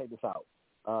 look, check this out.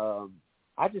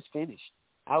 I just finished.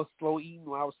 I was slow eating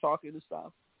while I was talking and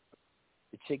stuff.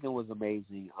 The chicken was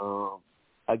amazing.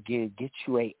 Again, get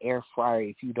you an air fryer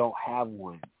if you don't have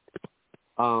one.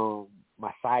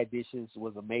 My side dishes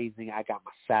was amazing. I got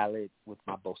my salad with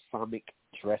my balsamic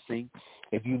dressing.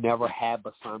 If you never had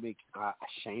balsamic,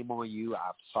 shame on you.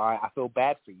 I'm sorry. I feel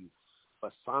bad for you.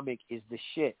 Balsamic is the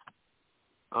shit.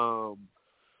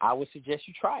 I would suggest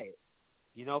you try it.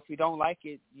 If you don't like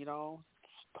it, don't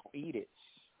eat it.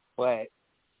 But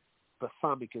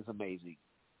balsamic is amazing.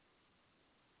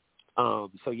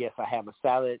 So, yes, I had my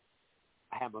salad,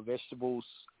 I had my vegetables,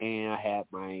 and I had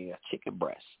my chicken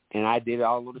breast. And I did it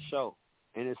all on the show.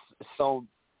 And it's so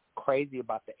crazy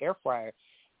about the air fryer.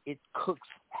 It cooks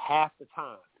half the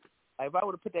time. Like if I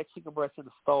would have put that chicken breast in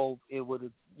the stove, it would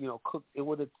have, cooked. It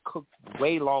would have cooked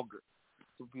way longer.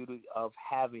 The beauty of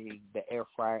having the air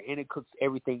fryer, and it cooks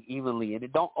everything evenly, and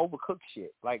it don't overcook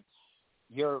shit. Like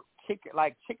your chicken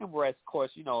breast, of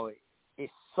course, it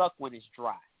sucks when it's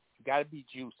dry. You got to be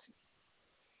juicy.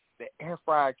 The air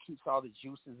fryer keeps all the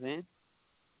juices in.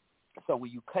 So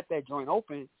when you cut that joint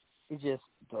open, the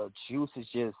juice is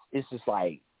it's just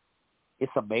like,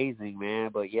 it's amazing,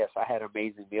 man. But yes, I had an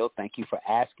amazing meal. Thank you for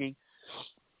asking.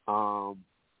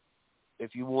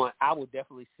 If you want, I will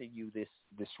definitely send you this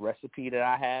recipe that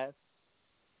I have.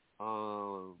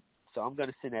 So I'm going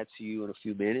to send that to you in a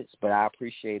few minutes, but I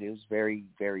appreciate it. It was very,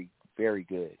 very, very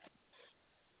good.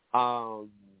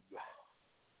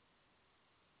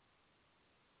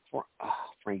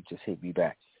 Frank just hit me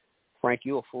back. Frank,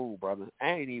 you a fool, brother. I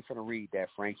ain't even finna read that,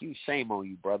 Frank. Shame on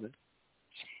you, brother.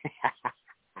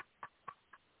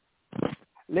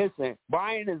 Listen,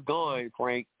 Brian is gone,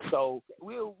 Frank. So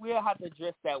we'll have to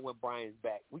address that when Brian's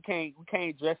back. We can't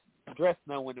address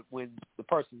them when the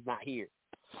person's not here.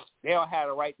 They don't have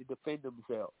the right to defend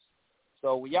themselves.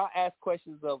 So when y'all ask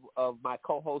questions of my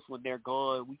co-hosts when they're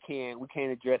gone, we can't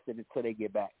address it until they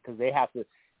get back because they have to.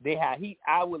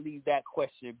 I would leave that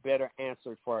question better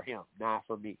answered for him, not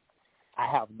for me. I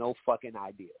have no fucking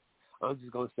idea. I'm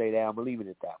just going to say that. I'm going to leave it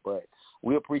at that. But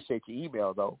we appreciate your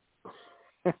email, though.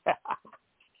 The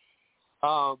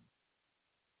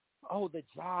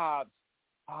jobs.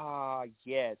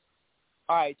 Yes.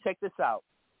 All right, check this out.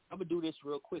 I'm going to do this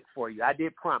real quick for you. I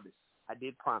did promise.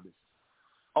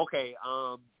 Okay,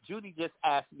 Judy just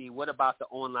asked me, what about the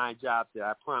online jobs that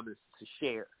I promised to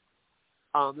share?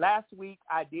 Last week,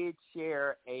 I did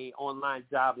share a online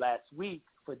job last week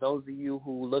for those of you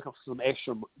who looking for some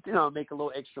extra, make a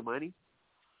little extra money.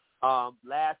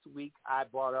 Last week, I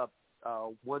brought up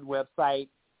one website.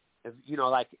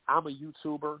 Like I'm a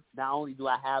YouTuber. Not only do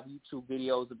I have YouTube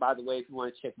videos, and by the way, if you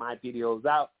want to check my videos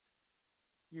out,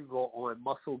 you go on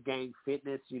Muscle Gang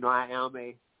Fitness. I am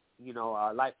a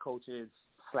life coach /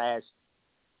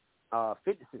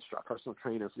 fitness instructor, personal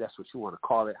trainer, if that's what you want to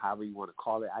call it, however you want to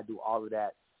call it. I do all of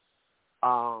that.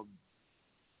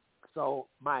 So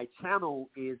my channel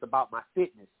is about my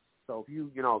fitness. So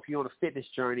if you're on a fitness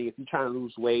journey, if you're trying to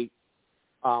lose weight,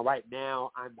 right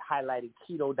now I'm highlighting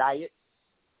keto diet.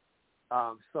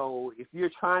 So if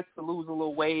you're trying to lose a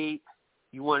little weight,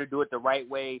 you want to do it the right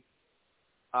way.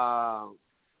 What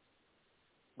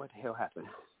the hell happened?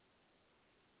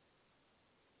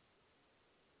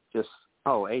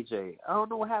 AJ, I don't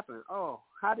know what happened. Oh,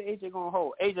 How did AJ gonna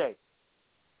hold? AJ.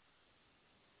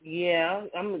 Yeah,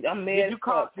 I'm mad.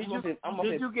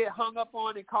 Did you get hung up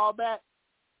on and call back?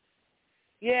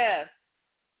 Yes.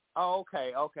 Oh,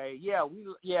 okay. Yeah,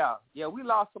 we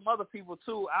lost some other people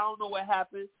too. I don't know what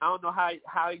happened. I don't know how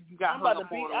you got hung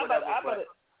up on or whatever.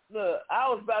 I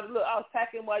was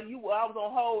packing while I was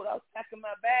on hold. I was packing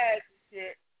my bags and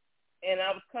shit, and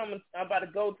I'm about to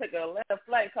go take an Atlanta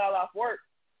flight, call off work,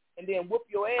 and then whoop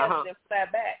your ass and then fly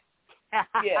back.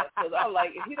 Yeah, because I was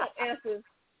like, if you don't answer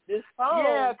this phone.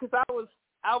 Yeah, because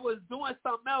I was doing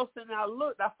something else, and I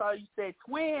looked. I saw you said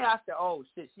twin. I said, oh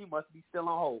shit, she must be still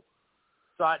on hold.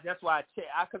 So that's why I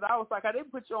checked. Because I was like, I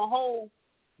didn't put you on hold.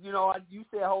 You know, you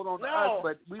said hold on to us,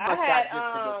 but we must got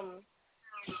disconnected.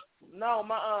 No,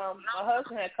 my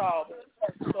husband had called me,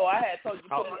 so I had told you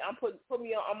put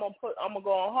me on. I'm gonna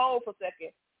go on hold for a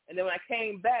second, and then when I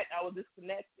came back, I was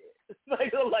disconnected.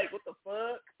 like what the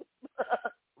fuck?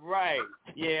 Right.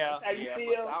 Yeah. How you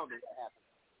feel? I don't know what happened.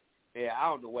 Yeah, I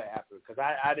don't know what happened because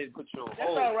I didn't put you on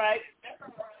hold. That's all right.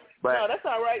 No, that's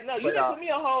all right. No, you didn't put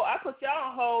me on hold. I put y'all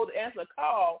on hold to answer a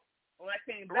call. When I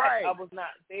came back, I was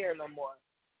not there no more.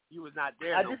 You was not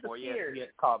there no more. Yeah, you had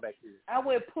to call back here. I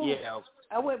went poof. Yeah.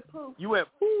 I went poof. You went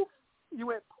poof. You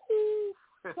went poof.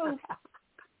 Poof.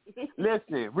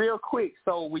 Listen, real quick.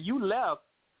 So when you left,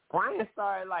 Brian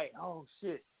started like, oh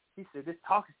shit. He said, this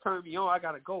talk has turned me on. I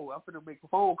got to go. I'm going to make a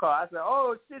phone call. I said,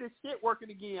 oh, shit, is shit working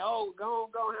again. Oh,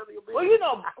 go on, handle your business. Well, you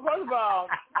know, first of all,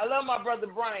 I love my brother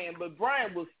Brian, but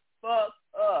Brian was fucked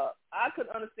up. I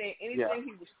couldn't understand anything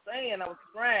he was saying. I was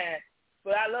crying,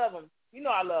 but I love him. You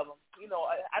know I love him. You know,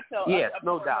 I tell him. Yes,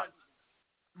 no doubt.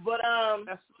 But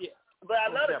but I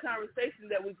love the conversation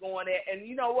that we're going at. And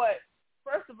you know what?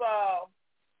 First of all,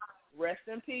 rest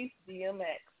in peace,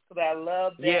 DMX. Because I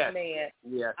love that man.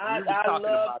 Yes, I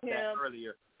love him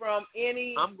earlier. From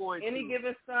any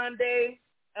given Sunday.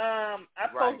 I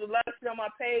posted a lot of shit on my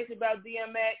page about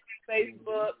DMX,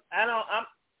 Facebook.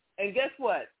 And guess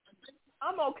what?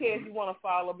 I'm okay if you want to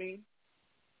follow me.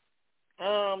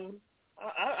 I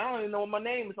don't even know what my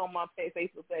name is on my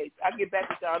Facebook page. I'll get back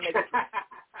to y'all next week.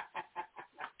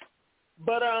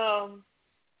 But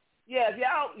if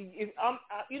y'all,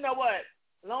 you know what?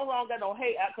 As long as I don't got no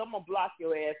hate, I'm going to block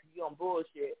your ass if you're on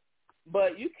bullshit.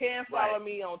 But you can follow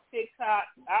me on TikTok.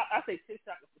 I say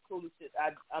TikTok is the coolest shit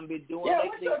I've been doing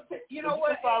lately. You know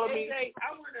what? Follow me.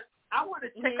 I want to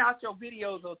check out your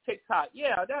videos on TikTok.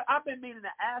 Yeah, I've been meaning to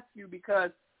ask you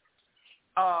because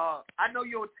I know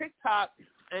you're on TikTok,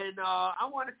 and I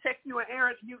want to check you and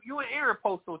Aaron. You and Aaron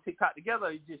post on TikTok together,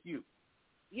 or just you?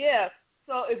 Yeah.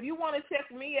 So if you want to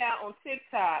check me out on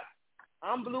TikTok,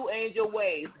 I'm Blue Angel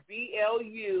Ways,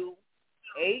 BluAngelWays,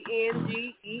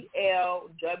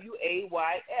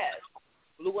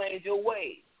 Blue Angel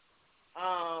Ways.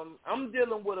 I'm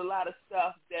dealing with a lot of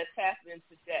stuff that's happening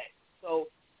today. So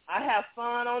I have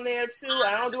fun on there too.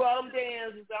 I don't do all them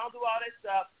dances. I don't do all that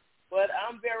stuff. But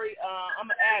I'm I'm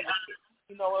an advocate.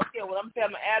 You know what I'm saying? When I'm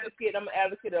saying I'm an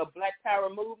advocate of Black Power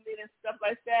movement and stuff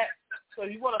like that. So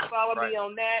if you want to follow me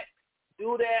on that,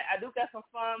 do that. I do got some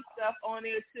fun stuff on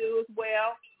there too as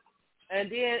well. And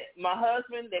then my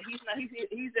husband, that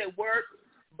he's at work,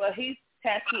 but he's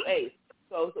Tattoo Ace.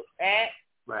 So at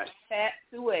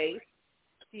Tattoo Ace,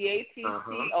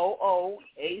 TATTOOACE.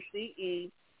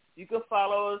 You can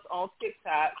follow us on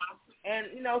TikTok and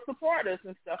support us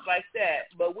and stuff like that.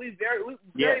 But we very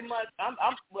much.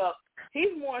 Well,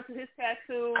 he's more into his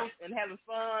tattoos and having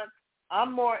fun.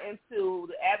 I'm more into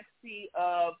the advocacy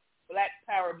of Black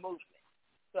Power movement.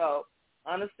 So,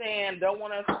 understand, don't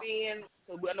want to offend,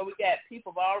 because I know we got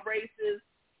people of all races,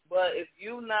 but if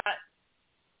you're not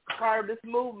part of this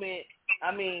movement,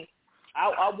 I mean,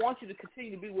 I want you to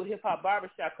continue to be with Hip Hop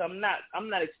Barbershop, because I'm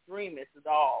not extremist at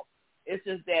all. It's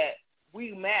just that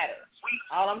we matter.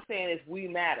 All I'm saying is we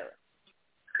matter.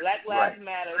 Black lives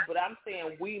matter, but I'm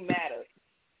saying we matter.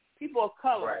 People of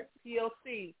color,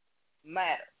 POC,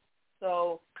 matter.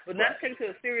 So, but not take it to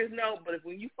a serious note, but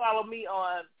when you follow me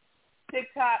on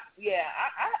TikTok,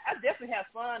 I definitely have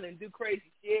fun and do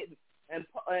crazy shit and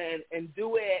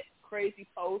do it crazy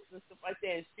posts and stuff like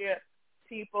that and share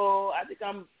people. I think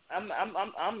I'm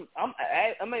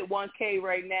at 1K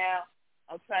right now.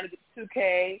 I'm trying to get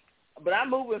 2K, but I'm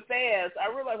moving fast. I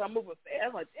realize I'm moving fast.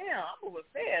 I'm like, damn, I'm moving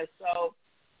fast. So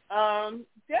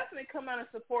definitely come out and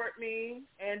support me,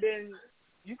 and then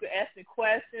you can ask me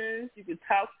questions. You can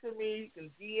talk to me. You can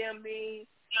DM me.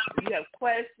 If you have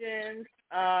questions.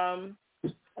 I'm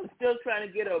still trying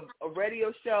to get a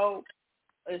radio show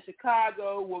in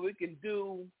Chicago where we can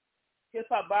do Hip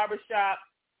Hop Barbershop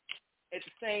at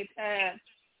the same time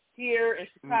here in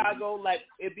Chicago, like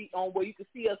it be on where you can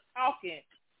see us talking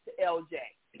to LJ.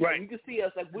 Right. And you can see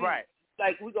us like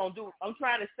we're gonna do. I'm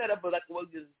trying to set up like we'll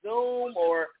just Zoom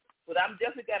but I'm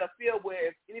definitely got a feel where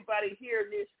if anybody here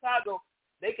near Chicago,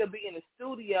 they could be in the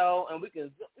studio and we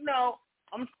can.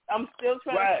 I'm still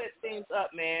trying to set things up,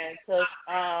 man. Cause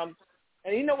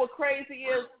and you know what crazy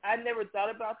is? I never thought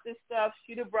about this stuff.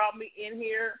 She'd have brought me in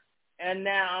here, and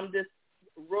now I'm just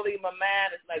really my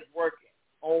mind is like working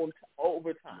on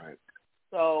overtime. Right.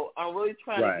 So I'm really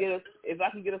trying to get us. If I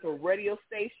can get us a radio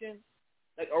station,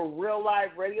 like a real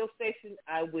live radio station,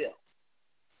 I will.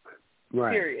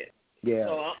 Right. Period. Yeah.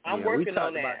 So I'm working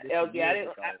on that. LG,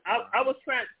 I was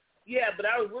trying. Yeah, but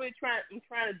I was really trying. I'm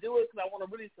trying to do it because I want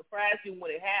to really surprise you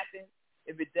when it happens.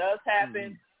 If it does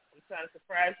happen, I'm trying to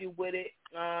surprise you with it.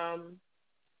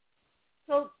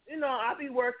 So I'll be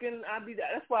working.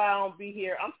 That's why I don't be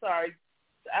here. I'm sorry.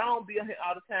 I don't be here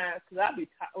all the time because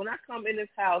when I come in this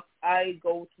house, I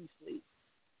go to sleep,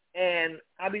 and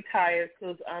I be tired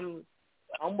because I'm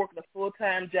working a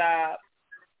full-time job,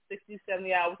 60,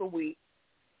 70 hours a week,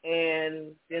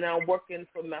 and then I'm working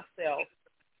for myself.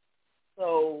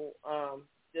 So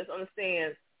just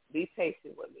understand, be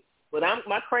patient with me. But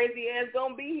my crazy ass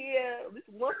gonna be here at least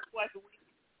once or twice a week.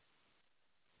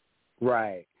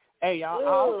 Right. Hey,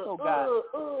 y'all.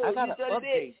 I got an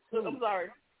update too. I'm sorry.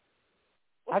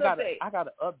 I got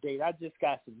an update. I just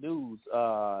got some news.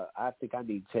 I think I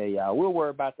need to tell y'all. We'll worry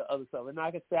about the other stuff. And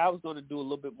like I said, I was going to do a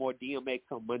little bit more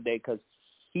DMX on Monday because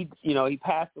he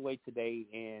passed away today,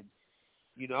 and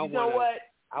I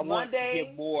want to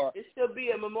get more. It should be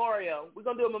a memorial. We're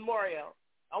gonna do a memorial.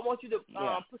 I want you to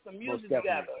put some music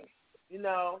together.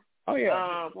 Oh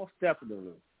yeah, most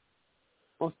definitely.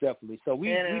 So we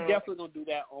definitely gonna do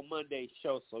that on Monday's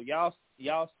show. So y'all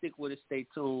stick with it. Stay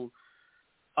tuned.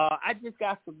 I just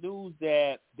got some news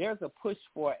that there's a push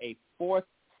for a fourth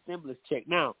stimulus check.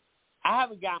 Now, I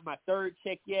haven't got my third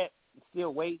check yet. I'm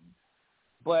still waiting.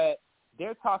 But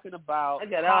they're talking about I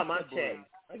got all my checks.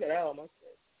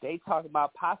 They talking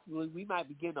about possibly we might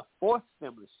be getting a fourth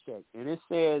stimulus check. And it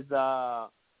says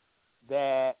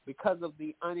that because of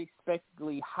the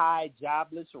unexpectedly high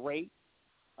jobless rate,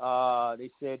 they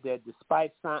said that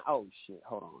despite hold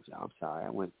on, y'all. I'm sorry. I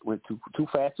went too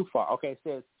fast, too far. Okay, it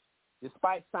says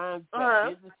despite signs that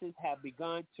businesses have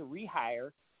begun to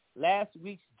rehire, last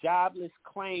week's jobless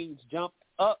claims jumped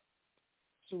up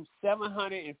to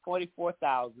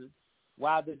 744,000,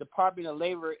 while the Department of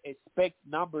Labor expects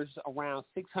numbers around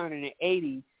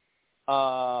 680,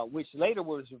 which later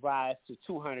was revised to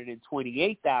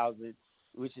 228,000,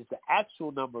 which is the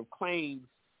actual number of claims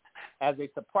as a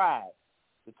surprise.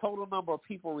 The total number of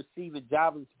people receiving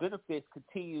jobless benefits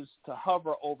continues to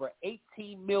hover over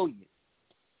 18 million.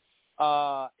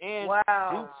 And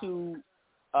due to,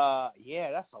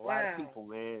 that's a lot of people,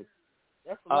 man.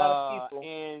 That's a lot of people.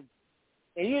 And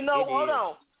hold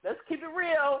on. Let's keep it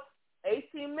real.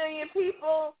 18 million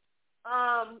people.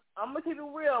 I'm going to keep it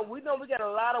real. We know we got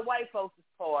a lot of white folks this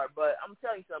part, but I'm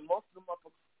telling you something. Most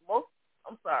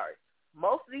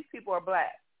of these people are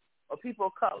black or people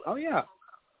of color. Oh, yeah.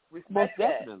 Respect most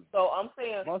that. Definitely. So I'm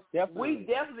saying most definitely.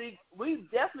 we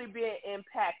definitely being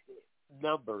impacted.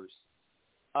 Numbers.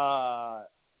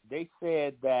 They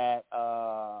said that,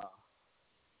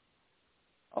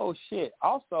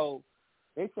 also,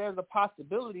 they said there's a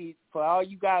possibility for all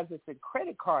you guys that's in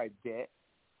credit card debt,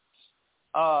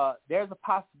 there's a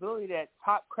possibility that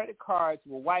top credit cards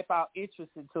will wipe out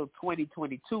interest until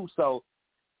 2022. So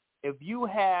if you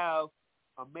have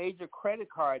a major credit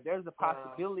card, there's a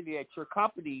possibility that your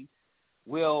company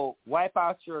will wipe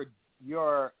out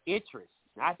your interest,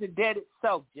 not the debt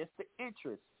itself, just the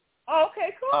interest.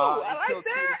 Okay, cool. I like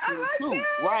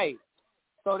that. Right.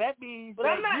 So that means but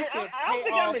that I'm not, you can I don't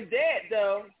think I'm in debt,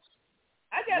 though.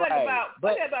 I got I got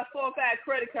about 4 or 5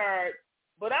 credit cards,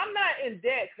 but I'm not in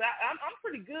debt. Cause I'm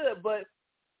pretty good, but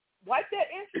wipe that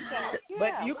interest out. Yeah,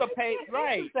 but you can pay,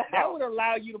 right. That would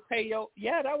allow you to pay your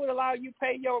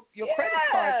credit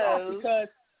cards off because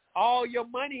all your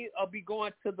money will be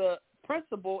going to the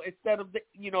principal instead of the,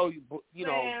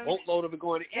 boatload of it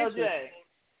going to interest. LJ.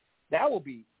 That would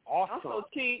be awesome. I'm so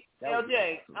cheap.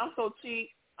 LJ, awesome.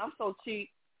 I'm so cheap.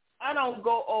 I don't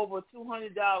go over $200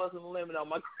 in the limit on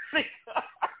my credit card.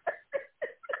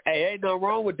 Hey, ain't nothing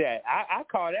wrong with that. I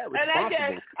call that responsible.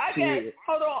 And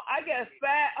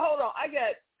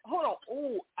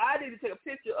I need to take a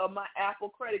picture of my Apple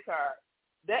credit card.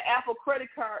 That Apple credit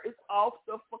card is off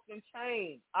the fucking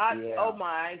chain. Oh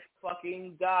my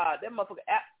fucking God. That motherfucker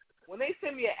when they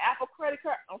send me an Apple credit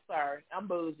card, I'm sorry. I'm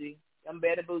bougie. I'm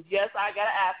bad at bougie. Yes, I got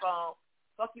an iPhone.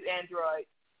 Fuck you, Android.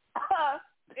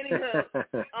 Anywho,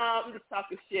 I'm just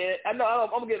talking shit. I know I'm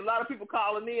gonna get a lot of people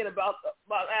calling in about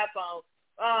iPhone.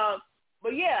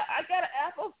 But yeah, I got an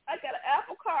Apple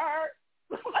card.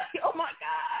 Like, oh my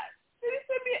God. Did he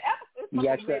send me an Apple? It's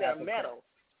made out of metal.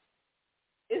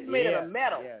 It's made out of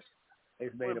metal. Yes.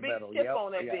 It's made of With metal. a big tip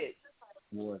on that bitch.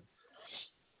 Wood.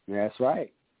 That's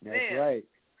right. That's right.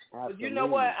 Absolutely. But you know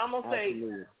what? I'm going to say,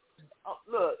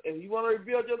 look, if you want to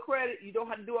rebuild your credit, you don't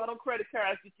have to do it on credit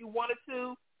cards. If you wanted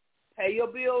to, pay your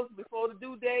bills before the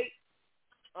due date.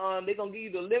 They're going to give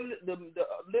you the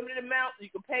limited amount. You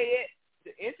can pay it.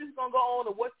 The interest is going to go on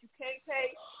to what you can't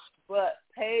pay, but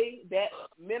pay that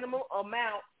minimum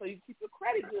amount so you keep your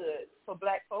credit good for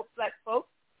black folks,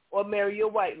 or marry your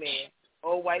white man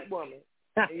or a white woman.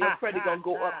 And your credit going to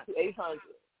go up to 800.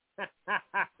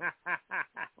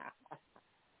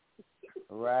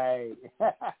 Right.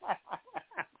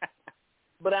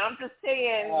 But I'm just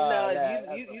saying,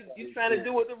 you trying to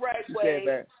do it the right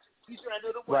way. You trying to do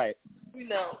it the way,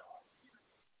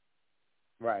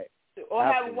 Right. Or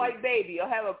have a white baby, or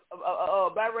have a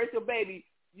biracial baby.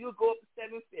 You'll go up to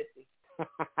 $750.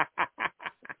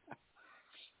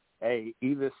 Hey,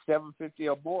 either $750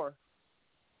 or more.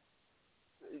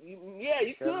 Yeah,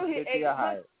 you could hit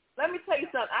 $800. Let me tell you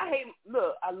something.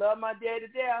 I love my dad to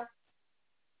death.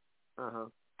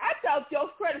 I thought your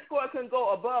credit score can go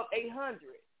above 800.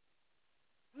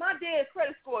 My dad's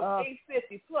credit score is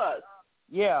 850 plus.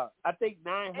 Yeah, I think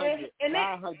 900.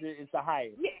 900 is the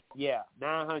highest. Yeah,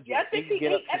 900. Yeah, I think he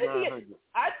get up to 900.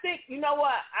 I think, you know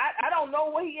what? I don't know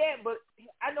where he at, but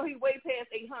I know he way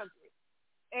past 800.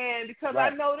 And because I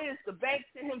know this, the bank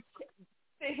sent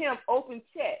him open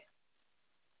checks.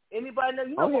 Anybody know?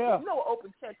 You know what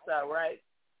open checks are, right?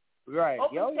 Right.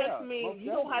 Open checks means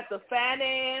you don't have to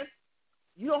finance.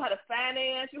 You don't have to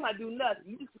finance. You don't have to do nothing.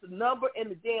 You just put the number in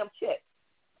the damn check.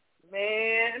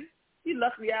 Man, he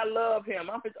lucky I love him.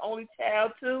 I'm his only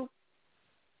child, too.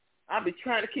 I'll be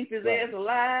trying to keep his ass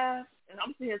alive. And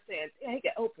I'm sitting here saying, yeah, he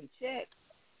got open checks.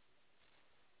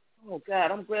 Oh,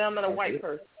 God, I'm glad I'm not a white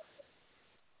person.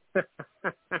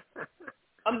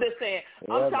 I'm just saying,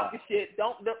 I'm talking shit.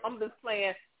 I'm just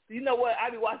playing. You know what? I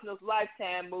be watching those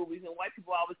Lifetime movies, and white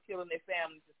people always killing their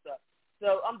families and stuff.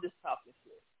 So I'm just talking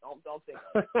shit. Don't think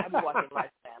of it. I be watching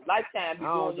Lifetime. Lifetime be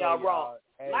doing y'all wrong.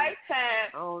 Hey,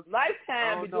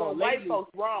 Lifetime be doing white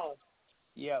folks wrong.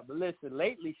 Yeah, but listen,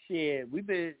 lately, shit, we've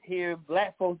been hearing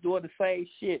black folks doing the same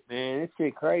shit, man. This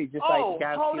shit crazy. Just like the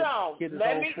guy killed his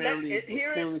whole family.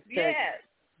 Yes.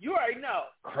 You already know.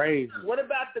 Crazy.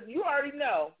 You already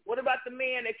know. What about the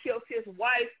man that killed his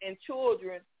wife and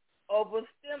children over a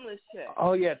stimulus check?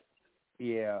 Oh, yeah.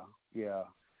 Yeah.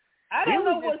 I don't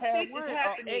know what state is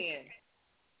happening.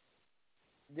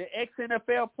 The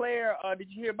ex-NFL player, did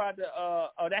you hear about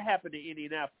that happened in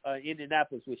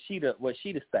Indianapolis with Sheeta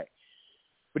State.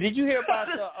 But did you hear about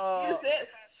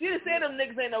Sheeta said them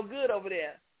niggas ain't no good over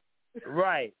there.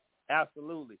 Right.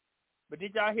 Absolutely. But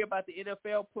did y'all hear about the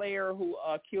NFL player who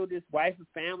killed his wife and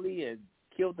family and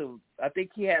killed him? I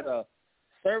think he had a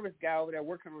service guy over there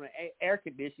working on an air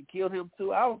conditioner, killed him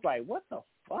too. I was like, what the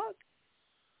fuck?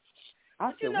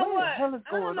 I said, what the hell is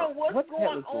going on? What the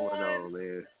hell is going on,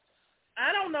 man?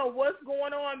 I don't know what's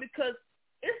going on because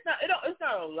it's not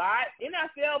a lot.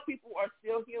 NFL people are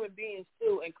still human beings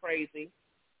too and crazy.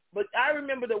 But I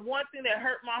remember the one thing that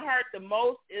hurt my heart the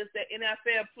most is that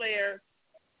NFL player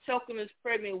choking his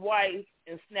pregnant wife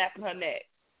and snapping her neck.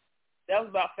 That was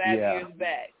about 5 years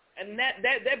back. And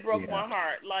that broke my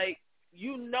heart. Like,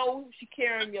 you know she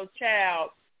carrying your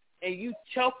child and you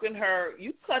choking her.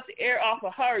 You cut the air off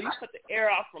of her. You cut the air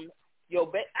off from your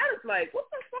baby. I was like, what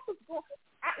the fuck is going on?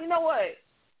 You know what?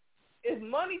 If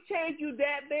money changed you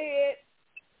that bad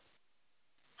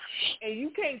and you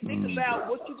can't think about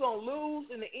what you're going to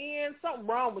lose in the end, something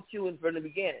wrong with you from the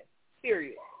beginning.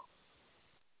 Period.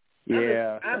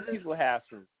 Yeah, some people have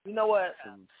some. You know what?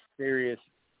 Some serious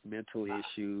mental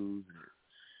issues.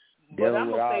 But I'm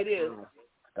gonna say this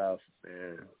stuff,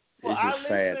 man. Well, it's just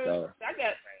sad though. I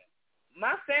got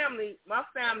my family.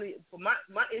 For my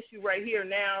issue right here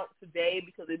now today,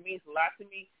 because it means a lot to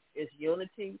me, is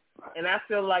unity. And I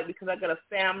feel like because I got a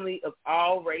family of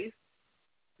all race,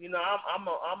 you know,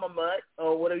 I'm a mutt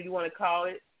or whatever you want to call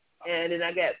it, and then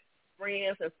I got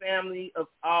friends and family of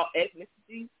all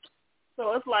ethnicities.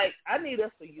 So it's like, I need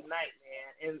us to unite,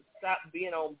 man, and stop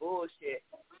being on bullshit.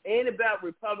 It ain't about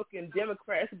Republican,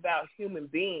 Democrat. It's about human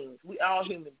beings. We all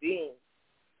human beings.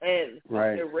 And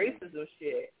fuck that racism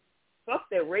shit. Fuck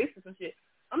that racism shit.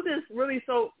 I'm just really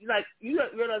so, like, you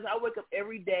realize I wake up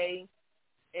every day,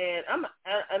 and I'm an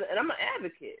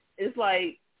advocate. It's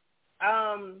like,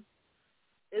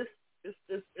 it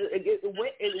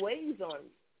weighs on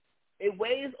you. It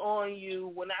weighs on you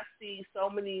when I see so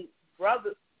many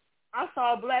brothers. I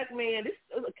saw a black man. This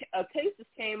a case just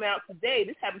came out today.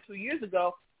 This happened 2 years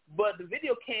ago, but the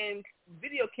video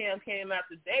cam came out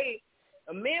today.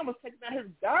 A man was taking out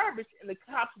his garbage, and the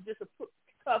cops just put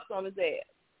cuffs on his ass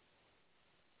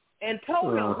and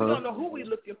told him, we don't know who we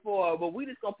looking for, but we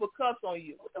just gonna put cuffs on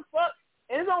you. What the fuck?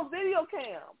 And it's on video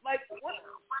cam. Like, what?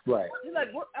 Right. He's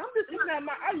like, what? I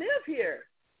live here.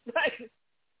 Like,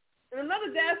 and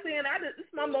another guy saying, this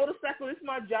is my motorcycle, this is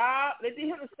my job. They did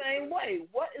him the same way.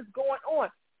 What is going on?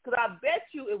 Because I bet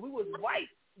you if we was white,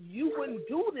 you wouldn't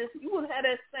do this. You wouldn't have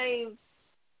that same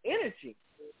energy.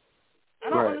 I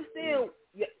don't understand.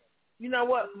 You know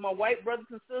what? For my white brothers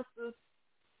and sisters,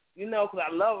 you know, because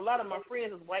I love a lot of my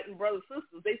friends as white and brothers and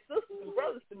sisters. They sisters and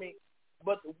brothers to me.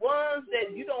 But the ones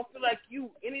that you don't feel like you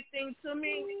anything to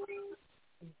me,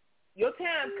 your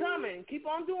time's coming. Keep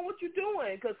on doing what you're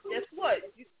doing. Because guess what?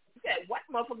 You got white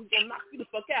motherfuckers going to knock you the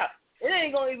fuck out. It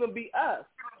ain't going to even be us.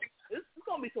 It's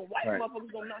going to be some white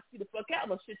motherfuckers going to knock you the fuck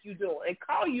out on shit you doing and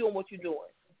call you on what you're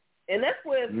doing. And that's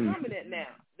where it's coming at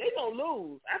now. They going to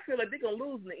lose. I feel like they're going to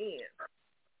lose in the end.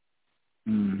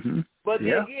 Mm-hmm. But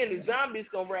then again, the zombies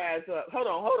going to rise up. Hold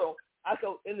on.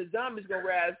 And the zombies going to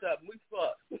rise up. We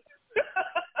fucked.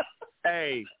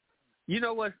 Hey, you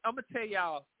know what? I'm going to tell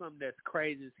y'all something that's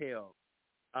crazy as hell.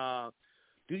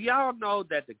 Do y'all know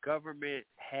that the government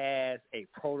has a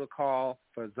protocol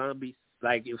for zombies?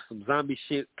 Like if some zombie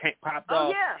shit popped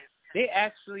off, they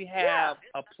actually have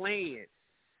a plan.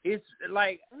 It's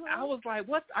like, I was like,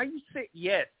 what? Are you sick?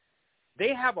 Yes.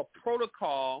 They have a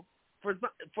protocol for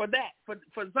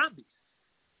zombies.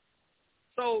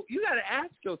 So you got to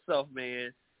ask yourself,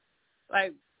 man,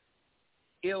 like,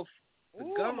 if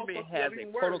the government has a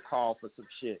protocol for some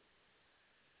shit,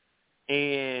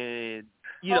 and,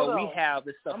 you know, we have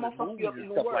this stuff in movies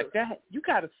and stuff like that, you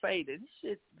got to say that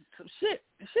this shit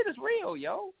is real,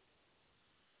 yo.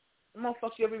 I'm going to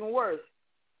fuck you up even worse.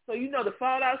 So, you know, the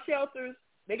fallout shelters,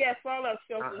 they got fallout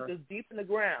shelters just deep in the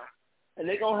ground. And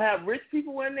they're going to have rich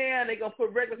people in there, and they're going to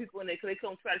put regular people in there because they're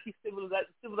going to try to keep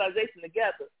civilization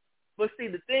together. But see,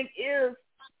 the thing is,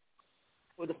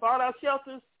 with the fallout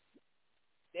shelters,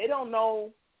 they don't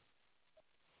know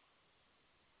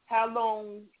how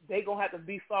long they're going to have to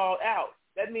be fallout out.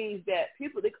 That means that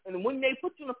people, and when they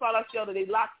put you in a fallout shelter, they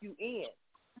lock you in.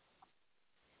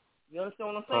 You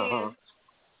understand what I'm saying?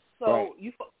 So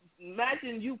you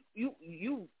imagine you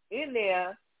in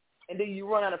there, and then you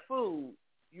run out of food,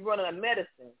 you run out of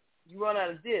medicine, you run out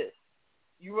of this,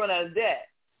 you run out of that,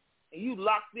 and you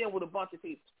locked in with a bunch of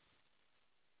people.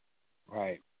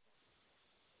 Right.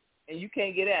 And you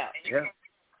can't get out. Yeah.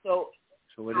 So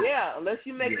unless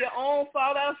you make your own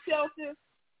fallout shelter.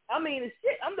 I mean, the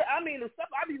shit. The stuff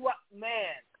I be watching.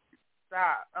 Man,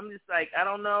 stop. I'm just like, I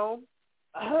don't know.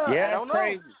 I don't know.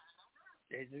 Crazy.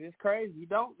 It's crazy. We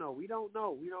don't know. We don't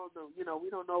know. You know, we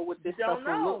don't know what this stuff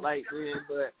gonna look like, man.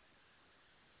 But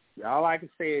all I can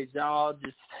say is y'all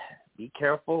just be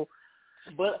careful.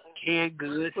 But canned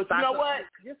goods. But you know what?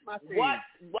 Just my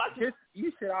thing.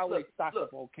 You should always stock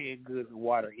up on canned goods and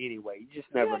water anyway. You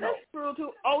just never know. That's true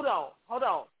too. Hold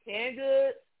on. Canned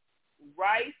goods,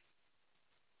 rice,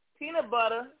 peanut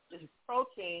butter is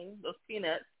protein. Those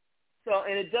peanuts. So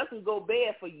and it doesn't go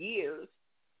bad for years.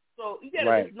 So you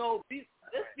gotta just know.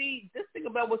 Just think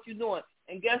about what you're doing.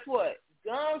 And guess what?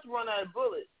 Guns run out of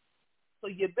bullets. So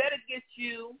you better get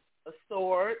you a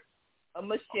sword, a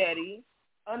machete,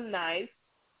 a knife,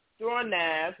 throwing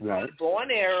knives, bow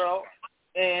and arrow,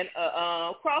 and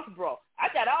a crossbow. I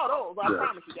got all those. I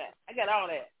promise you that. I got all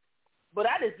that. But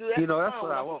I just do that. You know, that's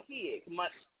what I want. Kid. My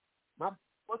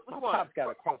pop's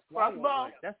got a crossbow. I'm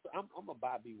gonna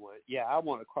buy me one. Yeah, I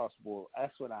want a crossbow.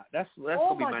 That's gonna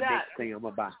be my next thing I'm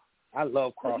gonna buy. I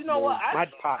love crossbows. You know what?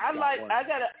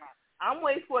 I'm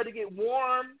waiting for it to get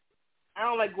warm. I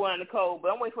don't like going in the cold,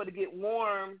 but I'm waiting for it to get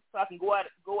warm so I can go out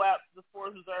to the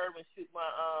Forest Reserve and shoot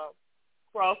my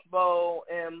crossbow.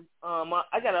 And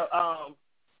I got a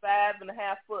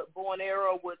 5.5-foot bow and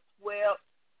arrow with 12.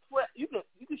 You can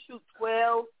shoot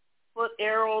 12-foot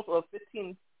arrows or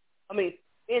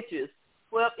inches,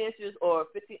 12 inches or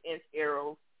 15-inch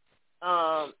arrows.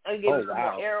 I can give you some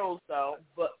more arrows though,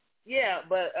 but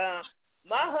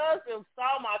my husband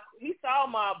saw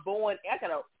my bow and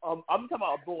I'm talking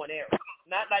about a bow and arrow,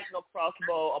 not like no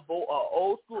crossbow,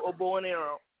 old school bow and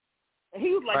arrow. And he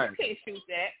was like, "You can't shoot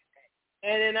that."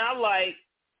 And then I'm like,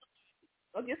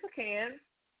 "I guess I can." And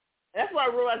that's why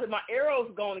I realized that my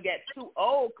arrows going to get too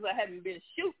old because I haven't been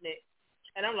shooting it.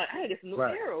 And I'm like, I gotta get some new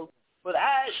arrows. But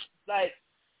I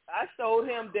showed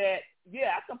him that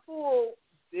I can pull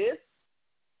this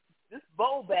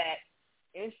bow back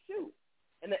and shoot.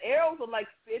 And the arrows are like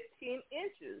 15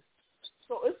 inches.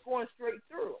 So it's going straight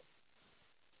through.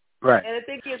 Right. And the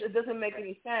thing is, it doesn't make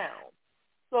any sound.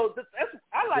 So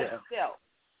I like stealth.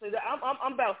 So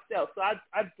I'm about stealth. So I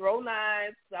throw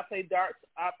knives. I play darts.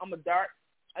 I'm a dart.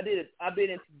 I've been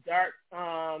into dart,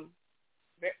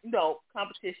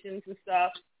 competitions and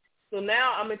stuff. So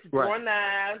now I'm into throwing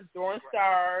knives, throwing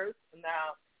stars.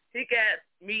 Now he got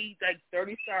me like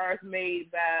 30 stars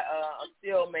made by a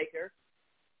steel maker,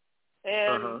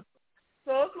 and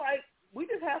so it's like we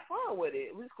just have fun with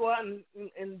it. We just go out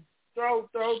and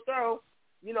throw.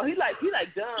 You know, he like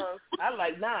guns. I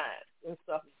like knives and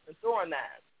stuff and throwing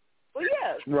knives. But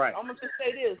yes, I'm gonna just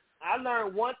say this. I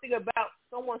learned one thing about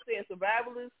someone saying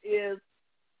survivalists is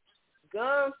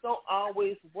guns don't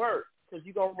always work because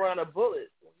you're gonna run a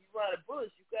bullet. When you run a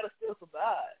bullet, you gotta still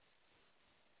survive.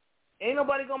 Ain't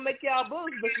nobody gonna make y'all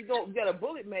bullets, but you got a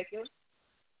bullet maker.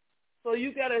 So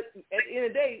you gotta, at the end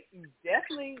of the day, you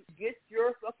definitely get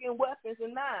your fucking weapons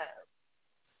and knives,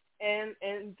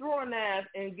 and throwing knives,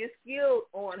 and get skilled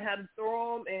on how to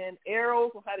throw them and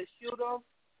arrows on how to shoot them.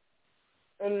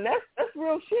 And that's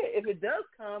real shit if it does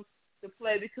come to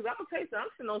play, because I'm gonna tell you something,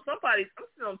 I'm sitting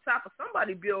on top of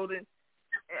somebody building,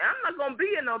 and I'm not gonna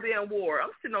be in no damn war. I'm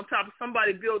sitting on top of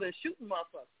somebody building, shooting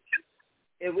motherfuckers.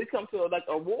 If we come to like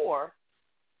a war,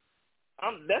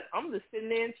 I'm just sitting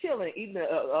there and chilling, eating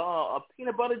a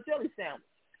peanut butter jelly sandwich.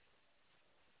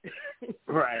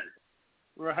 Right.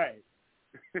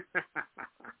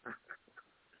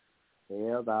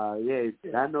 Hell no, yeah,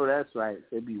 I know that's right.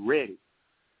 They be ready.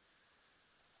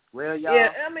 Well, y'all. Yeah,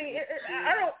 I mean,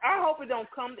 I hope it don't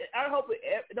come. I hope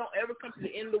it don't ever come to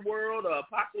the end of the world or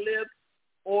apocalypse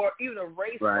or even a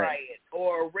race riot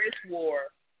or a race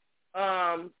war.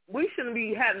 We shouldn't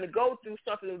be having to go through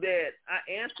something that our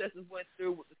ancestors went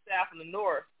through with the South and the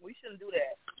North. We shouldn't do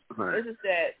that. Right. It's just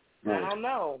that I don't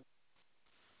know.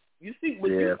 You see,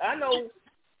 I know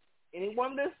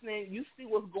anyone listening, you see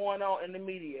what's going on in the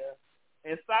media,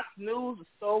 and Fox News is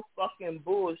so fucking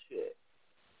bullshit.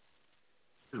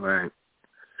 Right.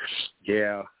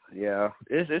 Yeah.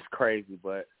 It's crazy,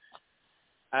 but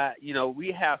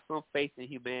we have some faith in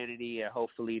humanity, and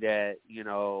hopefully that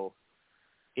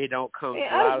it don't come to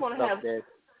a lot of stuff that.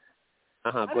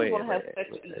 I just want to have sex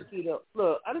and eat Cheetos.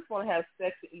 Look, I just want to have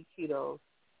sex and eat Cheetos.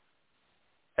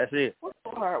 That's it. What's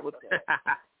so hard with that?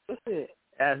 That's it.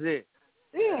 That's it.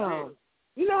 Yeah.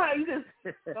 You know how you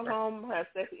just come home, have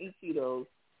sex and eat Cheetos?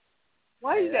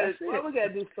 Why we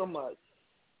gotta do so much?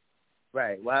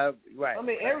 Right. Why? Right. I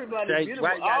mean, everybody's beautiful.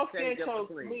 All skin tones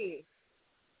to me.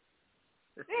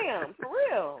 Damn, for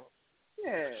real.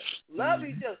 Yeah. Love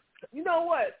each other. You know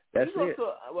what? That's it.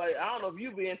 I don't know if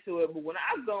you be into it, but when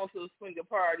I've gone to a swinger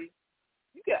party,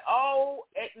 you get all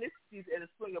ethnicities at a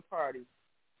swinger party.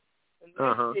 And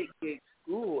that shit gets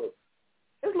good.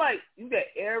 It's like you got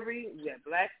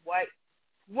black,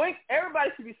 white.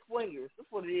 Everybody should be swingers. That's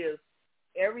what it is.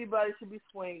 Everybody should be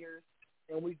swingers,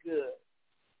 and we good.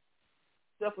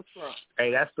 Except for Trump. Hey,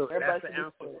 that's the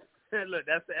answer. Look,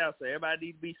 that's the answer. Everybody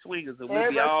needs to be swingers, and we'll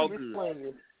be all good.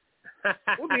 Swingers.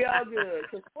 We'll be all good.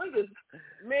 Because swingers,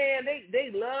 man,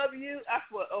 they love you. I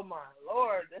swear, oh my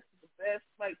Lord, that's the best.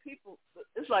 Like people,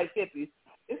 it's like hippies.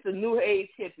 It's the new age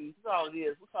hippies. That's all it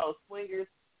is. We call it swingers.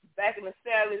 Back in the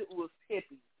 70s, it was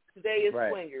hippies. Today it's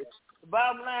swingers. The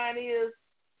bottom line is,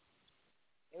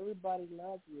 everybody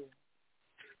loves you.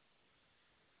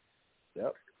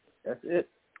 Yep, that's it.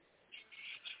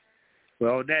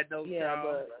 Well, on that note,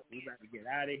 y'all, we about to get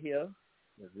out of here.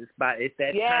 It's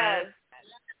that time.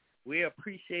 We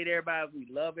appreciate everybody. We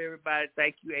love everybody.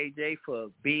 Thank you, AJ, for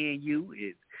being you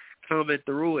and coming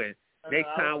through. And next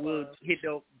time we'll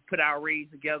put our rings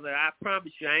together. I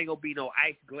promise you, I ain't gonna be no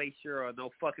ice glacier or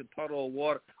no fucking puddle of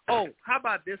water. Oh, how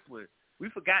about this one? We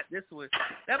forgot this one.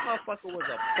 That motherfucker was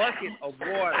a bucket of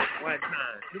water one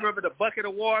time. You remember the bucket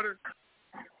of water?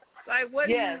 Like what?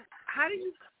 Yeah. How do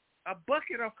you? A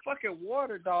bucket of fucking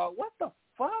water, dog. What the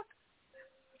fuck?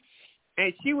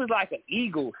 And she was like an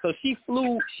eagle. So she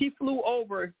flew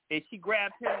over and she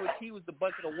grabbed him when he was the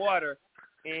bucket of water,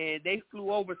 and they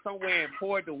flew over somewhere and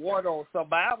poured the water on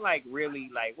somebody. I'm like, really?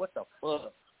 Like, what the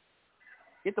fuck?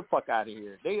 Get the fuck out of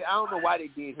here. I don't know why they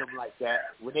did him like that.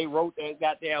 When they wrote that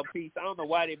goddamn piece, I don't know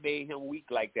why they made him weak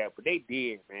like that, but they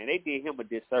did, man. They did him a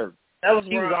disservice. That was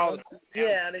wrong.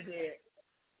 Yeah, they did.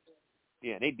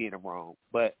 Yeah, they did him wrong.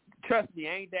 But trust me,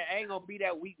 ain't gonna be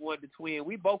that weak one between.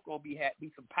 We both gonna be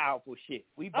some powerful shit.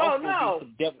 We both gonna be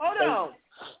some devastating. Hold on.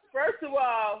 First of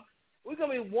all, we're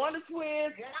gonna be one of the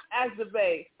twins as the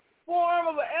base, form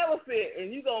of an elephant,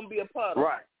 and you gonna be a puddle.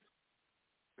 Right.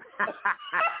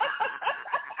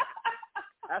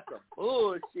 That's some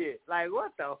bullshit. Like,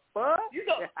 what the fuck? You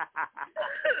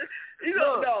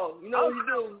know, no. You know what you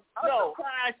do? No.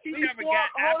 She never got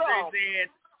after his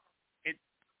ass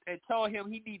and told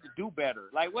him he needs to do better.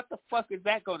 Like, what the fuck is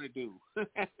that going to do?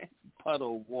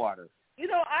 Puddle of water. You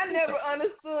know, I never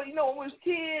understood. You know, when we was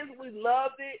kids, we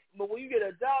loved it. But when you get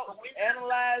adult, we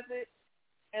analyze it.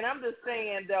 And I'm just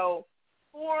saying, though,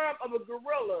 form of a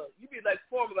gorilla, you be like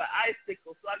form of an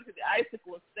icicle. So I can take the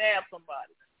icicle and stab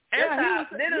somebody. Yeah, that's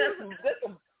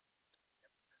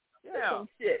some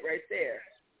shit right there.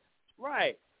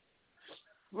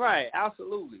 Right,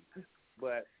 absolutely.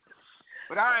 But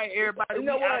all right, everybody, we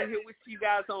out here with you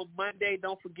guys on Monday.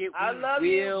 Don't forget,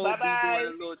 we will be doing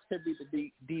a little tribute to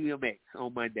DMX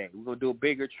on Monday. We're going to do a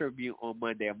bigger tribute on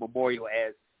Monday, a memorial,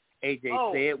 as AJ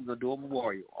said. We're going to do a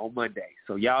memorial on Monday.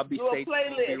 So y'all be safe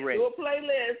and be ready. Do a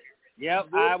playlist. Yep,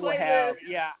 I will have,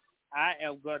 I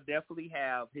am going to definitely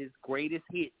have his greatest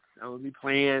hits. I'm going to be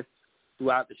playing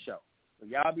throughout the show. So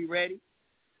y'all be ready.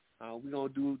 We're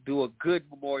going to do a good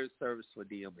memorial service for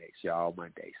DMX, y'all,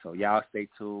 Monday. So y'all stay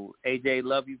tuned. AJ,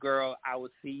 love you, girl. I will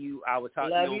see you. I will talk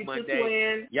to you on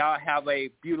Monday. Y'all have a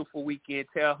beautiful weekend.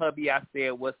 Tell hubby I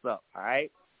said what's up, all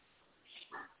right?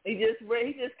 He just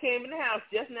came in the house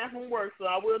just now from work, so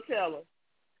I will tell him.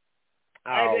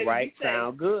 All right,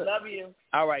 sound good. Love you.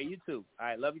 All right, you too. All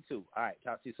right, love you too. All right,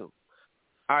 talk to you soon.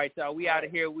 All right, y'all, we out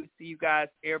of here. We'll see you guys.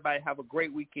 Everybody have a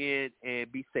great weekend and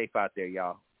be safe out there,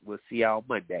 y'all. We'll see y'all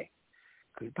Monday.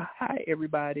 Goodbye,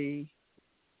 everybody.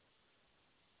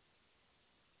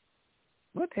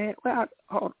 What the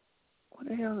hell? Where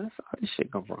the hell is all this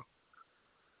shit come from?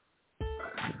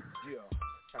 Yeah.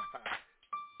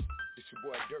 It's your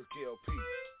boy Dirk LP.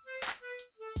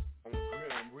 On the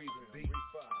Grim Reaper beat. It's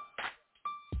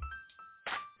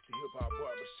the Hip Hop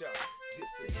Barbershop.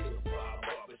 This the Hip Hop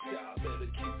Barbershop.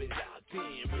 Better keep it locked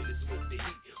in. Realness with the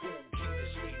heat. Who keep the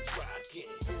streets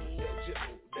rocking?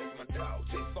 Ljezzle, that's my dog,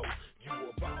 J4. You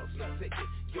a boss, now take it.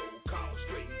 Yo, call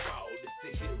straight raw. This the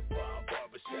Hip Hop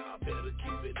Barbershop. Better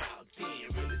keep it locked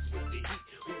in. Realness with the heat.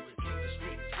 Who keep the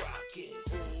streets rocking?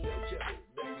 Ljezzle,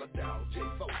 that's my dog,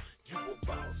 J4. You a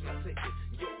boss, now take it.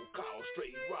 Yo, call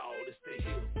straight raw. This the